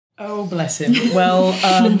Oh, bless him. Well,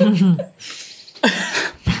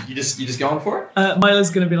 you just going for it?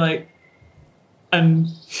 Myla's gonna be like,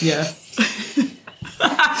 yeah.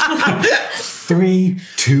 3,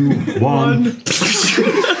 2, 1.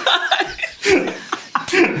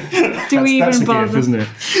 Do we even bother? Gift, isn't it?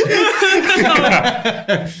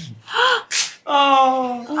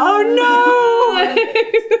 Oh no!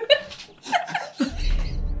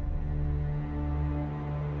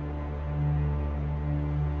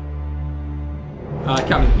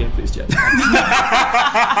 Count me again, please, Jeff. 5,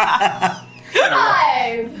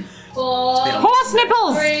 4, Horse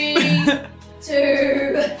nipples! 3,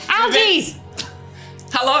 2. Algae!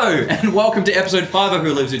 Hello, and welcome to episode 5 of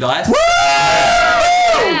Who Lives Who Dies.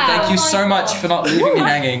 Thank you so much for not leaving me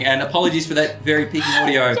hanging, and apologies for that very peaking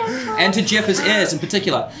audio. And to Jepha's ears in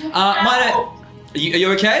particular. Myla, are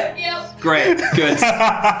you okay? Yep. Great, good.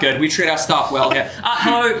 Good, we treat our staff well here.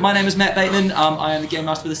 Hello, my name is Matt Bateman. I am the Game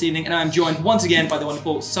Master for this evening, and I am joined once again by the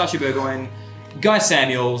wonderful Sasha Burgoyne, Guy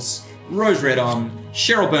Samuels, Rose Redon,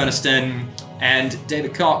 Cheryl Burniston, and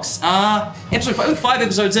David Cox. Episode 5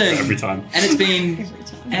 episodes in. Every time. And it's been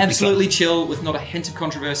absolutely chill with not a hint of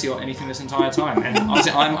controversy or anything this entire time. And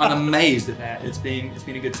honestly, I'm amazed at that. It's been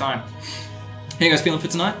a good time. How you guys feeling for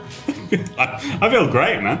tonight? I feel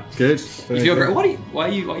great, man. Good. You feel great? Why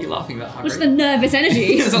are you laughing about how What's great? the nervous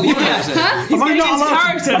energy? There's a lot of nerves.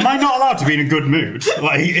 Am I not allowed to be in a good mood?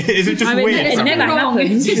 Like, is it just weird? It never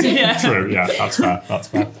happens. Yeah. True, yeah, that's fair.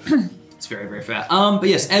 It's very, very fair. But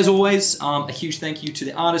yes, as always, a huge thank you to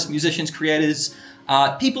the artists, musicians, creators,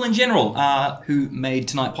 people in general who made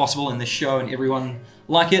tonight possible and this show and everyone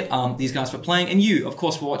like it. These guys for playing, and you, of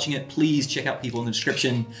course, for watching it. Please check out people in the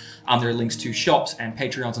description. There are links to shops and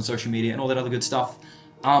Patreons and social media and all that other good stuff.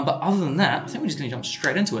 But other than that, I think we're just going to jump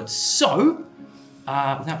straight into it. So,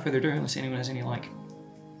 without further ado, unless anyone has any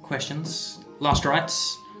questions, last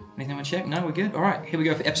rites, anything I want to check? No, we're good. All right, here we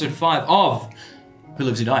go for episode 5 of Who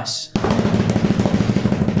Lives Who Dies.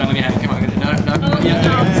 Don't let me have it. Come on, no. Oh, Yeah,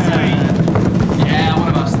 sorry. Yeah, one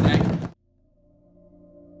of us. Thank.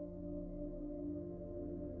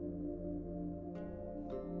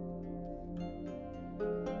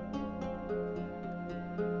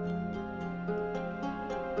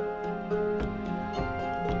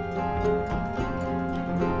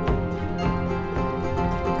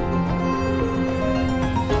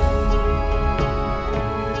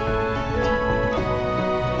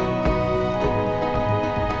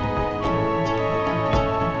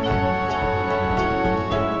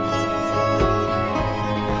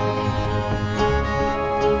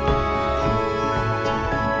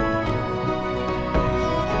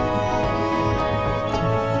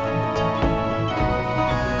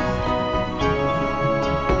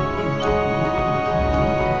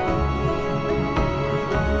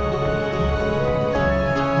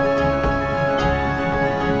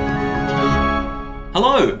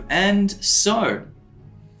 Hello, and so,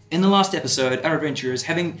 in the last episode, our adventurers,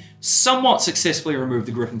 having somewhat successfully removed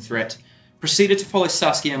the griffin threat, proceeded to follow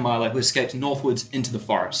Saskia and Myla, who escaped northwards into the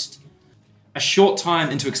forest. A short time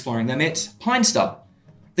into exploring, they met Pine Stub,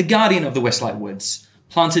 the guardian of the Westlight Woods,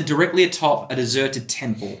 planted directly atop a deserted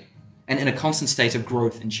temple, and in a constant state of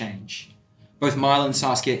growth and change. Both Myla and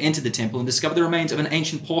Saskia entered the temple and discovered the remains of an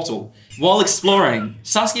ancient portal. While exploring,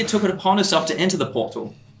 Saskia took it upon herself to enter the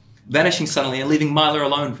portal, vanishing suddenly and leaving Myla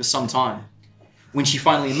alone for some time. When she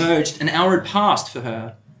finally emerged, an hour had passed for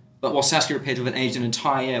her, but while Saskia appeared to have aged an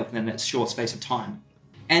entire year within that short space of time.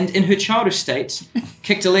 And in her childish state,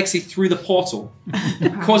 kicked Alexei through the portal,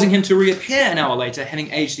 causing him to reappear an hour later, having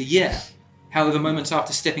aged a year. However, moments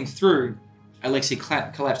after stepping through, Alexei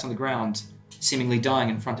collapsed on the ground, seemingly dying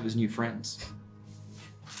in front of his new friends.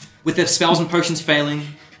 With their spells and potions failing,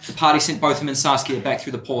 the party sent both him and Saskia back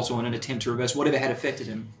through the portal in an attempt to reverse whatever had affected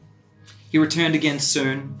him. He returned again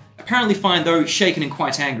soon, apparently fine though shaken and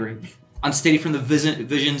quite angry, unsteady from the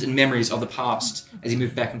visions and memories of the past as he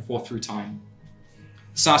moved back and forth through time.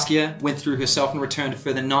 Saskia went through herself and returned a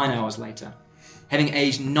further 9 hours later, having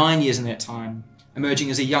aged 9 years in that time, emerging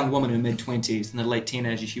as a young woman in her mid-20s than the late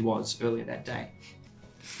teenager she was earlier that day.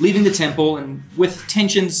 Leaving the temple, and with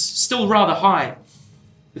tensions still rather high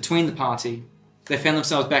between the party, they found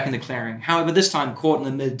themselves back in the clearing, however this time caught in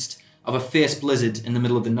the midst of a fierce blizzard in the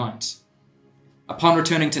middle of the night. Upon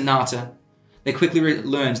returning to Nata, they quickly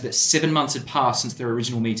learned that 7 months had passed since their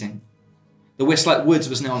original meeting. The Westlight Woods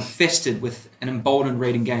was now infested with an emboldened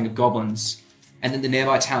raiding gang of goblins, and that the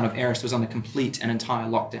nearby town of Erin was under complete and entire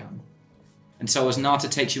lockdown. And so as Nata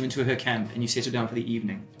takes you into her camp and you settle down for the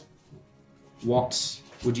evening, what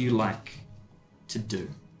would you like to do?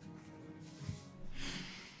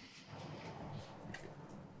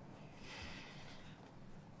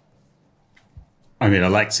 I mean,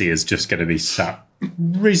 Alexei is just going to be sat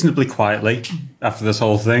reasonably quietly after this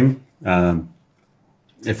whole thing.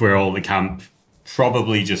 If we're all at camp,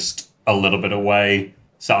 probably just a little bit away,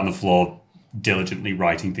 sat on the floor, diligently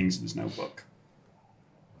writing things in his notebook.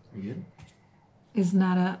 Very good. Is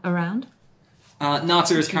Nata around?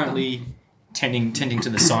 Nata is currently tending to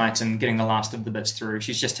the site and getting the last of the bits through.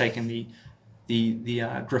 She's just taken the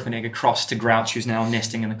Griffin egg across to Grouch, who's now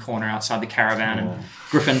nesting in the corner outside the caravan. And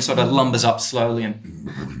Griffin sort of lumbers up slowly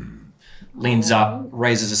and leans up,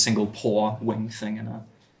 raises a single paw wing thing, and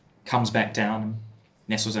comes back down and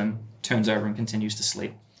nestles in, turns over and continues to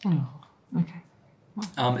sleep. Oh, okay.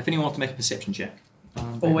 If anyone wants to make a perception check,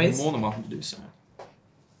 Always. they're more than welcome to do so.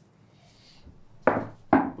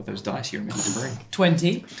 With those dice you remember to bring.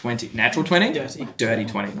 20. 20. Natural 20? Dirty. Dirty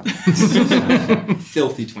 20.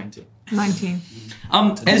 Filthy 20. 19.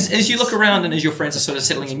 As you look around and as your friends are sort of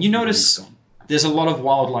settling in, you notice there's a lot of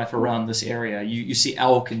wildlife around this area. You see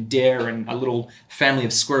elk and deer and a little family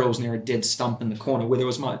of squirrels near a dead stump in the corner where there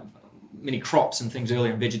was many crops and things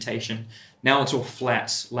earlier in vegetation. Now it's all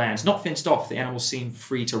flat lands, not fenced off. The animals seem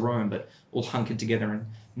free to roam, but all hunkered together. And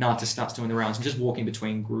Nata starts doing the rounds and just walking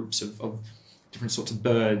between groups of different sorts of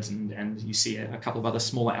birds, and you see a couple of other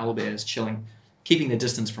smaller owlbears chilling, keeping their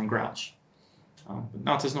distance from Grouch. But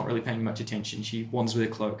Nata's not really paying much attention. She wanders with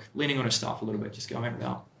her cloak, leaning on her staff a little bit, just going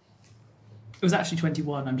about. It was actually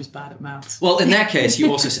 21. I'm just bad at maths. Well, in that case, you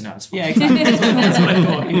also said no, it's fine. Yeah, exactly. That's what I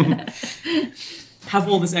thought. Yeah. Have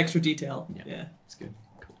all this extra detail. Yeah. It's good.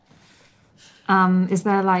 Is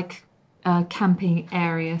there like a camping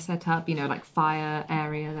area set up? You know, like fire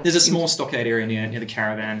area? There's a small stockade area near the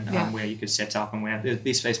caravan Yeah. where you could set up, and where there'd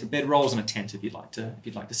be space for bedrolls and a tent if you'd like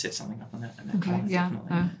to set something up on that. Okay, corner, yeah.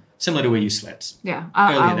 definitely. Similar to where you slept. Yeah,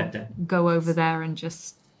 Earlier I'll that day. go over there and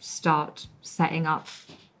just start setting up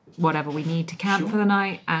whatever we need to camp Sure. for the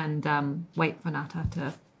night, and wait for Nata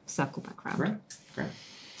to circle back round. Great.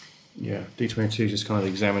 Yeah, D22 just kind of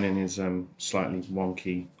examining his slightly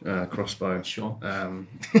wonky crossbow. Sure.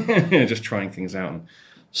 Just trying things out and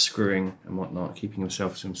screwing and whatnot, keeping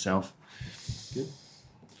himself to himself. Good.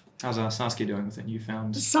 How's Saskia doing with it? You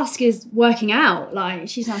found... Saskia's working out, like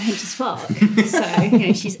she's now hint as fuck.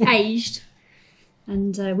 So, she's aged.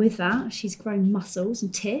 And with that, she's grown muscles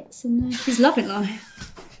and tits, and she's loving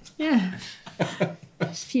life. Yeah.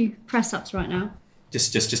 Just a few press-ups right now.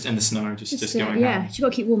 Just in the snow, just going yeah, around. she's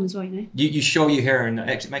got to keep warm as well, You show your hair and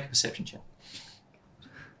actually make a perception check.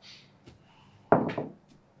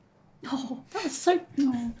 Oh, that was so...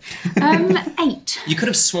 Oh. 8. You could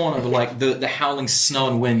have sworn over like the howling snow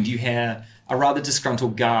and wind, you hear a rather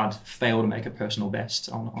disgruntled guard fail to make a personal best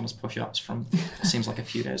on his push-ups from what seems like a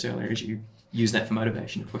few days earlier, as you use that for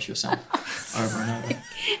motivation to push yourself over and over.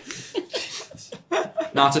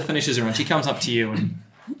 Nata finishes her and she comes up to you and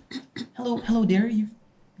hello dearie,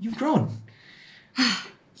 you've grown.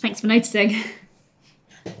 Thanks for noticing.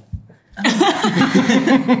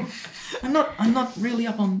 I'm not really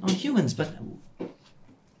up on humans, but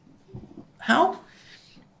how?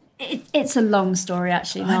 It's a long story,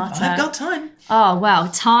 actually, Nata. I've got time. Oh, well,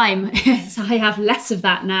 time. So I have less of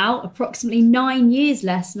that now, approximately 9 years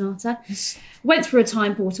less, Nata. Went through a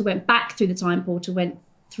time portal, went back through the time portal, went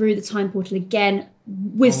through the time portal again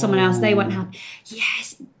with someone else. They weren't happy.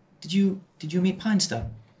 Yes. Did you meet Pine Star?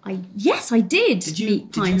 Yes, I did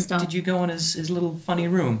meet Pine Star. Did you go in his little funny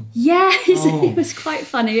room? Yes, Oh. It was quite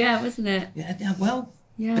funny, yeah, wasn't it? Yeah, well.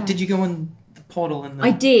 Yeah. But did you go in the portal? And I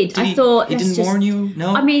did. I thought, he let's didn't just- warn you.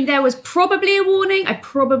 No. I mean, there was probably a warning. I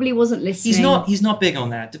probably wasn't listening. He's not big on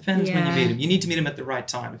that. Depends when you Yeah. meet him. You need to meet him at the right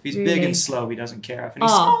time. If he's big Really? and slow, he doesn't care. If he's Oh.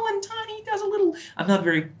 small and tiny, he does a little. I'm not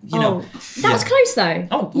very, know. That was close though.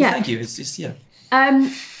 Oh, well, yeah. thank you. It's just yeah.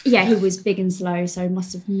 Yeah, he was big and slow, so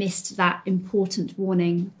must have missed that important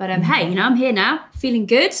warning. But hey, I'm here now, feeling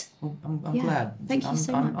good. Well, I'm Yeah. glad. Thank you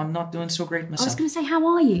so much. I'm not doing so great I myself. was going to say, how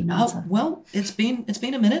are you, Nata? Well, it's been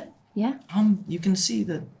a minute. Yeah. You can see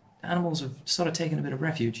that animals have sort of taken a bit of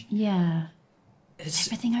refuge. Yeah. Is It's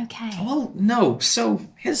everything okay? well, no. So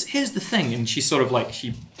here's the thing, and she sort of like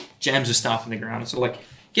she jams her staff in the ground and sort of like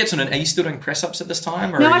gets on it. Are you still doing press ups at this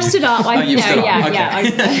time? Or No, are I've you- stood up. Oh, you've stood up. yeah.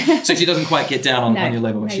 Okay. So she doesn't quite get down No, on your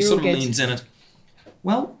level. no, She you're sort all of good. leans in it.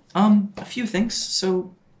 Well, a few things.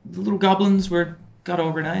 So the little goblins got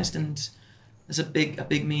organized, and there's a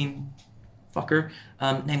big mean fucker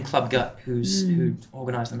named Clubgut who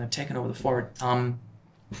organized them. They've taken over the fort.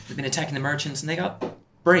 They've been attacking the merchants, and they got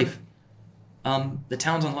brave. The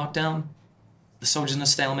town's on lockdown. The soldiers in a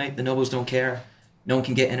stalemate. The nobles don't care. No one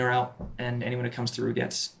can get in or out, and anyone who comes through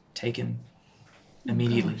gets taken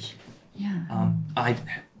immediately. Yeah.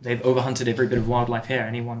 They've overhunted every bit of wildlife here.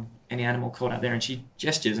 Any animal caught out there, and she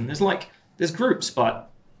gestures, and there's there's groups, but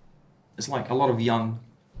there's like a lot of young,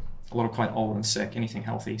 a lot of quite old and sick. Anything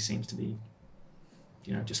healthy seems to be,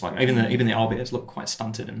 just like even the owlbears look quite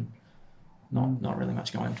stunted and not really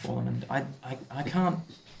much going for them. And I can't.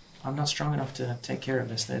 I'm not strong enough to take care of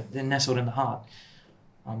this. They're nestled in the heart.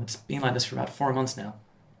 It's been like this for about 4 months now.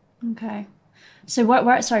 Okay. So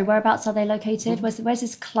whereabouts are they located? Where's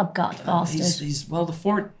this club gut bastard?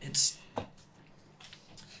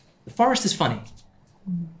 The forest is funny.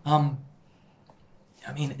 One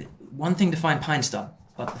thing to find pine stub,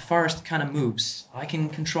 but the forest kind of moves. I can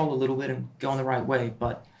control a little bit and go in the right way,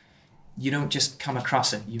 but you don't just come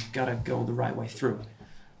across it. You've got to go the right way through.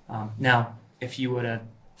 Now, if you were to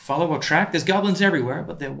follow or track, there's goblins everywhere,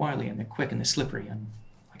 but they're wily and they're quick and they're slippery. And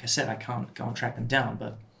like I said, I can't go and track them down,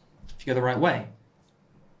 but if you go the right way,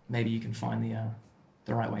 maybe you can find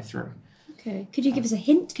the right way through. Okay. Could you give us a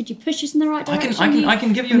hint? Could you push us in the right direction? I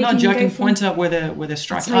can give you a nudge. I can point out where they're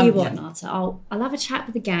striking. I'll tell you what, Nata. I'll have a chat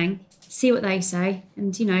with the gang, see what they say,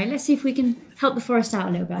 and let's see if we can help the forest out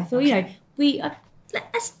a little bit. I thought,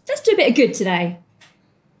 let's do a bit of good today.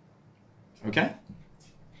 Okay.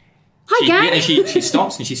 Hi, gang. She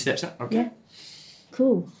stops and she steps up. Okay. Yeah.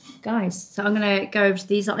 Cool, guys. So I'm gonna go over to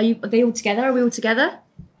these. Are they all together? Are we all together?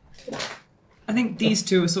 I think these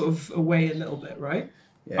two are sort of away a little bit, right?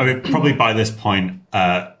 I mean, probably by this point,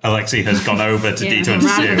 Alexei has gone over to D22.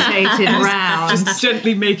 Gravitated around. Just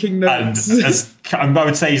gently making notes. And I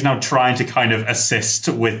would say he's now trying to kind of assist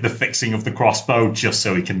with the fixing of the crossbow just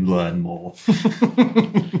so he can learn more.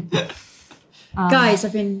 Guys,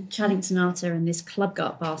 I've been chatting to Nata and this club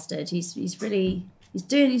gut bastard. He's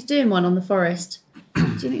doing one on the forest. Do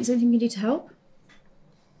you think there's anything we can do to help?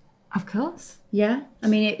 Of course. Yeah? I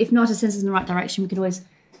mean, if Nata sends us in the right direction, we could always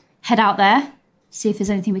head out there, see if there's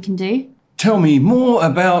anything we can do. Tell me more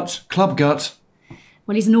about Club Gut.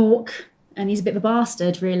 Well, he's an orc, and he's a bit of a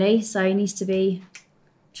bastard, really, so he needs to be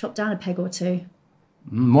chopped down a peg or two.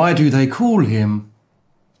 Why do they call him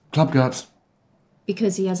Club Gut?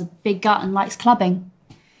 Because he has a big gut and likes clubbing.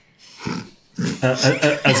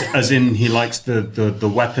 As in he likes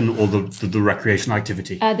the weapon or the recreational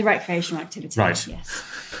activity? The recreational activity, right. Yes.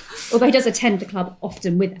 Although he does attend the club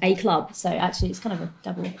often with a club, so actually it's kind of a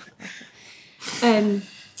double.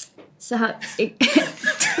 So how...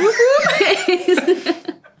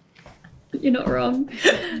 You're not wrong.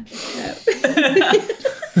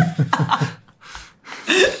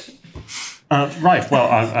 Right, well,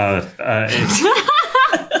 it's...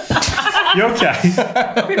 You okay?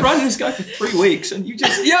 I've been running this guy for 3 weeks and you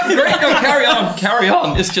just... Yep, great, no, carry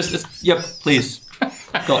on. Yep, please.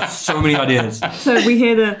 I've got so many ideas. So we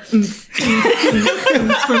hear the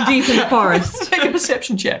from deep in the forest. Take a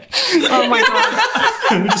perception check. Oh my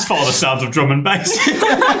god. We just follow the sound of drum and bass.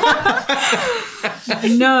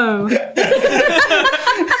 No.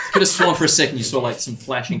 Could have sworn for a second you saw like some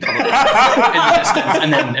flashing colour in the distance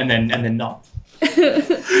and then not.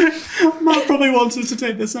 Matt probably wants us to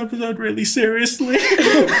take this episode really seriously.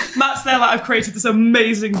 Matt's there like, I've created this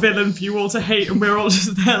amazing villain for you all to hate, and we're all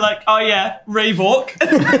just there like, oh yeah, Rave Orc.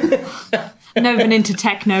 Never been into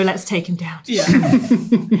techno, let's take him down. Yeah. I'm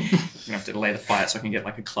going to have to delay the fight so I can get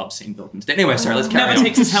like a club scene built instead. Anyway, sorry, let's carry on. Never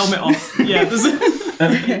takes his helmet off. Yeah.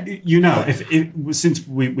 Since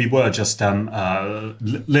we were just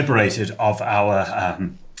liberated of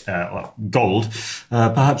our gold,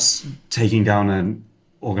 perhaps taking down an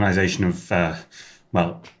organisation of,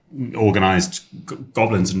 organised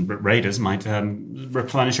goblins and raiders might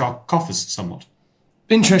replenish our coffers somewhat.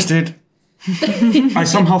 Interested. I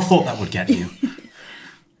somehow thought that would get you.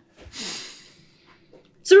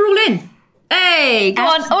 So we're all in. Hey, go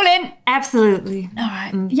on, all in. Absolutely. All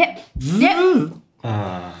right. Yep.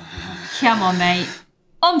 Come on, mate.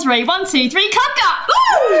 On 3, 1, 2, 3, club gut!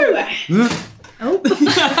 Woo! Oh.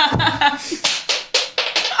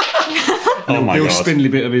 Oh my the god. spindly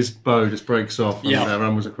bit of his bow just breaks off and Yeah.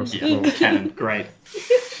 rumbles across the floor. Cannon, great.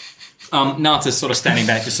 Nata's sort of standing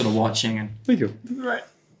back, just sort of watching, and Thank you. right.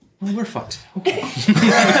 Well, we're fucked. Okay.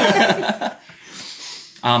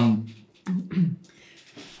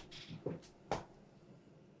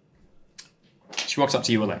 She walks up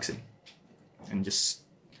to you, Alexei, and just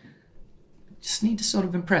need to sort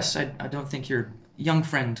of impress. I don't think your young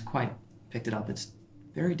friend quite picked it up. It's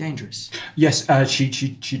very dangerous. Yes,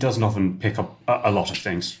 she doesn't often pick up a lot of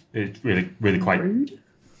things. It's really quite Rude.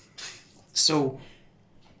 So,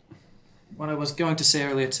 what I was going to say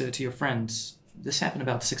earlier to your friends, this happened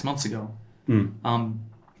about 6 months ago.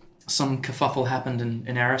 Some kerfuffle happened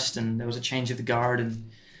in Arist, and there was a change of the guard, and,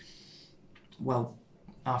 well,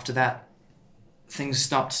 after that, things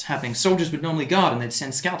stopped happening. Soldiers would normally guard, and they'd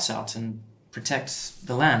send scouts out and protect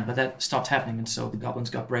the land, but that stopped happening, and so the goblins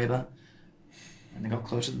got braver, and they got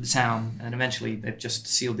closer to the town, and eventually they've just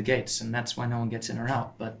sealed the gates, and that's why no one gets in or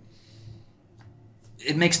out. But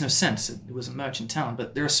it makes no sense. It was a merchant town,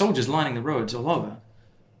 but there are soldiers lining the roads all over.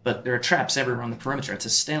 But there are traps everywhere on the perimeter. It's a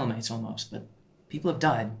stalemate almost, but people have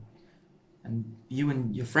died. And you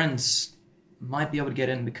and your friends might be able to get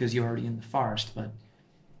in because you're already in the forest, but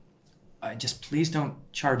please don't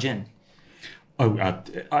charge in. Oh,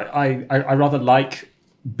 I rather like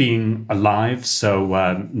being alive, so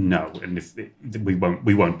no, and if we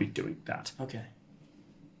won't be doing that. Okay.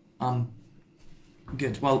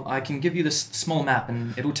 Good. Well, I can give you this small map,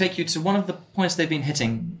 and it'll take you to one of the points they've been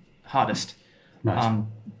hitting hardest. Right.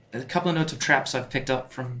 A couple of notes of traps I've picked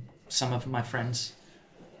up from some of my friends.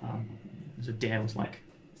 There's a deer with like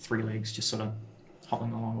 3 legs, just sort of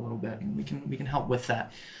hobbling along a little bit, and we can help with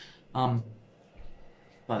that.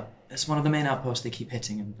 But it's one of the main outposts they keep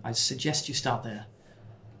hitting, and I suggest you start there.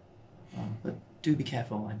 But do be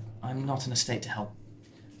careful. I'm not in a state to help,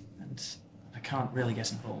 and I can't really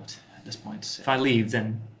get involved at this point. If I leave,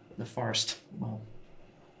 then the forest, well,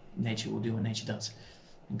 nature will do what nature does.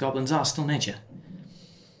 And goblins are still nature.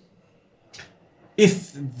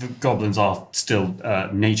 If the goblins are still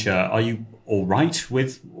nature, are you all right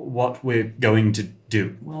with what we're going to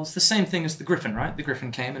do? Well, it's the same thing as the griffin, right? The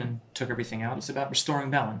griffin came in and took everything out. It's about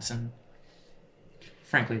restoring balance, and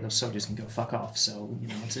frankly, those soldiers can go fuck off. So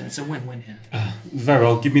it's a win-win here. Very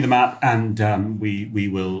well. Give me the map, and we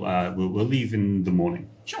will we'll leave in the morning.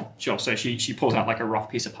 Sure. So she pulls out like a rough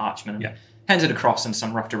piece of parchment and Yeah. hands it across in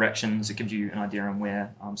some rough directions. It gives you an idea on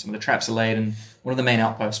where some of the traps are laid, and one of the main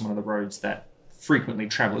outposts, one of the roads that frequently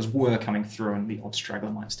travellers were coming through, and the odd straggler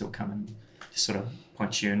might still come and just sort of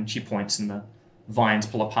point you, and she points, and the vines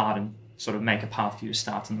pull apart and sort of make a path for you to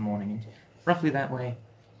start in the morning, and roughly that way.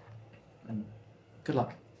 And good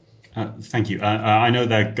luck. Thank you. I know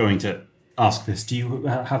they're going to ask this. Do you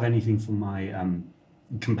have anything for my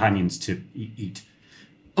companions to eat?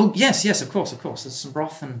 Oh, yes, of course. There's some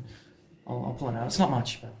broth, and I'll pull it out. It's not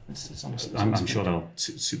much, but it's honestly... I'm sure that'll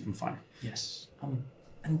suit them fine. Yes.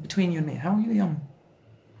 And between you and me, how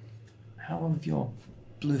have your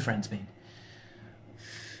blue friends been?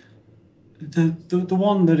 The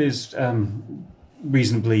one that is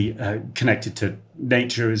reasonably connected to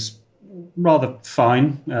nature is rather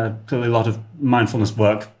fine. Clearly a lot of mindfulness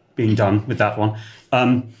work being done with that one.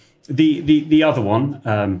 The other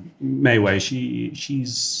one, Meue,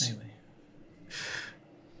 she's... Anyway.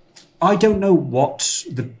 I don't know what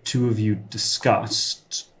the two of you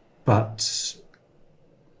discussed, but...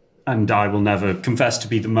 And I will never confess to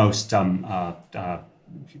be the most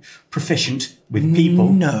proficient with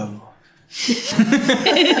people. No.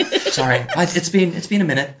 Sorry, it's been a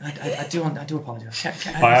minute. I do apologize.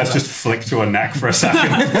 My eyes just flick to her neck for a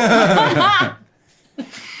second.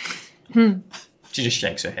 She just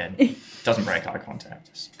shakes her head. Doesn't break eye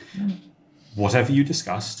contact. Whatever you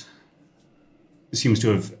discussed seems to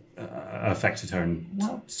have affected her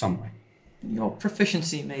in some way. Your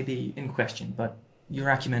proficiency may be in question, but your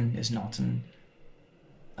acumen is not, and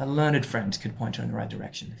a learned friend could point her in the right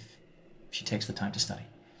direction if she takes the time to study.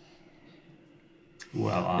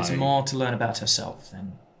 Well, There's more to learn about herself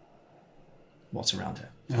than what's around her.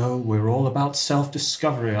 Oh, we're all about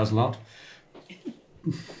self-discovery, Aslot.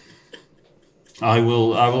 I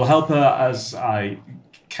will help her as I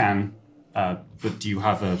can, but do you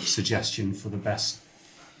have a suggestion for the best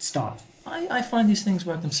start? I find these things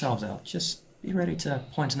work themselves out. Just be ready to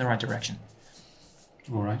point in the right direction.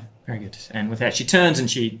 All right. Very good. And with that, she turns and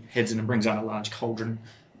she heads in and brings out a large cauldron.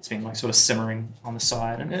 It's been like sort of simmering on the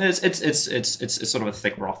side, and it's sort of a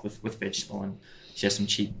thick broth with vegetable, and she has some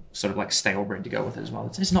cheap sort of like stale bread to go with it as well.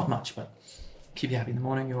 It's not much, but keep you happy in the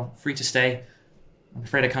morning. You're free to stay. I'm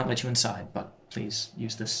afraid I can't let you inside, but please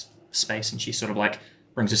use this space. And she sort of like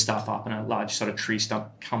brings her staff up, and a large sort of tree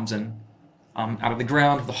stump comes in out of the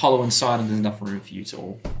ground with a hollow inside, and there's enough room for you to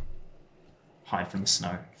all hide from the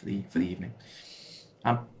snow for the evening.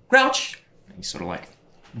 Grouch! And he sort of like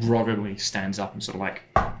groggily stands up and sort of like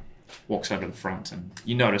walks over to the front, and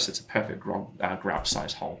you notice it's a perfect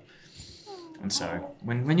grouch-sized hole. And so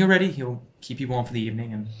when you're ready, he'll keep you warm for the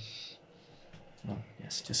evening, and well,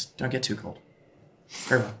 yes, just don't get too cold.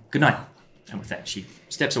 Very well. Good night. And with that, she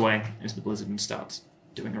steps away into the blizzard and starts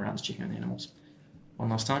doing her rounds, checking on the animals. One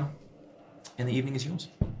last time, and the evening is yours.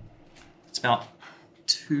 It's about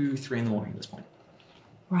 2, 3 in the morning at this point.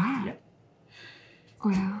 Right. Yeah.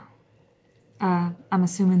 Well, I'm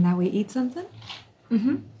assuming that we eat something?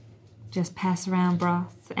 Mm-hmm. Just pass around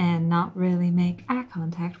broth and not really make eye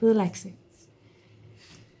contact with Alexei.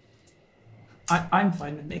 I'm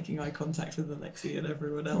fine with making eye contact with Alexei and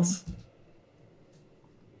everyone else.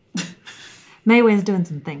 Maywe's doing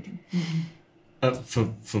some thinking. For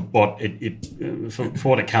what for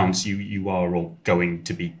what it counts, you are all going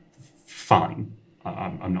to be fine.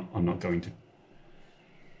 I'm not going to.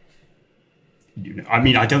 I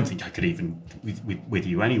mean, I don't think I could even with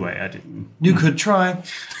you anyway. I didn't. You could try.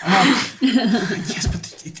 Yes,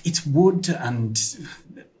 but it's wood and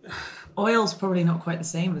Oil's probably not quite the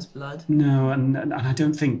same as blood. no, and I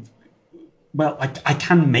don't think. Well, I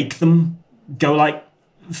can make them go like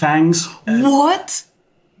fangs. What?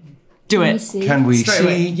 Do Let me it. see. Can we Straight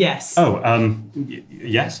away. see? Yes.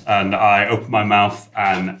 Yes, and I open my mouth,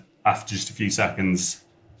 and after just a few seconds,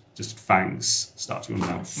 just fangs start to come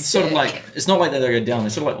out. It's sort of like, it's not like they go down, they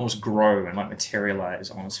sort of like almost grow and like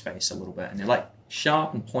materialize on his face a little bit. And they're like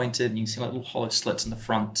sharp and pointed, and you can see like little hollow slits in the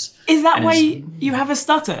front. Is that And why it's- you have a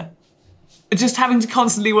stutter? Just having to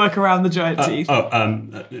constantly work around the giant teeth?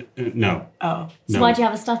 No. Oh. So No. why do you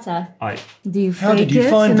have a stutter? Do you How did fake you it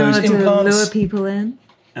find in those order to implants? lure people in?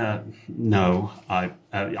 No,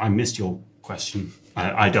 I missed your question.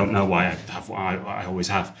 I don't know why I have what I always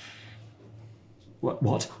have.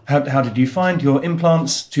 What? How did you find your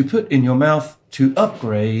implants to put in your mouth to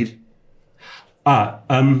upgrade?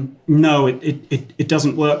 No, it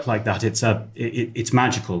doesn't work like that. It's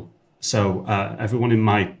magical. So everyone in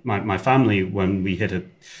my family, when we hit a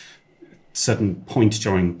certain point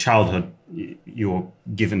during childhood, you're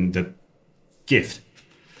given the gift.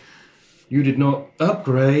 You did not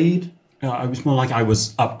upgrade. It was more like I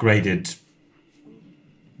was upgraded.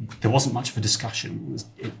 There wasn't much of a discussion.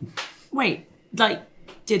 Wait, like,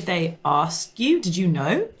 did they ask you? Did you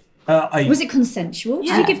know? Was it consensual?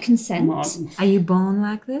 Did you give consent? Are you born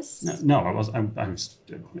like this? No, I was. Well, it's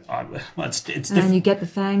And then different. you get the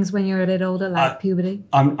fangs when you're a bit older, like puberty?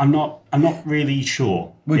 I'm not really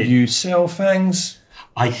sure. Would you sell fangs?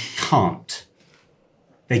 I can't.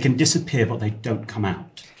 They can disappear, but they don't come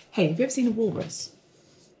out. Hey, have you ever seen a walrus?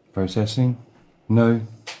 Processing? No.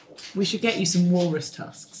 We should get you some walrus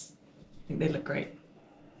tusks. I think they look great.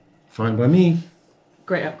 Fine by me.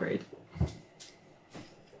 Great upgrade.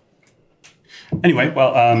 Anyway,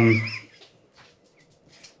 well,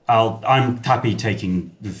 I'm happy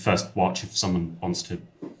taking the first watch if someone wants to.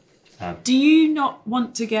 Do you not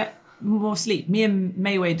want to get more sleep? Me and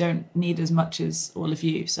Meue don't need as much as all of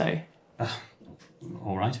you, so...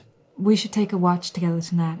 All right. We should take a watch together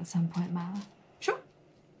tonight at some point, Myla. Sure.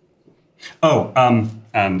 Oh,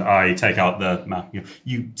 and I take out the map.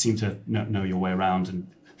 You seem to know your way around, and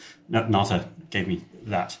Nata gave me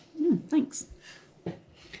that. Thanks.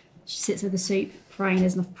 She sits with the soup, praying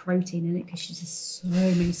there's enough protein in it because she does so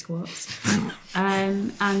many squats,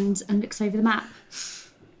 and looks over the map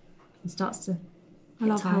and starts to. I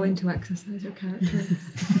love how tired. into exercise your character is.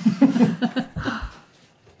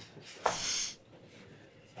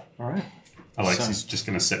 All right. Alexei's just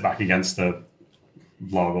going to sit back against the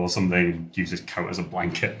log or something and use his coat as a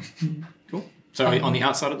blanket. Cool. So are you on the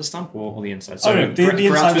outside of the stump or the inside? So no, the Grouch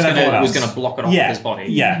inside with everyone was else. going to block it off with his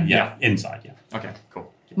body. Yeah, inside, yeah. Okay,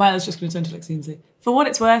 cool. Myla's just going to turn to Alexei and say, for what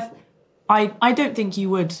it's worth, I don't think you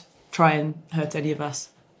would try and hurt any of us.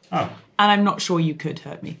 Oh, And I'm not sure you could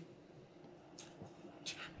hurt me.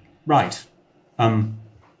 right.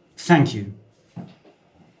 Thank you.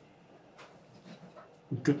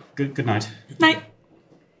 Good night. Night.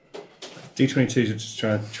 D22 is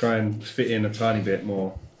just try and fit in a tiny bit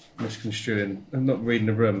more, misconstruing. I'm not reading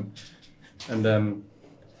the room, and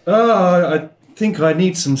I think I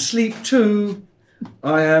need some sleep too.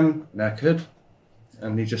 I am knackered,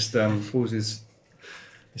 and he just pulls his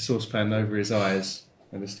saucepan over his eyes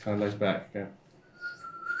and just kind of lays back. Yeah.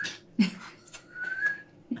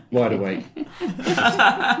 Wide awake.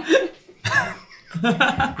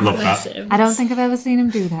 Love that. I don't think I've ever seen him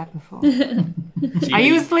do that before. Are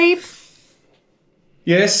you asleep?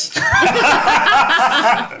 Yes.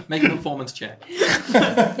 Make a performance check.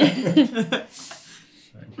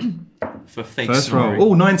 For fake First snoring.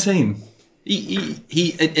 roll. Oh, 19.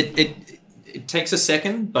 It takes a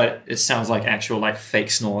second, but it sounds like actual like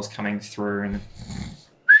fake snores coming through and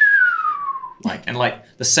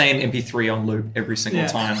like the same MP3 on loop every single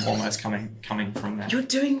time, almost coming from that. You're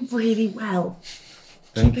doing really well.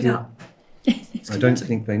 Thank Keep it you. up. I don't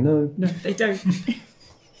think they know. No, they don't.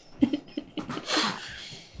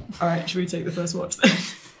 All right, should we take the first watch then?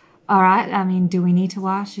 All right. I mean, do we need to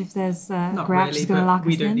watch if there's Not Grouch really, is going to but lock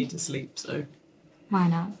we us don't in? need to sleep, so... Why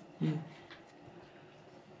not?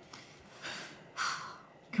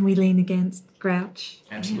 Can we lean against Grouch?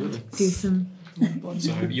 Absolutely. Do some.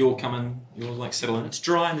 So you'll like settle in. It's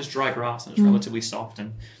dry and there's dry grass and it's relatively soft,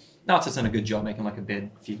 and Nata's done a good job making like a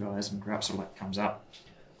bed for you guys, and Grouch sort of like comes up,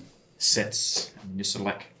 sits, and just sort of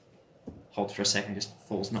like holds for a second, just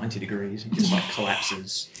falls 90 degrees and just like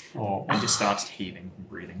collapses Oh. and just starts heaving and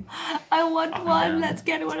breathing. I want Up and one. down. Let's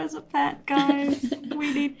get one as a pet, guys.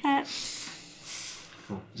 We need pets.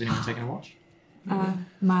 Cool. Is anyone taking a watch?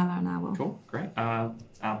 Myla and I will. Cool, great.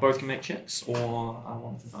 Both can make checks or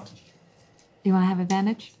one with advantage. You want to have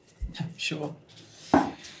advantage? Sure.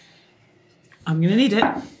 I'm gonna need it.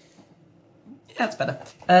 Yeah, that's better.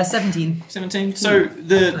 17. 17. So I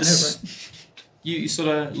know, you sort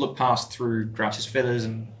of look past through Grouch's feathers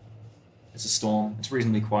and it's a storm. It's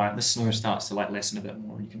reasonably quiet. The snow starts to like lessen a bit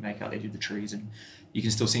more and you can make out the edge of the trees and you can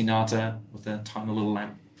still see Nata with a tiny little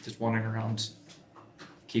lamp just wandering around,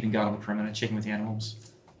 keeping guard on the perimeter, checking with the animals,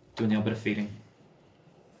 doing the odd bit of feeding.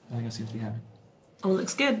 Nothing else seems to be happening. All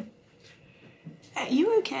looks good. Are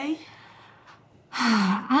you okay?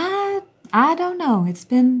 I don't know.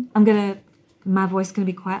 My voice is gonna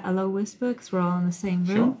be quite a low whisper because we're all in the same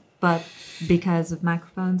room. Sure. But because of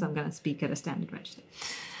microphones, I'm gonna speak at a standard register.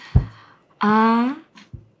 I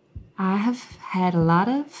have had a lot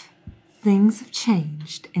of things have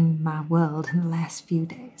changed in my world in the last few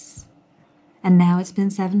days. And now it's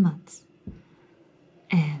been 7 months.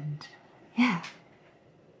 And yeah.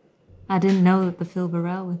 I didn't know that the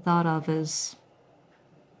Filbarel were thought of as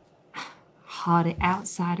hardy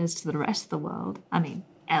outsiders to the rest of the world. I mean,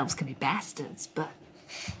 elves can be bastards, but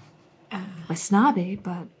we're snobby,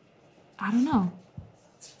 but I don't know.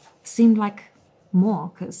 Seemed like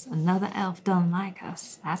more, because another elf don't like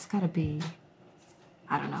us. That's gotta be...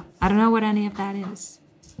 I don't know. I don't know what any of that is.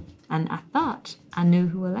 And I thought I knew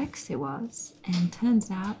who Alexei was, and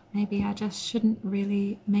turns out maybe I just shouldn't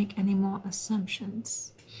really make any more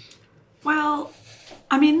assumptions. Well,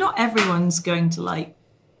 I mean, not everyone's going to like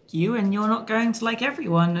you, and you're not going to like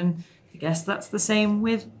everyone, and I guess that's the same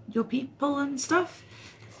with your people and stuff.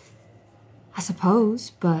 I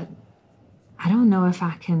suppose, but I don't know if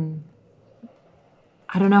I can...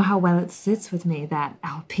 I don't know how well it sits with me that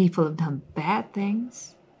our people have done bad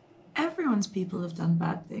things. Everyone's people have done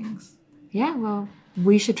bad things. Yeah, well,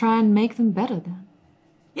 we should try and make them better then.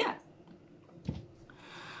 Yeah.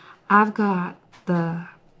 I've got the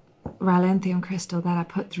Rylanthium crystal that I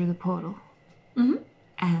put through the portal. Mm-hmm.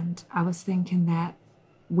 And I was thinking that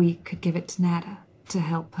we could give it to Nata to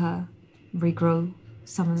help her regrow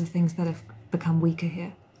some of the things that have become weaker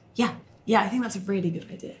here. Yeah, I think that's a really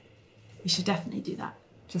good idea. We should definitely do that.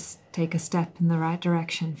 Just take a step in the right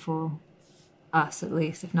direction for us, at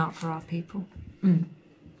least, if not for our people.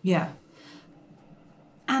 Yeah.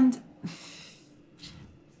 And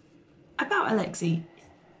about Alexei,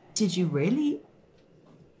 did you really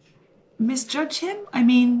misjudge him? I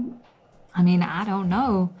mean, I don't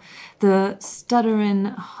know. The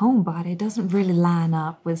stuttering homebody doesn't really line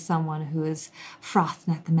up with someone who is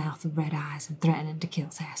frothing at the mouth with red eyes and threatening to kill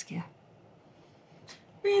Saskia.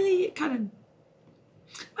 really, it kind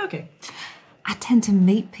of... Okay. I tend to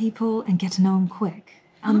meet people and get to know them quick.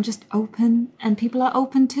 I'm just open, and people are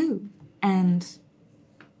open too. And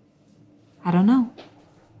I don't know.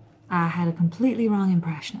 I had a completely wrong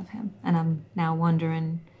impression of him, and I'm now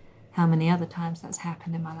wondering how many other times that's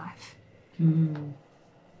happened in my life.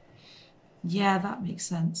 Yeah, that makes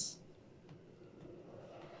sense.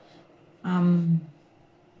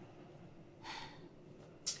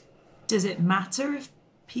 Does it matter if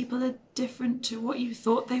people are different to what you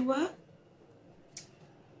thought they were?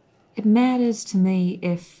 It matters to me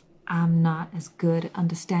if I'm not as good at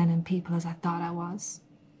understanding people as I thought I was.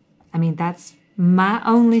 I mean, that's my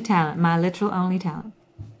only talent, my literal only talent.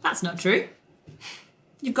 That's not true.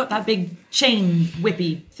 You've got that big chain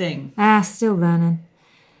whippy thing. Still learning.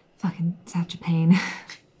 Fucking such a pain.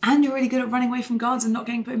 And you're really good at running away from guards and not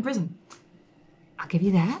getting put in prison. I'll give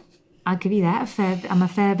you that. I'm a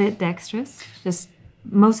fair bit dexterous. Just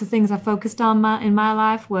most of the things I focused on in my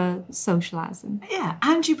life were socializing. Yeah,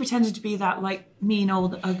 and you pretended to be that, like, mean,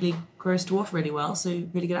 old, ugly, gross dwarf really well, so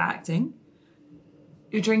really good at acting.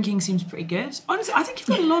 Your drinking seems pretty good. Honestly, I think you've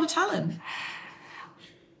got a lot of talent.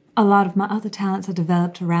 A lot of my other talents are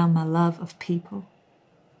developed around my love of people.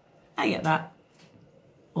 I get that.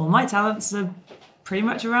 All my talents are pretty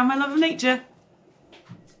much around my love of nature.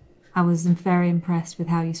 I was very impressed with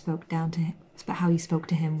how you spoke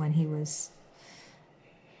to him when he was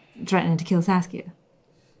threatening to kill Saskia.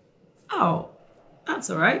 Oh, that's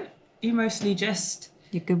all right. You mostly just...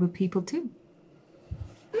 You're good with people too.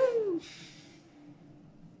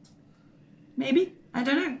 Maybe. I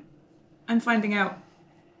don't know. I'm finding out.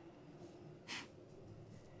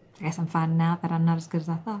 I guess I'm finding out that I'm not as good as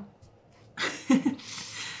I thought.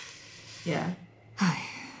 Yeah.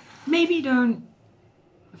 Maybe don't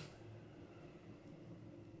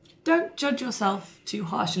judge yourself too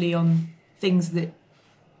harshly on things that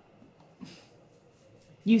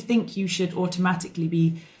you think you should automatically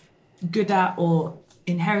be good at or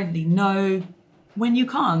inherently know when you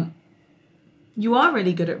can't. You are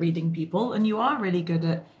really good at reading people, and you are really good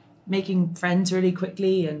at making friends really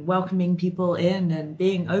quickly and welcoming people in and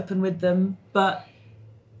being open with them, but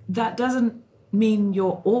that doesn't mean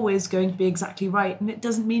you're always going to be exactly right, and it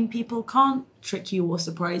doesn't mean people can't trick you or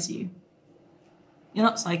surprise you. You're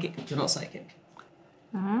not psychic. You're not psychic.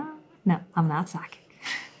 No, I'm not psychic.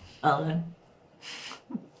 Oh, then.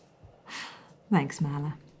 Thanks,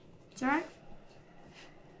 Myla. It's all right.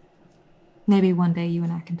 Maybe one day you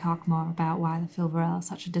and I can talk more about why the Filverell are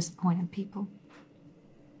such a disappointing people.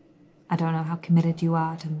 I don't know how committed you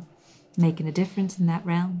are to making a difference in that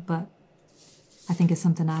realm, but I think it's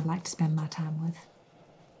something I'd like to spend my time with.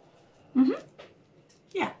 Mm-hmm.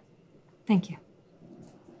 Yeah. Thank you.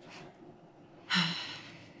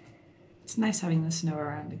 It's nice having the snow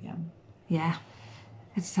around again. Yeah.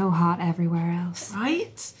 It's so hot everywhere else.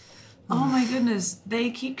 Right? Oh my goodness.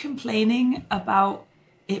 They keep complaining about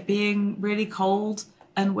it being really cold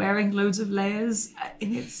and wearing loads of layers.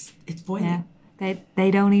 And it's boiling. Yeah. They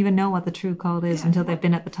don't even know what the true cold is until they've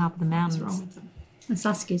been at the top of the mountains. What's wrong with them? And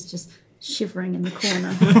Saskia's just shivering in the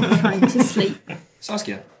corner, trying to sleep.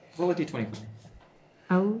 Saskia, roll a d20 for me.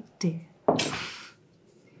 Oh dear.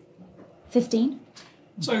 15.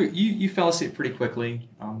 So you fell asleep pretty quickly.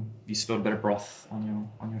 You spilled a bit of broth on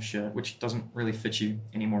your shirt, which doesn't really fit you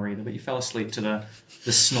anymore either. But you fell asleep to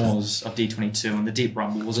the snores of D22 and the deep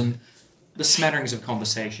rumbles and the smatterings of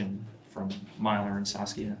conversation from Myla and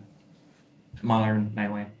Saskia. Myla and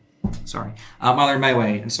Meue. Sorry. Myla and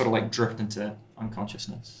Meue, and sort of like drift into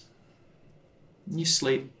unconsciousness. And you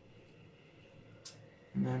sleep.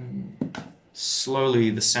 And then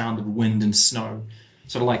slowly the sound of wind and snow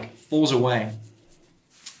sort of like falls away.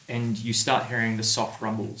 And you start hearing the soft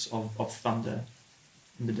rumbles of thunder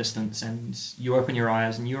in the distance. And you open your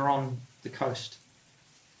eyes and you're on the coast.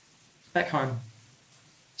 Back home.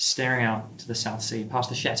 Staring out to the South Sea, past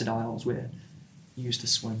the shattered isles where you used to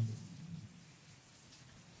swim.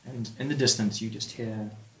 And in the distance, you just hear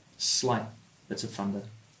slight bits of thunder,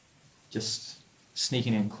 just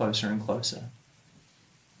sneaking in closer and closer.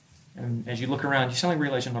 And as you look around, you suddenly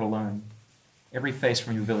realize you're not alone. Every face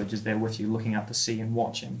from your village is there with you, looking out to sea and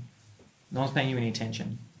watching. No one's paying you any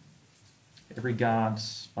attention. Every guard,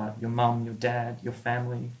 but your mum, your dad, your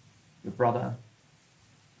family, your brother,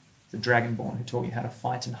 the Dragonborn who taught you how to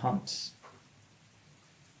fight and hunt.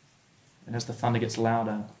 And as the thunder gets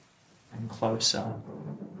louder and closer,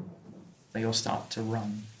 they all start to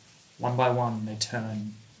run. One by one, they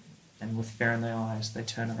turn, and with fear in their eyes, they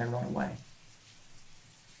turn and they run away.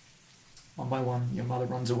 One by one, your mother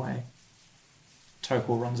runs away.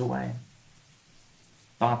 Tokor runs away.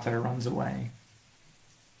 Bartho runs away.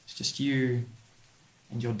 It's just you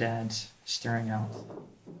and your dad staring out.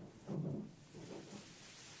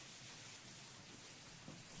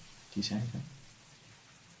 Do you say anything?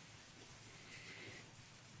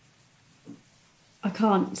 I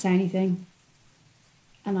can't say anything.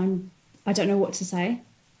 And I don't know what to say.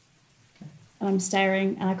 Okay. And I'm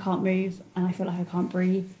staring and I can't move and I feel like I can't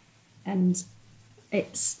breathe. And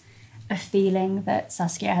it's a feeling that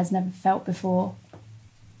Saskia has never felt before.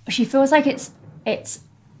 She feels like it's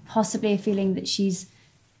possibly a feeling that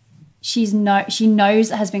she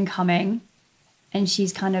knows it has been coming, and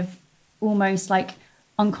she's kind of almost like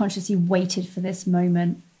unconsciously waited for this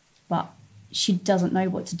moment, but she doesn't know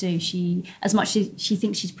what to do. As much as she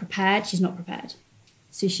thinks she's prepared, she's not prepared.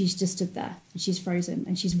 So she's just stood there and she's frozen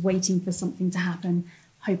and she's waiting for something to happen,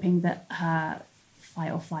 hoping that her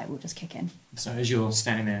fight or flight will just kick in. So as you're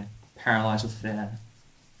standing there, paralyzed with fear,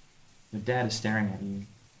 your dad is staring at you,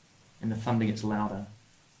 and the thunder gets louder.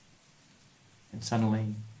 And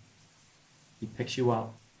suddenly, he picks you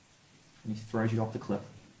up and he throws you off the cliff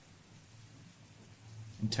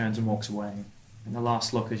and turns and walks away. And the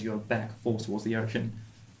last look as your back falls towards the ocean,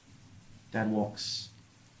 Dad walks,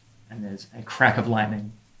 and there's a crack of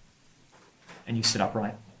lightning, and you sit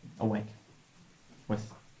upright, awake,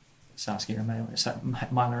 with Saskia and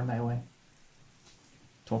Myla and Meue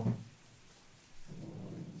talking.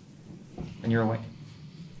 And you're awake,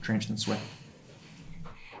 drenched in sweat.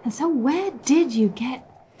 And so where did you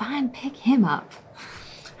pick him up?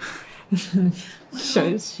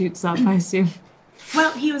 Shoots up, I assume.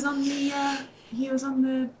 Well, he was on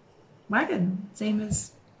the wagon, same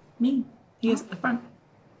as me. He was at the front.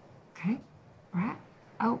 Okay. Right.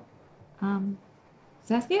 Oh.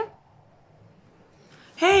 Saskia?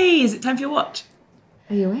 Hey, is it time for your watch?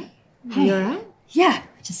 Are you awake? Hey. You alright? Yeah,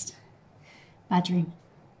 just bad dream.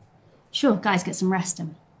 Sure, guys, get some rest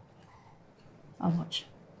and I'll watch.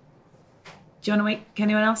 Do you want to wake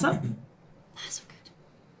anyone else up? That's all good.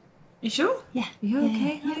 You sure? Yeah. You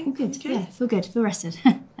okay? Yeah, all good. Okay. Yeah, feel good. Feel rested.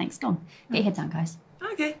 Thanks. Go on. Get your head down, guys.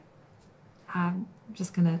 Okay. I'm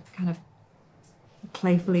just gonna kind of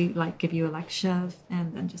playfully like give you a like shove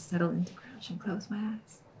and then just settle into crouch and close my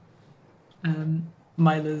eyes.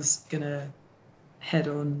 Myla's gonna head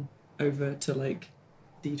on over to like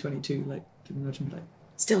D22, like give him a nudge and be like,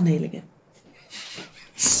 still nailing it.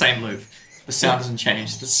 Same loop. The sound doesn't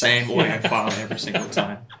change. The same audio file every single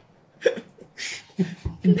time.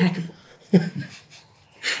 Impeccable.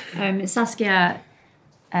 Saskia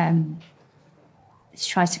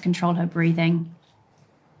tries to control her breathing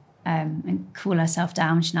and cool herself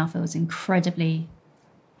down. She now feels incredibly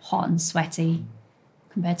hot and sweaty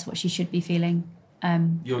compared to what she should be feeling.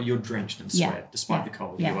 You're drenched in sweat despite the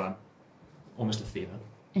cold. Yeah. You are almost a fever.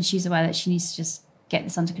 And she's aware that she needs to just get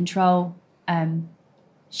this under control.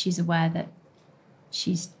 She's aware that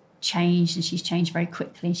she's changed and she's changed very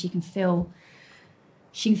quickly. She can feel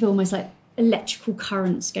almost like electrical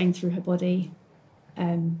currents going through her body.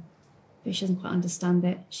 But she doesn't quite understand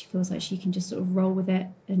it. She feels like she can just sort of roll with it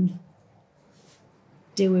and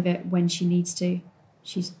deal with it when she needs to.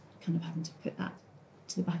 She's kind of having to put that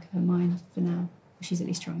to the back of her mind for now. She's at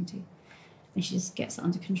least trying to. And she just gets it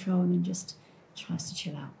under control and then just tries to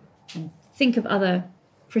chill out and think of other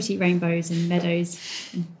pretty rainbows and meadows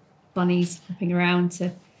and bunnies hopping around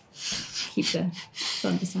to keep the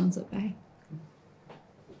thunder sounds at bay.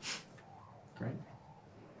 Great.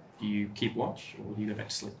 Do you keep watch or do you go back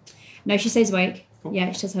to sleep? No, she stays awake. Cool.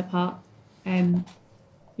 Yeah, she does her part.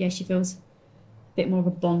 She feels a bit more of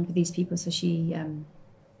a bond with these people, so she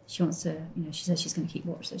wants to, she says she's going to keep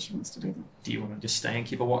watch, so she wants to do that. Do you want to just stay and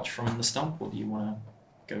keep a watch from the stump, or do you want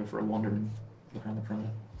to go for a wander and look around the perimeter?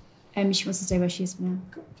 She wants to stay where she is for now.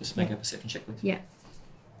 Cool. Just make a perception check, please. Yeah.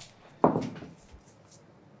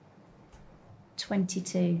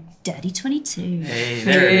 22. Dirty 22. Hey,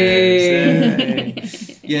 there it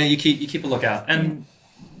is. Yeah, you keep a lookout, and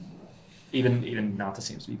even Nata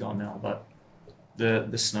seems to be gone now, but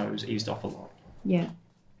the snow's eased off a lot. Yeah.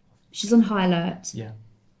 She's on high alert. Yeah.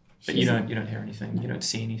 But you don't hear anything. No. You don't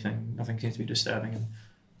see anything. Nothing seems to be disturbing. And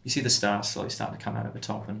you see the stars slowly start to come out over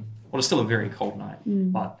top. And it's still a very cold night,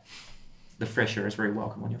 but the fresh air is very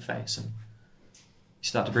welcome on your face, and you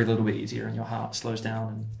start to breathe a little bit easier, and your heart slows down,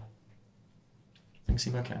 and things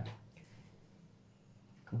seem okay.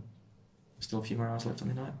 Cool. Still a few more hours left on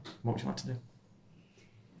the night. What would you like to do?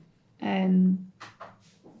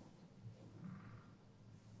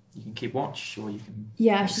 You can keep watch, or you can.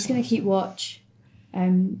 Yeah, she's going to keep watch.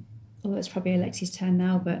 Although it's probably Alexei's turn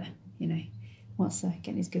now, but wants to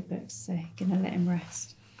get his good books, so gonna let him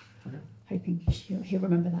rest. Okay. Hoping he'll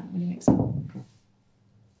remember that when he wakes up. Cool.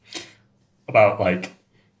 About like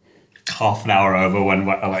half an hour over when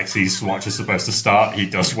Alexei's watch is supposed to start, he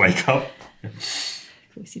does wake up. Of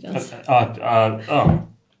course he does.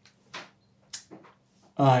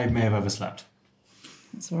 I may have overslept.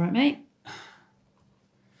 That's all right, mate.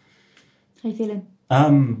 How you feeling?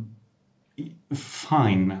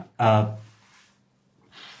 Fine.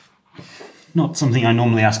 Not something I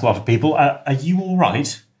normally ask a lot of people. Are you all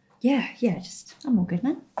right? Yeah, I'm all good,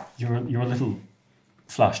 man. You're a little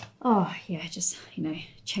flushed. Oh, yeah, just,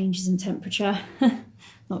 changes in temperature.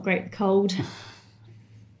 Not great with cold.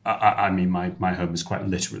 I mean, my home is quite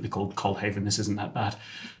literally called Coldhaven. This isn't that bad.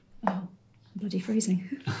 Oh, bloody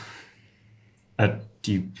freezing.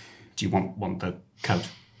 Do you want the coat?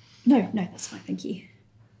 No, that's fine, thank you.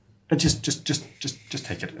 Just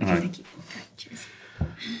take it. Okay, thank you. Okay, cheers.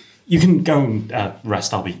 You can go and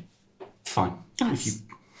rest. I'll be fine. Oh, it's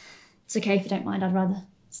okay if you don't mind. I'd rather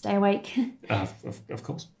stay awake. Of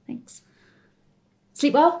course. Thanks.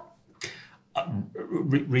 Sleep well?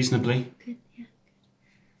 Reasonably. Good, yeah.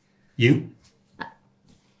 You?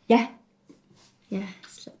 Yeah,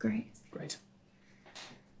 slept great. Great.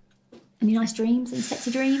 Any nice dreams? Any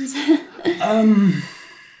sexy dreams?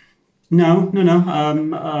 No.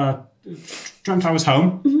 Dreamt I was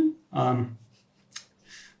home. Mm-hmm.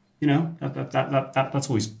 That's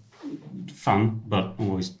always fun, but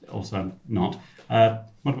always also not.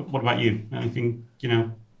 What about you? Anything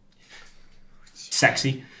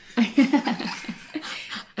sexy?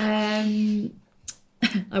 I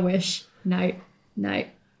wish. No. I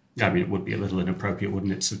mean, it would be a little inappropriate,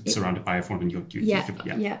 wouldn't it? Surrounded by everyone, and you Yeah.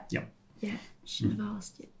 Shouldn't have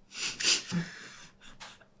asked you.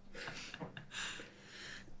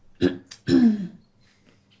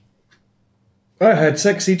 I had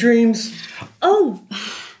sexy dreams. Oh,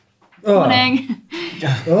 morning.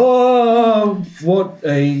 Oh, what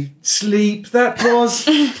a sleep that was.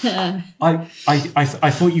 I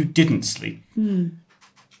thought you didn't sleep.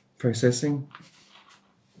 Processing.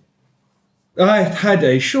 I had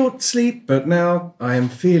a short sleep, but now I am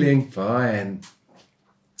feeling fine.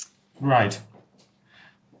 Right.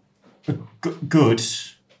 Good.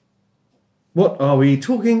 What are we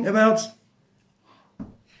talking about?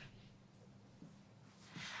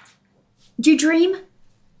 Do you dream?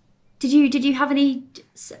 Did you have any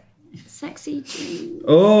sexy dreams?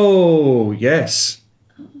 Oh, yes.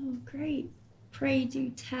 Oh, great. Pray do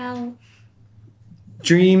tell.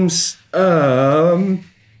 Dreams,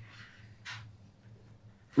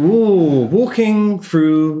 walking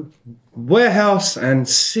through warehouse and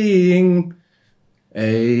seeing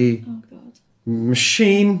a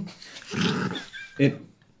machine. It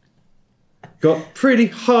got pretty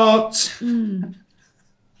hot.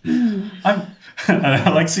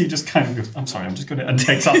 Alexei just kind of goes, I'm sorry, I'm just going to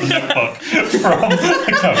take out the notebook from the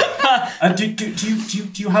coat.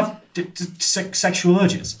 Do you have sexual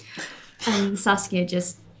urges? And Saskia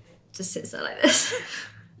just sits there like this.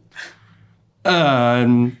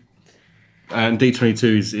 And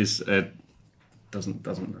D22 is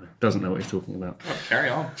doesn't know what he's talking about. Oh, carry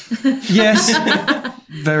on. Yes,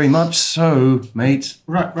 very much so, mate.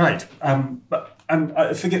 Right. But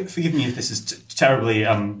forgive me if this is terribly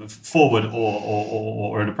forward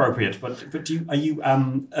or inappropriate. But are you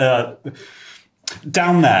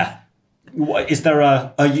down there? Is there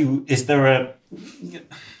a?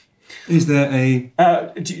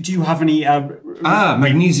 Do you have any?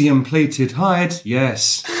 Magnesium plated hide.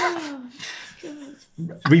 Yes.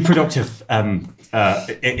 Reproductive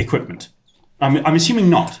equipment. I'm assuming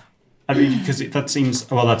not. I mean, because that seems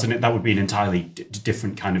that would be an entirely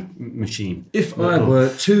different kind of machine. If I were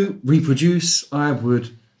to reproduce, I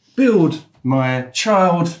would build my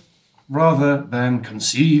child rather than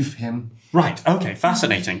conceive him. Right. Okay.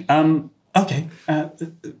 Fascinating. Okay.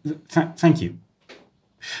 Thank you.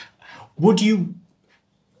 Would you?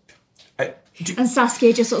 And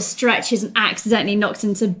Saskia just sort of stretches and accidentally knocks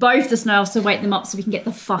into both the snails to wake them up so we can get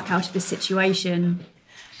the fuck out of this situation.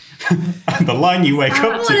 And the line you wake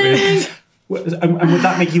up to is, and would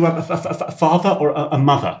that make you a father or a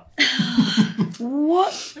mother?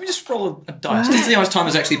 What? Let me just roll a dice to see how much time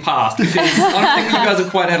has actually passed, because I don't think you guys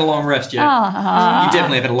have quite had a long rest yet. You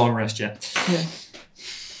definitely have had a long rest yet. Yeah.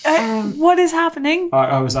 What is happening?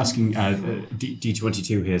 I was asking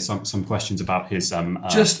D22 here some questions about his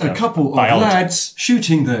Just a couple of biology. lads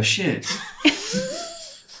shooting the shit.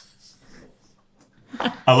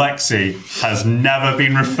 Alexei has never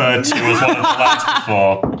been referred to as one of the lads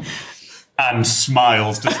before, and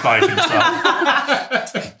smiles despite himself.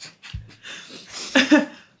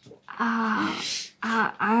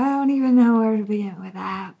 I don't even know where to begin with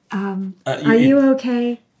that. Are you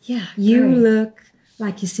okay? Yeah. You very. look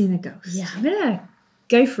like you've seen a ghost. Yeah, I'm gonna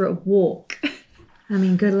go for a walk. I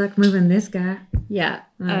mean, good luck moving this guy. Yeah.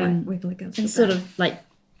 Wiggle against And the sort back. of like,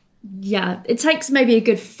 yeah, it takes maybe a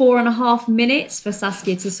good 4.5 minutes for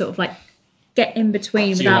Saskia to sort of like get in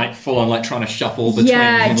between So without. you're like full on like trying to shuffle between.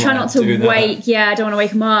 Yeah, and, try like, not to do that. wake. Yeah, I don't want to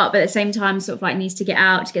wake him up, but at the same time, sort of like needs to get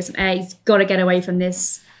out to get some air. He's got to get away from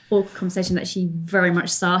this awkward conversation that she very much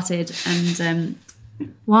started. And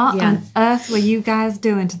What Yeah. on earth were you guys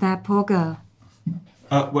doing to that poor girl?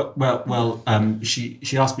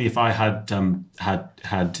 She asked me if I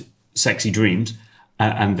had sexy dreams,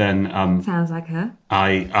 and then Sounds like her.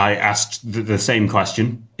 I asked the same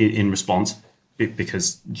question in response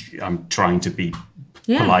because I'm trying to be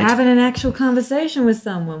Yeah, polite. having an actual conversation with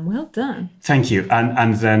someone. Well done. Thank you.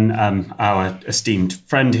 And then our esteemed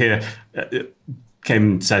friend here came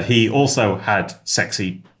and said he also had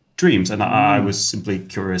sexy dreams, and I was simply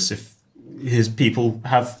curious if his people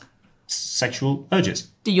have sexual urges.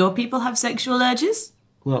 Do your people have sexual urges?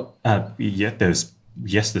 Well, there's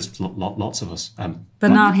lots of us.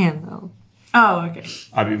 But not him, though. Oh, okay.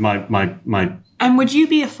 I mean, my. And would you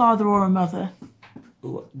be a father or a mother?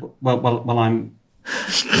 Well,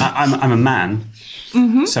 I'm a man.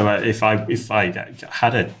 Mm-hmm. So if I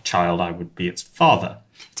had a child, I would be its father.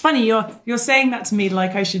 It's funny, you're saying that to me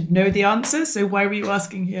like I should know the answer, so why were you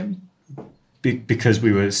asking him? Because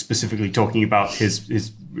we were specifically talking about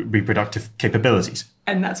his reproductive capabilities.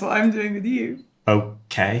 And that's what I'm doing with you.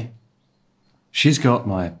 Okay. She's got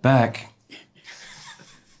my back.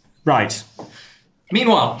 Right.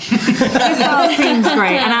 Meanwhile, This all seems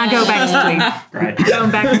great, and I go back to sleep. Great.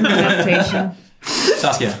 Going back to meditation.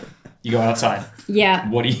 Saskia, you go outside. yeah,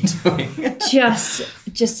 What are you doing? just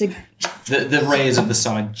a The rays of the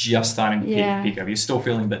sun are just starting to Yeah. peek up. You're still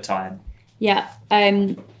feeling a bit tired. yeah.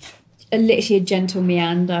 Literally a gentle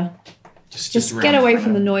meander. Just around get away for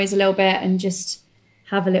from now. the noise a little bit and just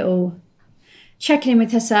have a little check in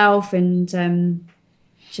with herself and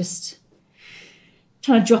just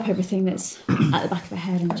trying to drop everything that's at the back of her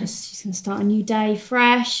head and she's going to start a new day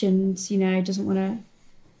fresh and, doesn't want to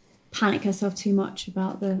panic herself too much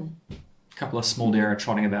about the... A couple of small deer are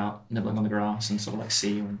trotting about, nibbling on the grass and sort of like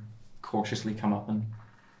see you and cautiously come up and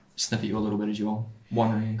sniff at you a little bit as you're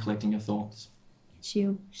wandering and collecting your thoughts.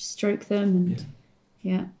 She'll stroke them and,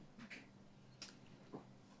 yeah.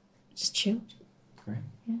 Just chill. Great.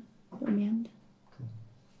 Yeah, little meander.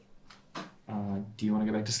 Do you want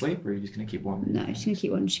to go back to sleep, or are you just going to keep wandering? No, she's going to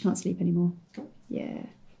keep wandering. She can't sleep anymore. Cool. Yeah.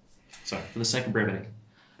 So, for the sake of brevity,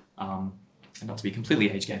 and not to be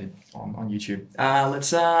completely age-gated on YouTube,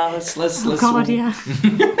 let's. Oh God, yeah.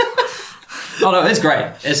 Oh no, it's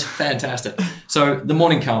great. It's fantastic. So the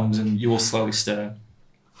morning comes and you all slowly stir.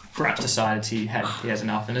 Grouch decided he has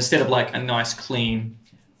enough, and instead of like a nice clean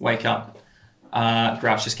wake up,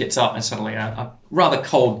 Grouch just gets up and suddenly a rather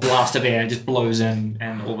cold blast of air just blows in,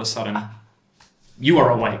 and all of a sudden you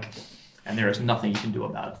are awake, and there is nothing you can do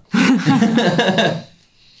about it.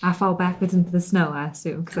 I fall backwards into the snow, I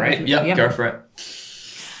assume. Great. Yep. Go for it.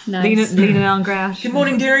 Nice. Leaning on Grouch. Good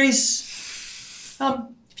morning, dearies.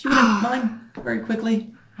 If you wouldn't mind, very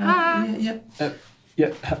quickly. Hello.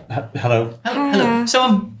 Hello.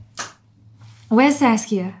 So, Where's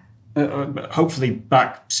Saskia? Hopefully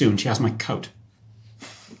back soon. She has my coat.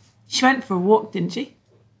 She went for a walk, didn't she?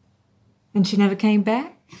 And she never came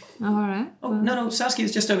back? All right. oh, no,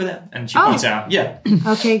 Saskia's just over there. And she points out, yeah.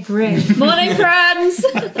 Okay, great. Morning, friends!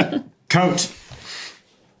 Coat!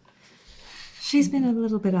 She's been a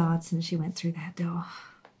little bit odd since she went through that door.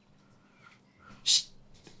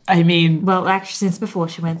 I mean, Well, actually, since before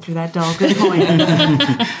she went through that door. Good point.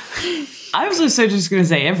 I was also just going to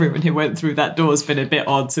say everyone who went through that door has been a bit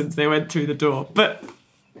odd since they went through the door, but...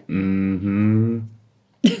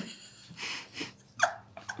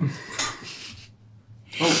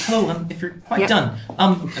 Oh, hello, if you're quite done.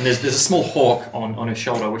 And there's a small hawk on her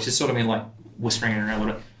shoulder, which is sort of like whispering around a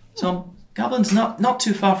little bit. So, Goblins not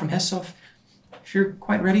too far from here, so if you're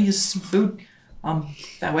quite ready, here's some food.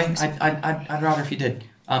 That way, I'd rather if you did.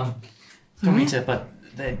 Don't mean to, but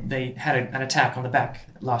they had an attack on the back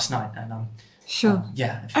last night, and Sure.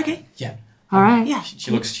 yeah. Okay. Yeah. All right. Yeah.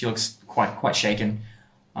 She looks quite shaken,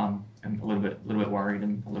 and a little bit worried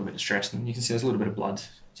and a little bit distressed, and you can see there's a little bit of blood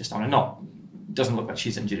just on her. Doesn't look like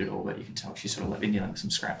she's injured at all, but you can tell she's sort of been dealing with some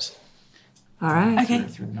scraps. All right. Okay,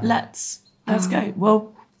 through the night. let's go.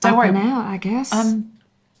 Well, don't Up worry. and out, I guess.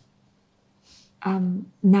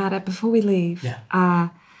 Nata, before we leave,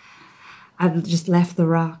 I've just left the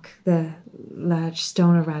rock, the large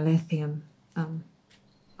stone of Ralithium, on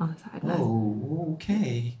the side. Oh,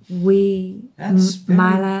 okay. We, That's very,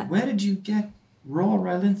 Myla, where did you get raw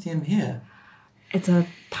Ralithium here? it's a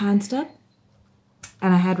pine stub,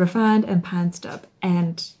 and I had refined and pine stub,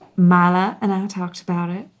 and Myla and I talked about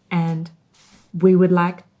it, and we would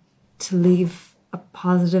like to leave a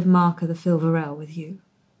positive mark of the Filverell with you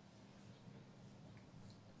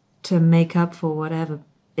to make up for whatever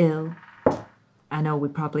ill. I know we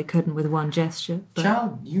probably couldn't with one gesture, but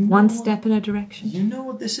Child, you know one what- step in a direction. You know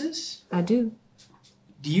what this is? I do.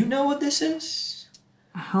 Do you know what this is?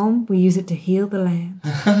 A home, we use it to heal the land.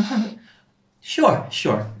 Sure.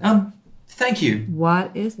 Thank you.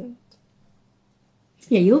 What is it?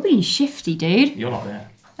 Yeah, you're being shifty, dude. You're not there.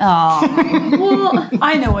 Oh, what?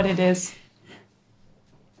 I know what it is.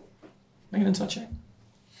 Make an insight check.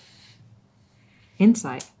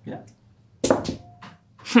 Insight. Yeah.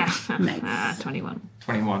 21.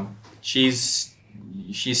 21. She's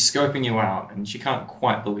scoping you out, and she can't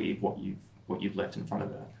quite believe what you've left in front of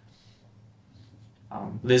her.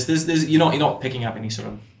 There's you're not picking up any sort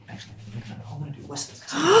of. Actually, I'm going to do Westlight.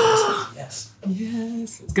 Yes.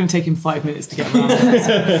 Yes. It's going to take him 5 minutes to get around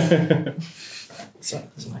it. So,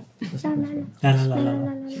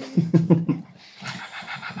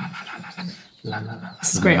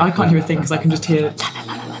 This is great. I can't hear a thing because I can just hear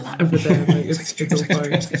over there. Like, it's all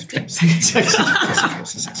fine.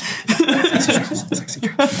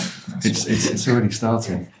 It's already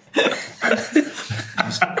starting.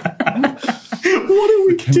 What are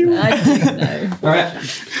we doing? I don't know. all right.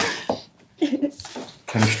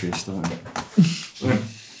 Chemistry is starting.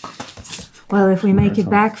 Well, if we make it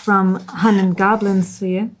back from hunting goblins for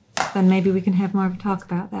you, then maybe we can have more of a talk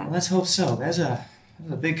about Well, that. let's hope so. There's a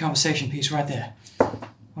big conversation piece right there.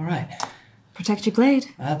 All right. Protect your glade.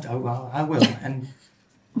 I will. And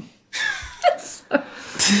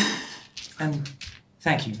and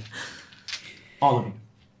thank you, all of you.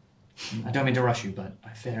 I don't mean to rush you, but I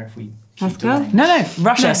fear if we keep Let's go. delaying- No,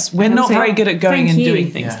 rush us. We're not So, very good at going thank and you.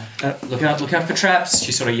 doing things. Yeah. Look out for traps.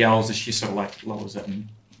 She sort of yells as she sort of like lowers it and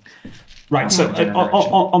Right, so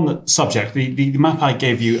on the subject, the map I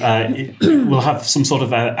gave you it will have some sort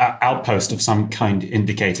of outpost of some kind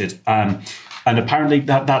indicated. And apparently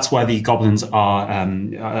that's where the goblins are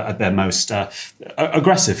at their most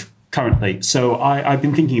aggressive currently. So I've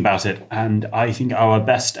been thinking about it, and I think our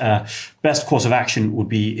best course of action would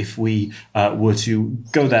be if we were to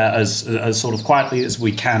go there as sort of quietly as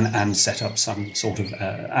we can and set up some sort of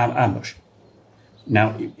ambush.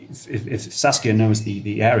 Now, if Saskia knows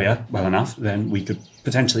the area well enough, then we could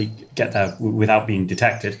potentially get there without being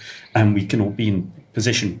detected, and we can all be in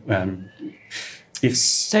position.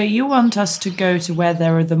 So you want us to go to where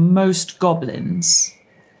there are the most goblins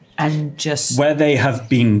and just... Where they have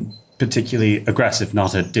been particularly aggressive,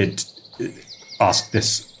 Nata did ask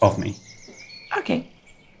this of me. Okay.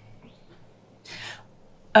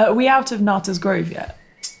 Are we out of Nata's Grove yet?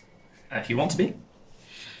 If you want to be.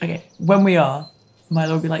 Okay, when we are,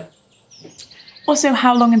 Myla will be like, also,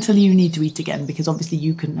 how long until you need to eat again? Because obviously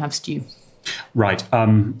you couldn't have stew. Right.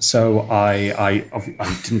 So I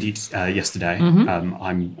didn't eat yesterday.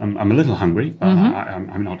 I'm a little hungry, but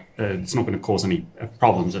I'm not. It's not going to cause any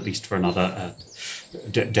problems, at least for another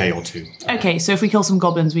day or two. Okay, so if we kill some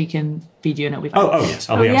goblins, we can feed you and it'll be fine. Oh yes.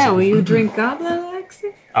 I'll be Yeah, absolutely will you fine. drink goblin,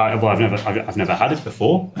 Alexei? Well, I've never had it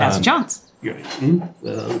before. That's a chance.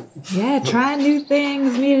 Yeah, trying new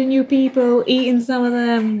things, meeting new people, eating some of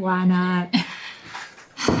them. Why not?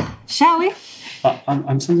 Shall we?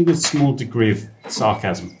 I'm sensing a small degree of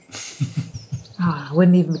sarcasm. I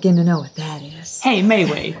wouldn't even begin to know what that is. Hey,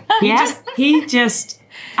 Meue. He just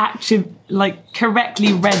actually,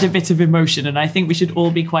 correctly read a bit of emotion, and I think we should all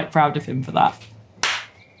be quite proud of him for that.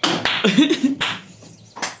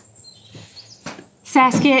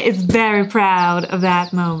 Saskia is very proud of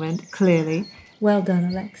that moment, clearly. Well done,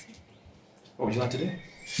 Alexei. What would you like to do?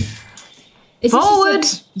 Is Forward!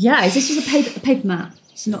 Is this just a paper map?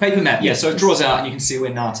 It's not Paper map, yeah. So it draws out, and you can see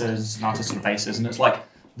where Nata's sort of base is, and it's like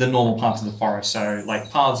the normal parts of the forest. So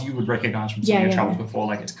paths you would recognise from some of your travels before.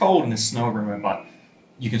 Like it's cold and there's snow everywhere, but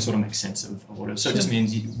you can sort of make sense of what it is. So it just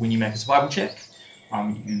means when you make a survival check,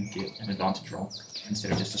 you get an advantage roll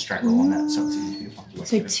instead of just a straight roll on that. So it's easy for you to find.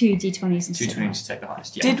 So 2 d20s instead. 2 20s to take the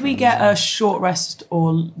highest. Yeah. Did we get a short rest,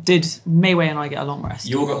 or did Meue and I get a long rest?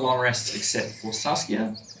 You all got long rests except for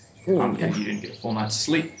Saskia. You didn't get a full night's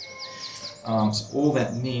sleep. So all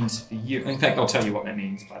that means for you, in fact, I'll tell you what that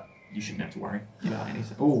means, but you shouldn't have to worry about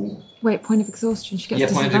anything. Oh, Wait, point of exhaustion. She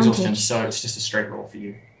gets point of disadvantage. exhaustion. So it's just a straight roll for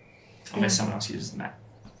you, unless someone else uses the map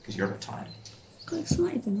because you're a bit tired. Got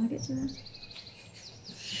excited then, I get to that.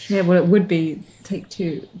 Yeah, well, it would be take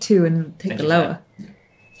two and take the lower.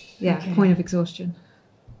 Yeah, Okay. point of exhaustion.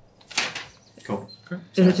 Cool.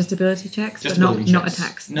 Is it just ability checks, Just but not ability not checks.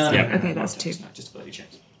 attacks? No. Okay, that's not 2. attacks, No, just ability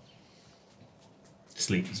checks.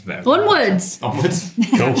 Sleep is very Onwards! Onwards.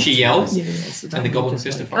 She yells, and the goblin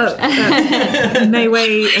fist of forest. Meue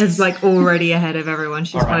is already ahead of everyone.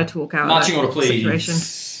 She's All right. got to talk out Marching of order, that please. situation.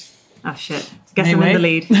 Oh shit. Guess I'm in Meue? the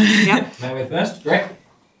lead. Yep. Meue first. Great.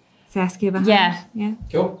 Saskia behind. Yeah.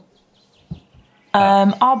 Cool.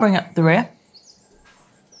 I'll bring up the rear.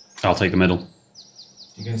 I'll take the middle.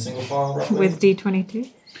 You get a single file roughly? With D22.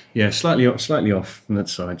 Yeah, slightly off from that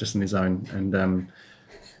side, just on his own,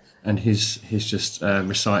 and he's just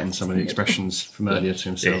reciting some of the expressions from earlier to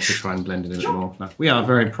himself to try and blend it in a bit more. No, we are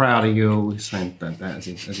very proud of you. He's saying that as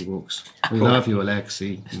he walks. We love you,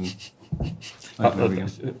 Alexei.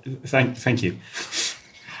 Thank you.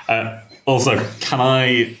 Also, can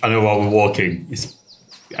I know while we're walking, is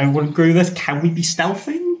everyone agree with this? Can we be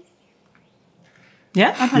stealthing?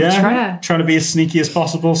 Yeah? try. Trying to be as sneaky as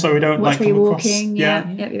possible so we don't Watch where come you're across. walking. Yeah.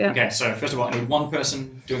 Okay, so first of all, I need one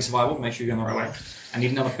person doing survival to make sure you're going the right way. I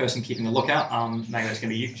need another person keeping a lookout. Maybe that's going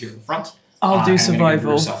to be you because you're at the front. I'll do and I'm gonna give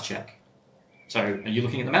you a survival. self-check. So, are you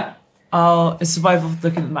looking at the map? It's survival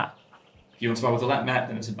looking at the map. If you want to survival with that map,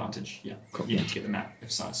 then it's advantage. Yeah, cool. You need to get the map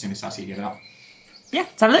as soon as Saskia get it up. Yeah,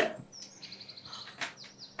 let's have a look.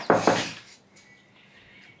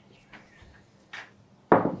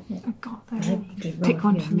 Oh god, pick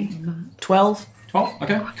one for me. 12 12?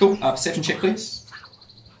 Okay, cool. Perception check, please.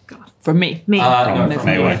 from me. Me. No, From from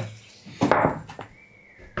Meue.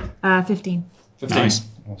 Meue. 15. 15. Nice.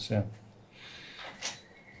 Also,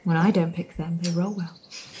 When I don't pick them, they roll well.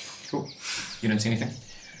 Cool. You don't see anything.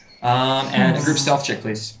 And a group stealth check,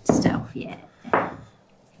 please. Stealth, yeah.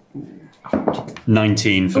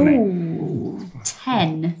 19 for me. Ooh,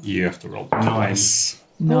 10. You have to roll. Nice.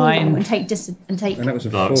 9. Ooh, and take and that was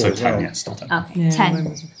a 4 Oh, so as 10, well. yeah, still 10. Okay,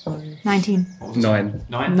 10. 19. What was it? 9.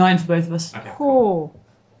 9? 9 for both of us. Okay. Oh.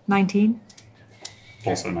 19.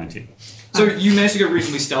 Also 19. So you managed to get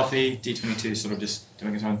reasonably stealthy. D22 sort of just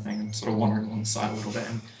doing his own thing and sort of wandering along the side a little bit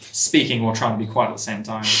and speaking while trying to be quiet at the same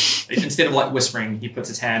time. Instead of like whispering, he puts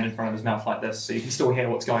his hand in front of his mouth like this, so you can still hear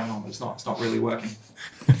what's going on, but it's not really working.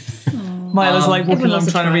 Myla's like walking along loves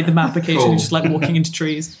a trying to read the map occasionally, Cool. just like walking into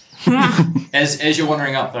trees. As you're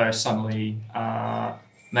wandering up though, suddenly,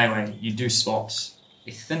 Meue, you do spot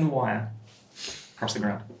a thin wire across the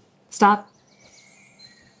ground. Stop.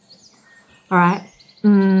 All right.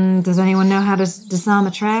 Does anyone know how to disarm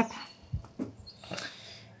a trap?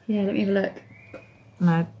 Yeah, let me have a look. And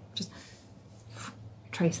I just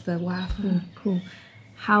trace the wire. Cool.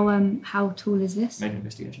 How tall is this? Make an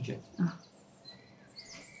investigation check.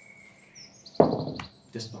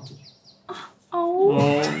 Disadvantage. Oh.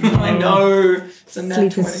 I know. It's a nat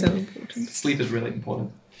Sleep 20. is so important. Sleep is really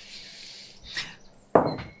important.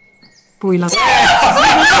 But we love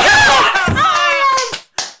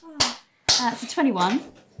It's a 21.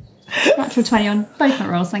 Natural 20 on both my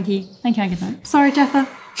rolls. Thank you. Thank you and good night. Sorry, Jepha.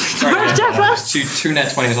 Sorry, two nat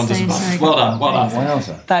 20s on disadvantage. sorry. Well done, well done.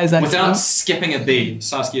 Wowza. That is Without excellent. skipping a beat,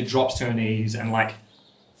 Saskia drops to her knees and like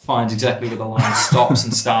finds exactly where the line stops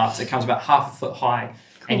and starts. It comes about half a foot high,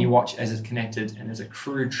 and you watch as it's connected, and there's a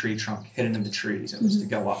crude tree trunk hidden in the trees. It was to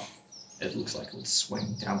go up. It looks like it would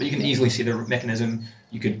swing down, but you can easily see the mechanism.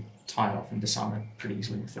 You could tie it off and disarm it pretty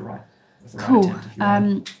easily with the right Cool. attempt. If you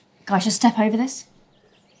like. Guys, just step over this.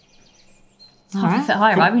 It's half a Alright, foot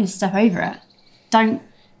high, right? We need to step over it.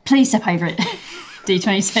 Please step over it.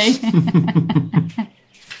 D22.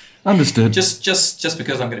 Understood. Just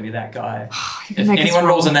because I'm going to be that guy. If make us anyone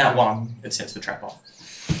roll. rolls in that one, it sets the trap off.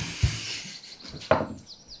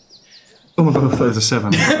 Oh my god, I thought it was a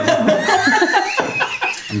 7.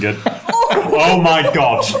 I'm good. Oh my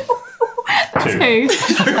god. 2.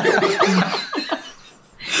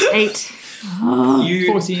 8. You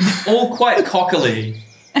 14. all quite cockily.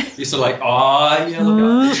 You're sort of like, oh yeah, look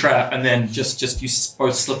out for the trap, and then just you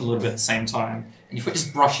both slip a little bit at the same time, and your foot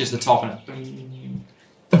just brushes the top and it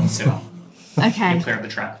doesn't sit up. Okay. You clear up the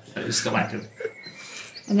trap, but it's still active.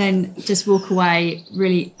 And then just walk away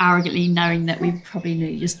really arrogantly knowing that we probably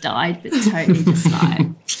nearly just died, but totally just like,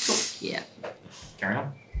 yeah. Carry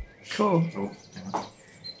on. Cool. Oh, hang on.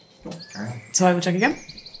 Cool. Carry on. So I will check again.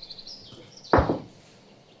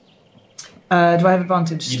 Do I have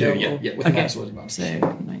advantage You still? do, yeah. With Okay. the sword advantage. So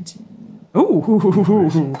 19. Ooh.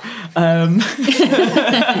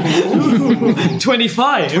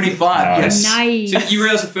 25. 25, yes. Nice. So you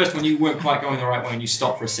realise at first when you weren't quite going the right way and you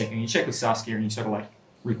stop for a second, you check with Saskia and you sort of like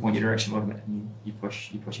repoint your direction a little bit and you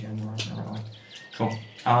push your hand in the right way. Cool.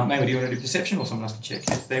 Maybe do you want to do perception or someone else can check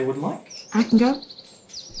if they would like? I can go.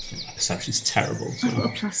 Perception's terrible. So. I've got a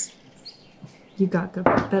plus. You got good,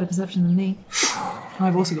 better perception than me.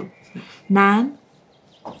 I've also got 9.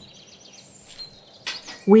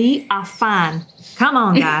 We are fine. Come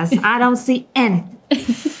on, guys. I don't see anything.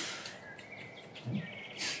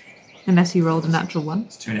 Unless you rolled a natural 1.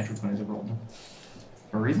 It's 2 natural 20s I've rolled them.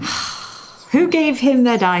 For a reason. Who gave him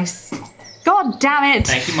their dice? God damn it!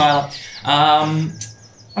 Thank you, Myla.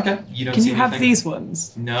 Okay, you don't Can see you have anything. these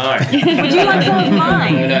ones? No. Would you like some of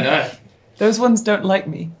mine? No. Those ones don't like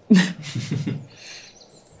me.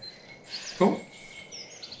 Cool. What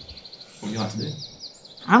would you like to do?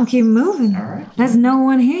 I'm keep moving. All right. There's no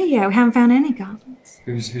one here yet. We haven't found any goblins.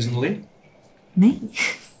 Who's in the lead? Me.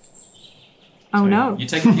 Oh So no. You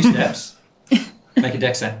take a few steps. Make a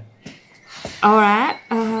dex save. All right.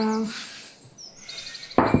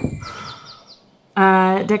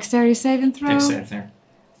 Dexterity saving throw. Dex save there.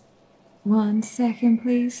 1 second,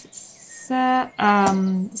 please.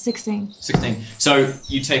 16. 16. So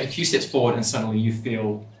you take a few steps forward and suddenly you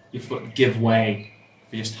feel your foot give way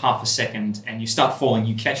for just half a second and you start falling.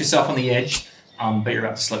 You catch yourself on the edge, but you're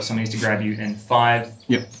about to slip. Someone needs to grab you in 5,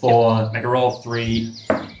 4, make a roll, 3,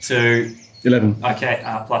 2, 11. okay,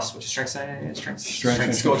 plus what's your strength say? Strength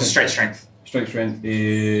score, Strength. straight strength. Strength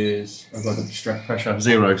is. I've got the strength pressure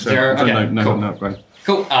 0, so 0, okay, no cool. upgrade.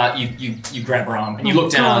 Cool. You grab her arm and you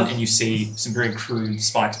look down and you see some very crude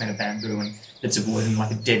spikes made of bamboo and bits of wood and like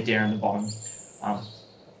a dead deer in the bottom.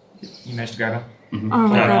 You managed to grab her. Oh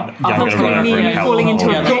my Yeah, god. I'm gonna run Hopefully over me and help. falling into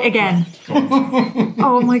a Yeah. pit again.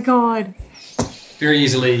 Oh my god. Very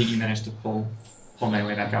easily, you managed to pull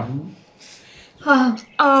Meue back up.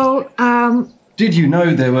 Did you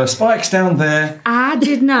know there were spikes down there? I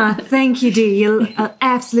did not. Thank you, dear. You're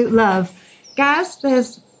absolute love. Guys,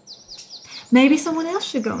 there's... Maybe someone else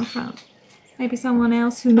should go in front. Maybe someone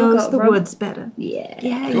else who knows go, the Rob. woods better. Yeah.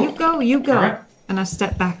 Yeah, Cool. you go. All right. And I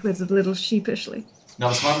step backwards a little sheepishly.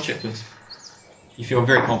 Another survival check, please. You feel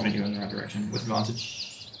very confident you're in the right direction with advantage.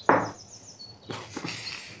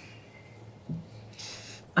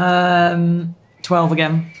 12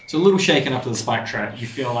 again. So a little shaken up to the spike trap. You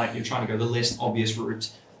feel like you're trying to go the less obvious route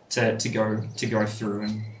to go through,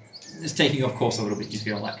 and it's taking you off course a little bit. You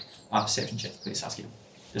feel like perception check, please, Saskia.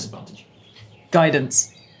 Disadvantage.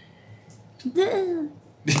 Guidance.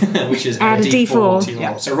 Which is Add a D4. to your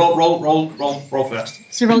roll. So roll first.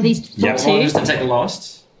 So roll these Yeah. Roll two. just and take the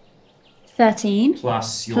lowest 13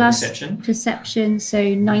 plus your plus perception. perception,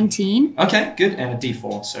 so 19. Okay, good, and a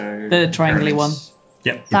D4. So The triangly one.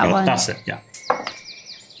 Yeah, we've That got it. one. That's it. Yeah.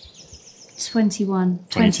 21.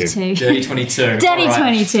 22. 22. Dirty 22. Dirty All right.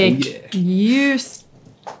 22. Yeah. Yes.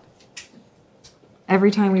 Every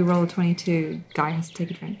time we roll a 22, Guy has to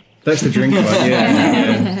take a drink. That's the drink one,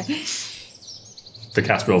 yeah. The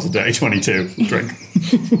cast rolls a dirty 22. Drink.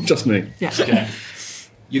 Just me. Yeah. Okay.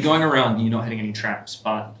 You're going around and you're not hitting any traps,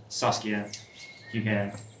 but Saskia, you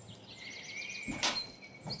hear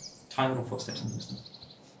tiny little footsteps in the distance.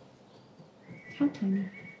 How tiny?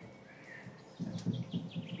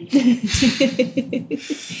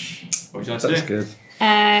 What would you like to That's do? good.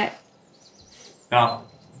 About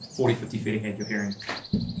 40, 50 feet ahead, you're hearing.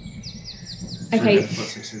 Okay.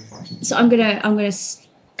 So I'm gonna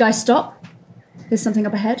guys, stop. There's something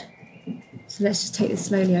up ahead. So let's just take this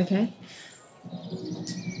slowly, okay?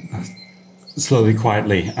 Slowly,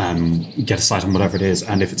 quietly, get a sight on whatever it is,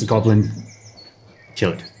 and if it's a goblin,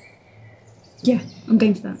 kill it. Yeah, I'm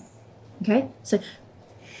going for that. Okay? So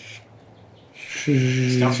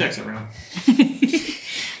Stealth checks around.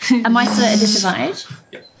 am I still at a disadvantage?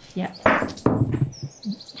 Yep. Yeah.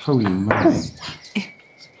 Holy moly.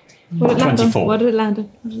 What did it land 24. on? What did it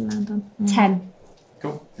land on? 10.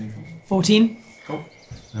 Cool. 14. Cool.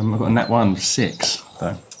 I've got a nat 1, 6,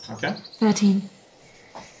 though. Okay. 13.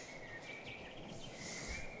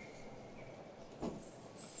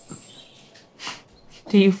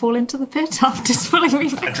 Do you fall into the pit after spilling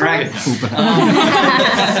me? A dragon.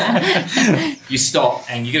 You stop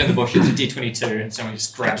and you get in the bushes, a D22, and someone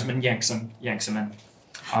just grabs him and yanks him in.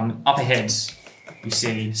 Up ahead, you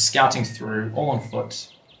see scouting through, all on foot,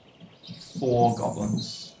 4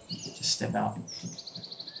 goblins. Just step out.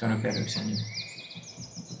 Don't know if they've ever seen you.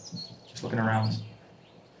 Just looking around.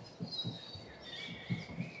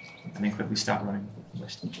 And then quickly start running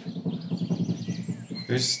west.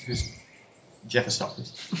 Who's Jepha, stop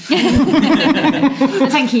this.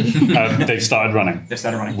 Thank you. They've started running. They've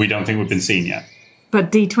started running. We don't think we've been seen yet. But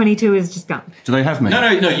D22 is just gone. Do they have me? No,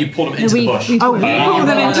 you pulled them into the bush. Oh, we pulled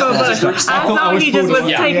them into a bush. I thought he just was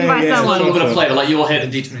taken by A little someone. bit of flavour, like your head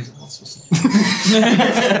and D20.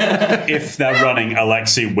 If they're running,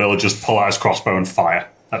 Alexei will just pull out his crossbow and fire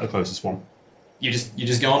at the closest one. You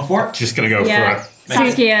just going for it? Just gonna go Yeah. for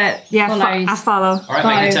Saskia Yeah, follows. I follow. Alright,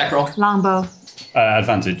 make an attack roll. Longbow.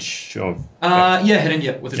 advantage. Of, Yeah, hitting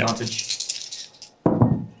you with advantage.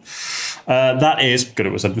 that is good.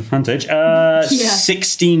 It was advantage.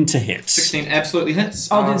 16 to hit. 16 absolutely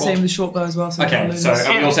hits. I'll do the same with the short bow as well. So Okay, so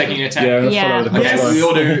are we all taking an attack? Yeah, Yeah. follow the Okay, crossbow. we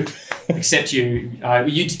all do, except you.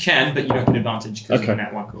 You can, but you don't get advantage because you're Okay.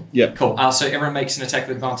 nat 1. Cool. Yeah. Cool. So everyone makes an attack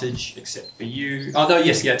with advantage except for you. Oh, no,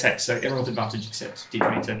 yes, yeah, attack. So everyone with advantage except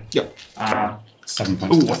D22. Yep. 7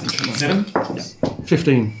 points. Ooh, I think I 7.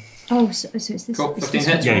 15. Oh, so it's this. Cool. it's 15 this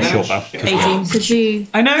hits. Yeah, damage. short bow. 18. So do.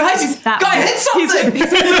 I know. Guy, hit something!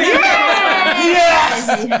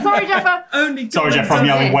 Sorry, Jepha. Only Sorry, Jeff, I'm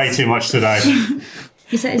yelling way too much today.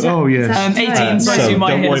 Is that, Oh, yeah. is that 18, so I So do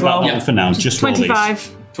my don't hit worry as about well. that one for now. Just roll these.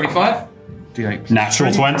 25. 25? D8.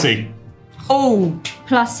 Natural 20. Oh,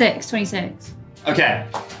 plus 6, 26. Okay.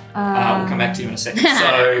 We'll come back to you in a second.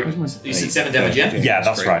 So, you said 7 damage, yeah? Yeah,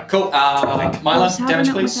 that's right. Cool. Myla, How do I damage,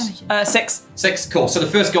 not my please. damage? 6. 6. Cool. So the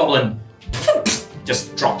first goblin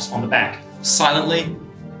just drops on the back silently.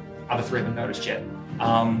 Other 3 haven't noticed yet.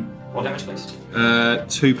 What damage, please?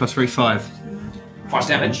 2 plus 3, 5. 5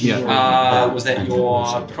 damage. Yeah. Was that your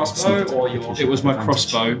crossbow or your? It was my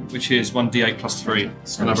crossbow, which is 1d8 plus 3.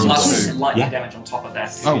 Another Plus 2. lightning Yeah. damage on top of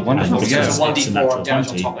that. Oh, wonderful. So Yeah. it's a 1d4 It's a damage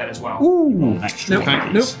on natural top of that as well. Ooh. Extra Okay.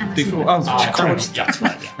 one. Nope. D4. Oh, Christ. Yeah. That's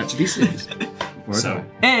right, yeah. That's a D6. So,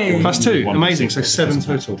 Hey. Plus 2. One. Amazing. So 7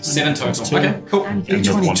 total. 7 total. Okay, cool.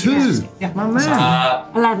 D22. My man.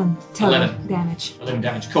 11 total 11. damage. 11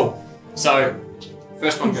 damage. Cool. So,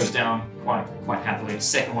 first one goes down quite happily.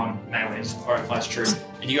 Second one, Meue is flies true.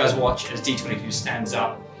 And you guys watch as D22 stands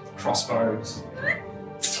up, crossbows,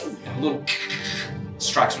 and a little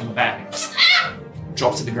strikes from the back,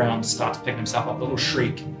 drops to the ground, starts picking himself up. A little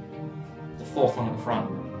shriek. The fourth one at the front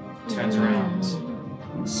turns around.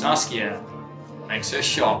 Saskia makes her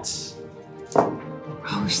shot.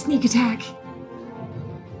 Oh, sneak attack.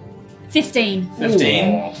 15.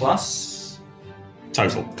 15 plus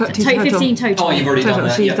Total. 15 total. Oh, you've already done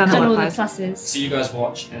that. She's Yeah. done Done all the it. pluses. So you guys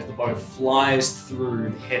watch as the bow flies through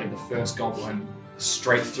the head of the first goblin,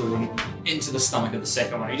 straight through and into the stomach of the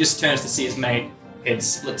second one. He just turns to see his mate, head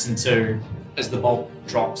splits in two as the bolt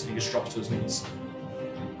drops, and he just drops to his knees.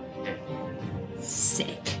 Yeah.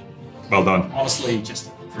 Sick. Well done. Honestly, just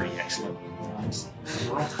pretty excellent.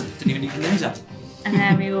 Didn't even need your names out. And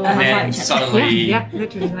then we all And high then five each other. suddenly, Yeah,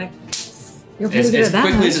 literally, like, you're pretty as good at that.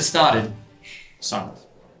 quickly huh? as it started, silence.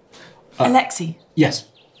 Alexei, Yes.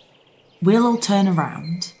 we'll all turn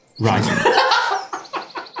around. Right.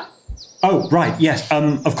 Oh, right. Yes.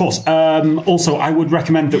 Of course. Also, I would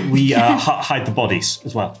recommend that we hide the bodies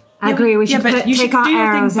as well. I agree, we should but you take should our do your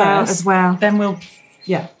thing arrows out first, as well. Then we'll,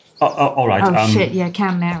 yeah. All right. Oh shit, yeah,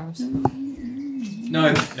 counting arrows.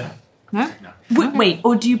 No. No? Wait,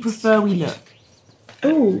 or do you prefer we look?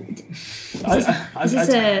 Ooh. I this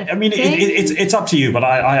a mean, thing? it's up to you, but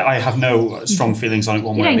I have no strong feelings on it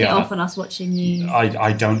one You way or don't the get other. off on us watching you.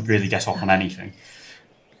 I don't really get off on anything.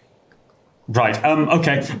 Right.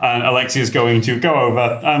 Okay. And Alexei is going to go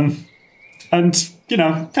over and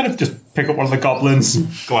kind of just pick up one of the goblins,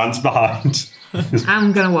 glance behind.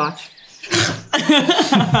 I'm gonna watch.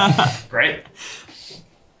 Great.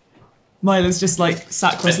 Myla's just like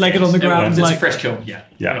sat cross-legged on the ground, It's like a fresh kill. Yeah.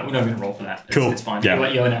 Yeah. We're not going to roll for that. Cool. It's fine. Yeah.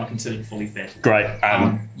 You're now considered fully fed. Great.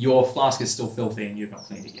 Your flask is still filthy and you've not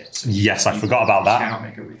cleaned it yet. So Yes, I you forgot about that. Cannot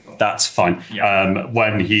make a refill. That's fine. Yeah.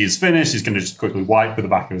 When he's finished, he's going to just quickly wipe with the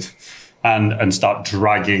back of his hand and start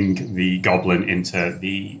dragging the goblin into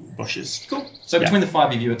the bushes. Cool. So between the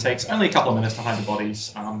five of you, it takes only a couple of minutes to hide the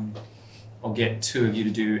bodies. I'll get two of you to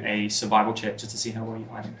do a survival check just to see how well you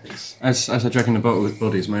hide them, please. As I drag in the bottle with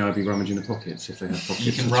bodies, may I be rummaging the pockets if they have pockets?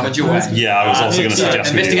 You can rummage away. Yeah, I was also going to So suggest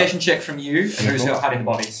we do investigation check from you, and who's cool. hiding the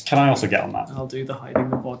bodies? Can I also get on that? I'll do the hiding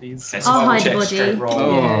the bodies. Okay, I'll survival hide the check, body. straight roll.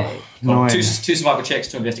 Oh, Cool. nine. Two survival checks,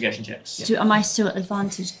 two investigation checks. Am I still at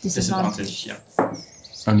advantage, disadvantage? Disadvantage,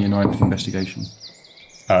 yeah. Only a 9 for investigation.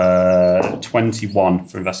 21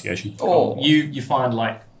 for investigation. Oh. You find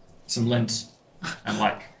like some lint and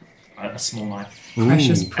like a small knife.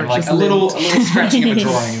 Precious, And like a little scratching of a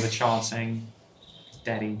drawing of a child saying,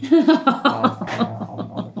 "Daddy,"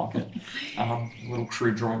 on the pocket. A little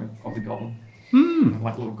crude drawing of the goblin,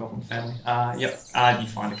 like a little goblin family. Yep. You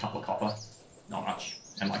find a couple of copper, not much,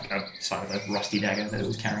 and like a side of a rusty dagger that it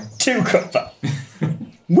was carrying. 2 copper.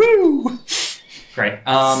 Woo! Great.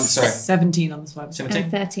 Sorry. 17 on the survival. 17,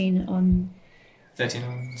 13 on 13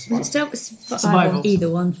 on Was survival. it still Survival. survival? Either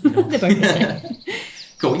one. They're both the same.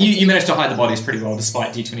 Cool. You managed to hide the bodies pretty well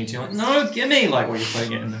despite D22. Like, no, gimme! Like, while you're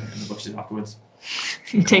putting it in the bushes afterwards.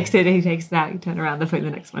 He takes it out, you turn around, they're putting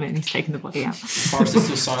the next one in, he's taking the body out. The forest is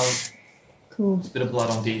still silent. Cool. There's a bit of blood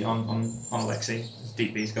on Alexei.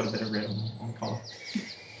 Deep B's got a bit of red on the collar. Do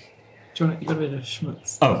you want you got a bit of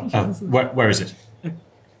schmutz? Oh, where is it?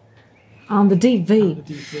 On the DV.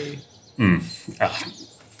 The DV.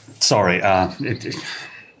 Sorry,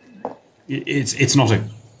 it's not a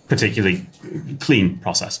particularly clean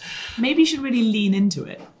process. Maybe you should really lean into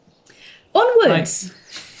it. Onwards!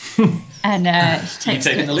 And she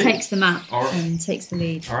taking the lead? takes the map Alright. and takes the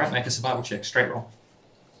lead. All right, make a survival check. Straight roll.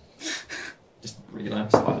 Just regular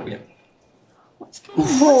survival. Yeah.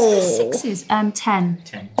 Sixes. 10.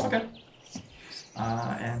 10. Okay.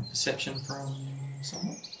 And perception from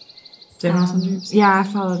someone. Yeah, I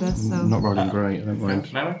followed us, so. Not rolling great, I don't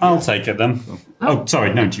mind. Meue? I'll take it then. Oh,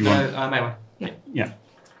 sorry, no, do you want? Meue. Yeah.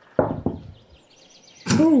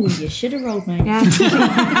 Ooh, you should have rolled, mate. Yeah,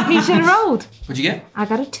 he should have rolled. What'd you get? I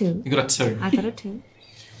got a 2. You got a 2. I got a 2.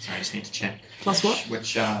 Sorry, I just need to check. Plus what?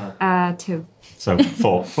 Which, 2. So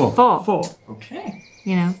 4. 4. 4. okay.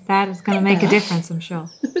 You know, that is going to make a difference, I'm sure.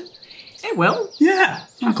 It will. Yeah.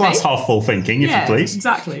 Glass half full thinking, if you please.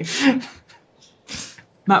 Exactly.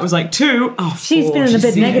 Matt was like 2. Oh, She's 4. feeling a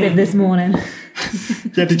bit seen negative it. this morning.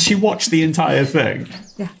 Yeah, did she watch the entire thing?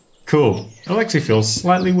 Yeah. Cool. Alexei feels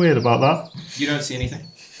slightly weird about that. You don't see anything.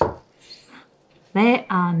 There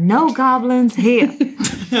are no goblins here.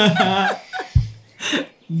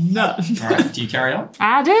 No. All right. Do you carry on?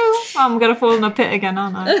 I do. I'm going to fall in the pit again,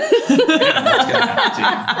 aren't I? What's going to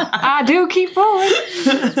happen to I do keep falling.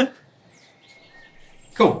 you?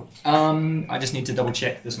 Cool. I just need to double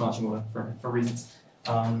check this marching order for reasons.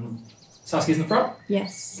 Saskia's in the front.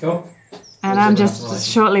 Yes. Cool. And I'm just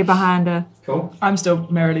shortly behind her. Cool. I'm still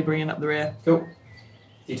merrily bringing up the rear. Cool.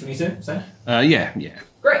 D22, same? Yeah.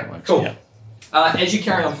 Great. Cool. Yeah. As you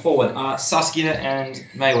carry on forward, Saskia and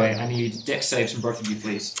Meue, I need dex saves from both of you,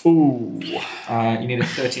 please. Ooh. You need a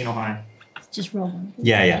 13 or higher. Just roll one.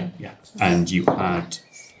 Yeah. And you had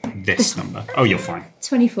this number. Oh, you're fine.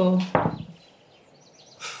 24.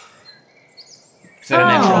 That a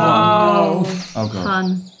natural one. Oh god.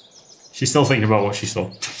 Fun. She's still thinking about what she saw.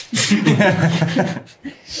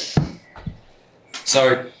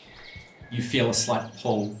 So you feel a slight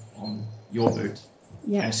pull on your boot.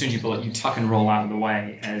 Yeah. And as soon as you pull it, you tuck and roll out of the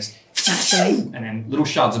way as Naturally. and then little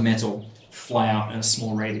shards of metal fly out in a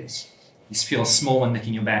small radius. You feel a small one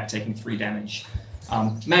nicking your back, taking 3 damage.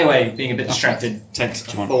 Meue, being a bit distracted, takes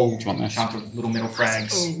a full do you want this? chunk of little metal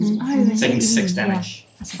frags, Oh, taking 6 damage.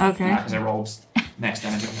 Okay. Because I rolled max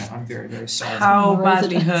damage on that. I'm very, very sorry. How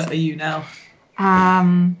badly hurt are you now?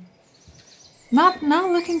 Not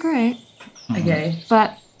looking great, Okay.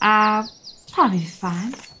 but probably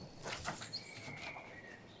fine.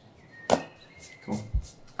 Cool.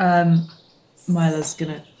 Myla's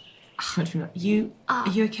gonna. Are you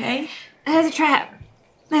okay? There's a trap.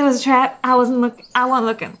 There was a trap. I wasn't looking.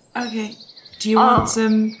 Okay. Do you want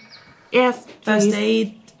some Yes. first please.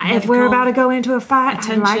 aid? If we're about to go into a fight,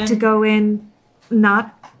 I'd like to attention? go in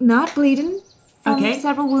not bleeding from Okay.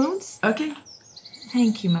 several wounds. Okay.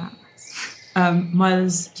 Thank you, Mom.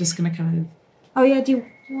 Myla's just gonna kind of. Oh yeah, do you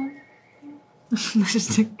want?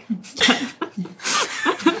 Just to-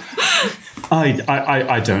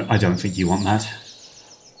 I don't think you want that.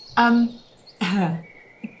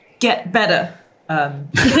 Get better. Where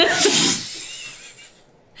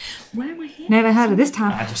am I here? Never heard of this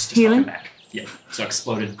time. I just Healing. knocked it back. Yeah. So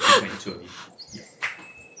exploded between the two of you. Yeah.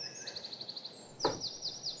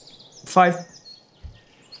 5.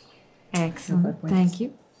 Excellent. points. Thank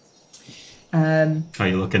you. How are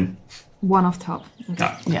you looking? One off top.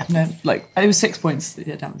 Ah, Yeah. No. Like it was 6 points.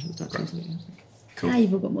 Yeah, damage was done. Cool. Now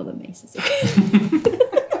you've all got more than me, so it's okay.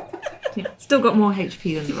 Yeah. Still got more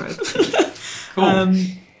HP than the rogue. Cool.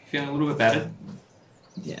 Feeling a little bit better.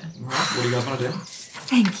 Yeah. All right. What do you guys want to do?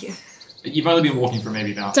 Thank you. You've only been walking for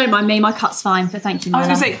maybe about. Don't mind me, my cut's fine, but thank you, I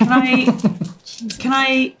was Myla. gonna say, can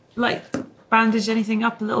I like bandage anything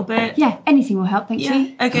up a little bit? Yeah, anything will help, thank Yeah.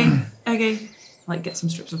 you. Okay. Okay. Like get some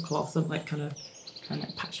strips of cloth and like kind of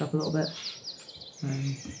patch up a little bit.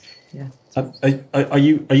 Yeah. Are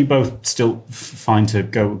you both still fine to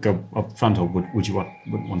go up front, or would you want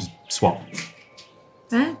to swap?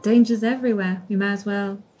 Dangers everywhere. We may as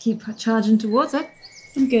well keep charging towards it.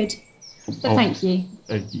 I'm good. But thank you.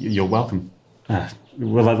 You're welcome.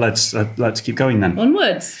 Well, let's keep going then.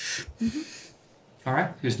 Onwards. All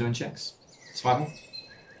right. Who's doing checks? Survival.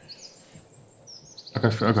 I'll go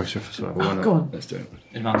for survival. Why not? go on. Let's do it.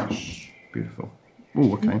 Advantage. Beautiful.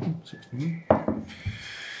 Oh, okay. 16.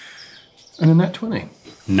 And a net 20.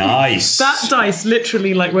 Nice. That dice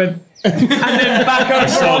literally like went and then back over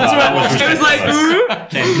saw onto that. That it. was It was like ooh.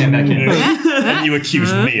 Came back in. And you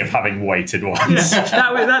accused me of having waited once.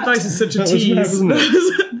 that dice is such a That was mad,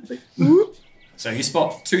 tease. wasn't it? So you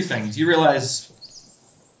spot 2 things. You realise.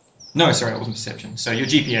 No, sorry, that wasn't perception. So your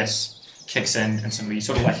GPS kicks in, and suddenly you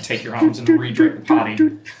sort of like take your arms and redirect the party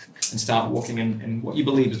and start walking in what you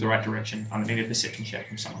believe is the right direction. I'm going to need a perception check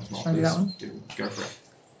from someone as well. Shall I do that one? Go for it.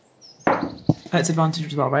 That's advantage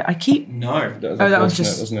as well, right? I keep. No. Oh, that was unfortunate,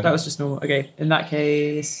 just wasn't it? that was just normal. Okay, in that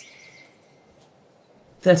case,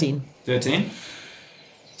 13. 13.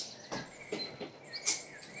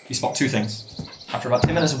 You spot 2 things. After about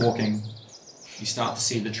 10 minutes of walking, you start to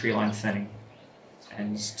see the tree line thinning.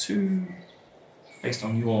 And 2, based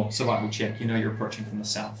on your survival check, you know you're approaching from the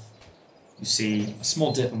south. You see a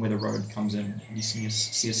small dip in where the road comes in, and you see a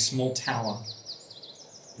small tower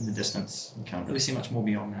in the distance. You can't really see much more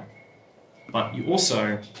beyond that. But you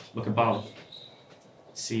also look above,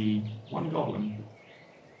 see one goblin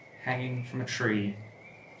hanging from a tree,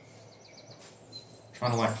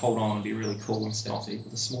 trying to like hold on and be really cool and stealthy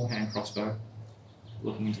with a small hand crossbow,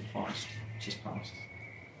 looking into the forest just past.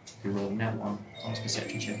 He rolled that one on his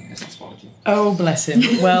perception check and hasn't spotted you. Oh, bless him.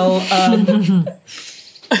 Well,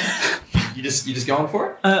 You just going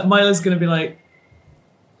for it? Myla's gonna be like,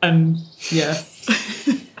 yeah.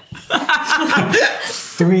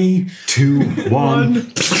 3, 2, 1.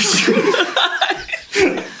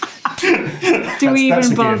 Do we That's even a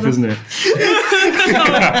gift, bother? isn't it?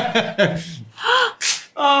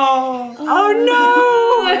 Oh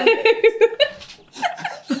no!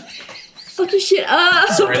 Fucking shit up.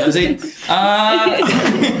 Sorry, Lizzie.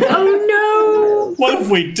 Oh no. What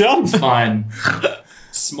have we done? Fine.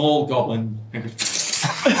 Small goblin.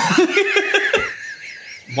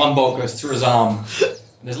 One bolt goes through his arm. And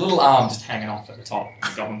there's a little arm just hanging off at the top.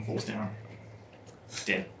 The goblin falls down.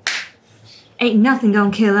 Dead. Ain't nothing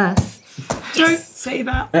gonna kill us. Don't say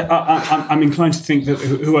that. I'm inclined to think that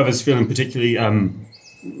whoever's feeling particularly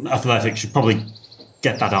athletic should probably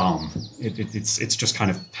get that arm. It's just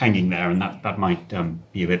kind of hanging there, and that might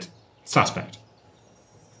be a bit suspect.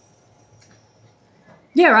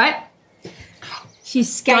 Yeah, right.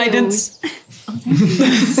 She's scales. Guidance. Oh, thank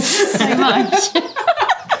you so much.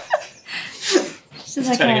 She's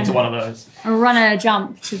like Turning into one of those. a runner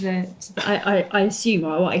jump to the I assume,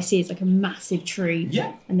 or what I see is like a massive tree.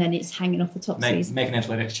 Yeah. And then it's hanging off the top. Make So an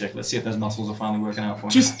athletics check. Let's see if those muscles are finally working out for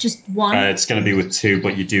you. just one. It's going to be with 2,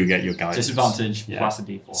 but you do get your guidance. Disadvantage Yeah. plus a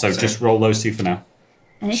d4. So just roll those 2 for now.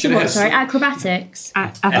 And it's Should've what? had a Sorry, sl- acrobatics.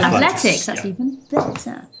 Athletics. That's yeah. even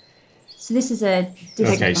better. So this is a.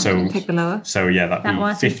 Okay, so Pick the lower. so yeah, that'd That be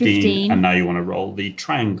one, so 15, 15. and now you want to roll the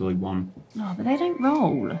triangle one. Oh, but they don't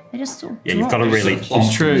roll. They just sort of. Yeah, you've got to really.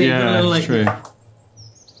 It's true, yeah, it's true.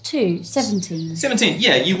 2, 17. 17.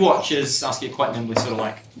 Yeah, you watch as Saskia quite nimbly sort of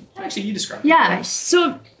like. Actually, you describe it. Yeah, she sort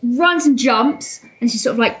of runs and jumps, and she's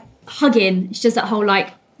sort of like hugging. She does that whole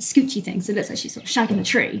like scoochy thing, so it looks like she's sort of shagging a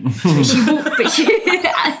tree. But she walks, but she.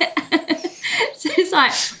 So it's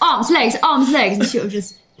like arms, legs, and she sort of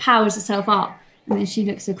just powers herself up, and then she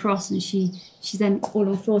looks across, and she's then all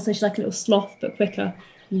on the floor, so she's like a little sloth but quicker,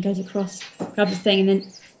 and goes across, grabs the thing, and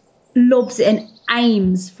then lobs it and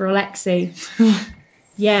aims for Alexei.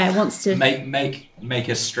 Yeah, wants to. Make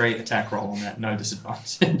a straight attack roll on that. No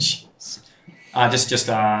disadvantage. Just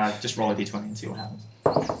roll a d20 and see what happens.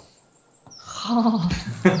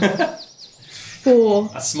 4.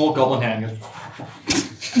 A small goblin hand goes.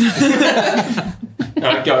 No,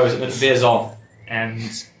 it goes, it veers off, and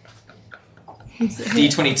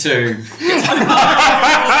D22.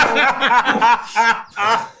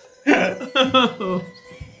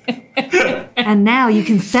 And now you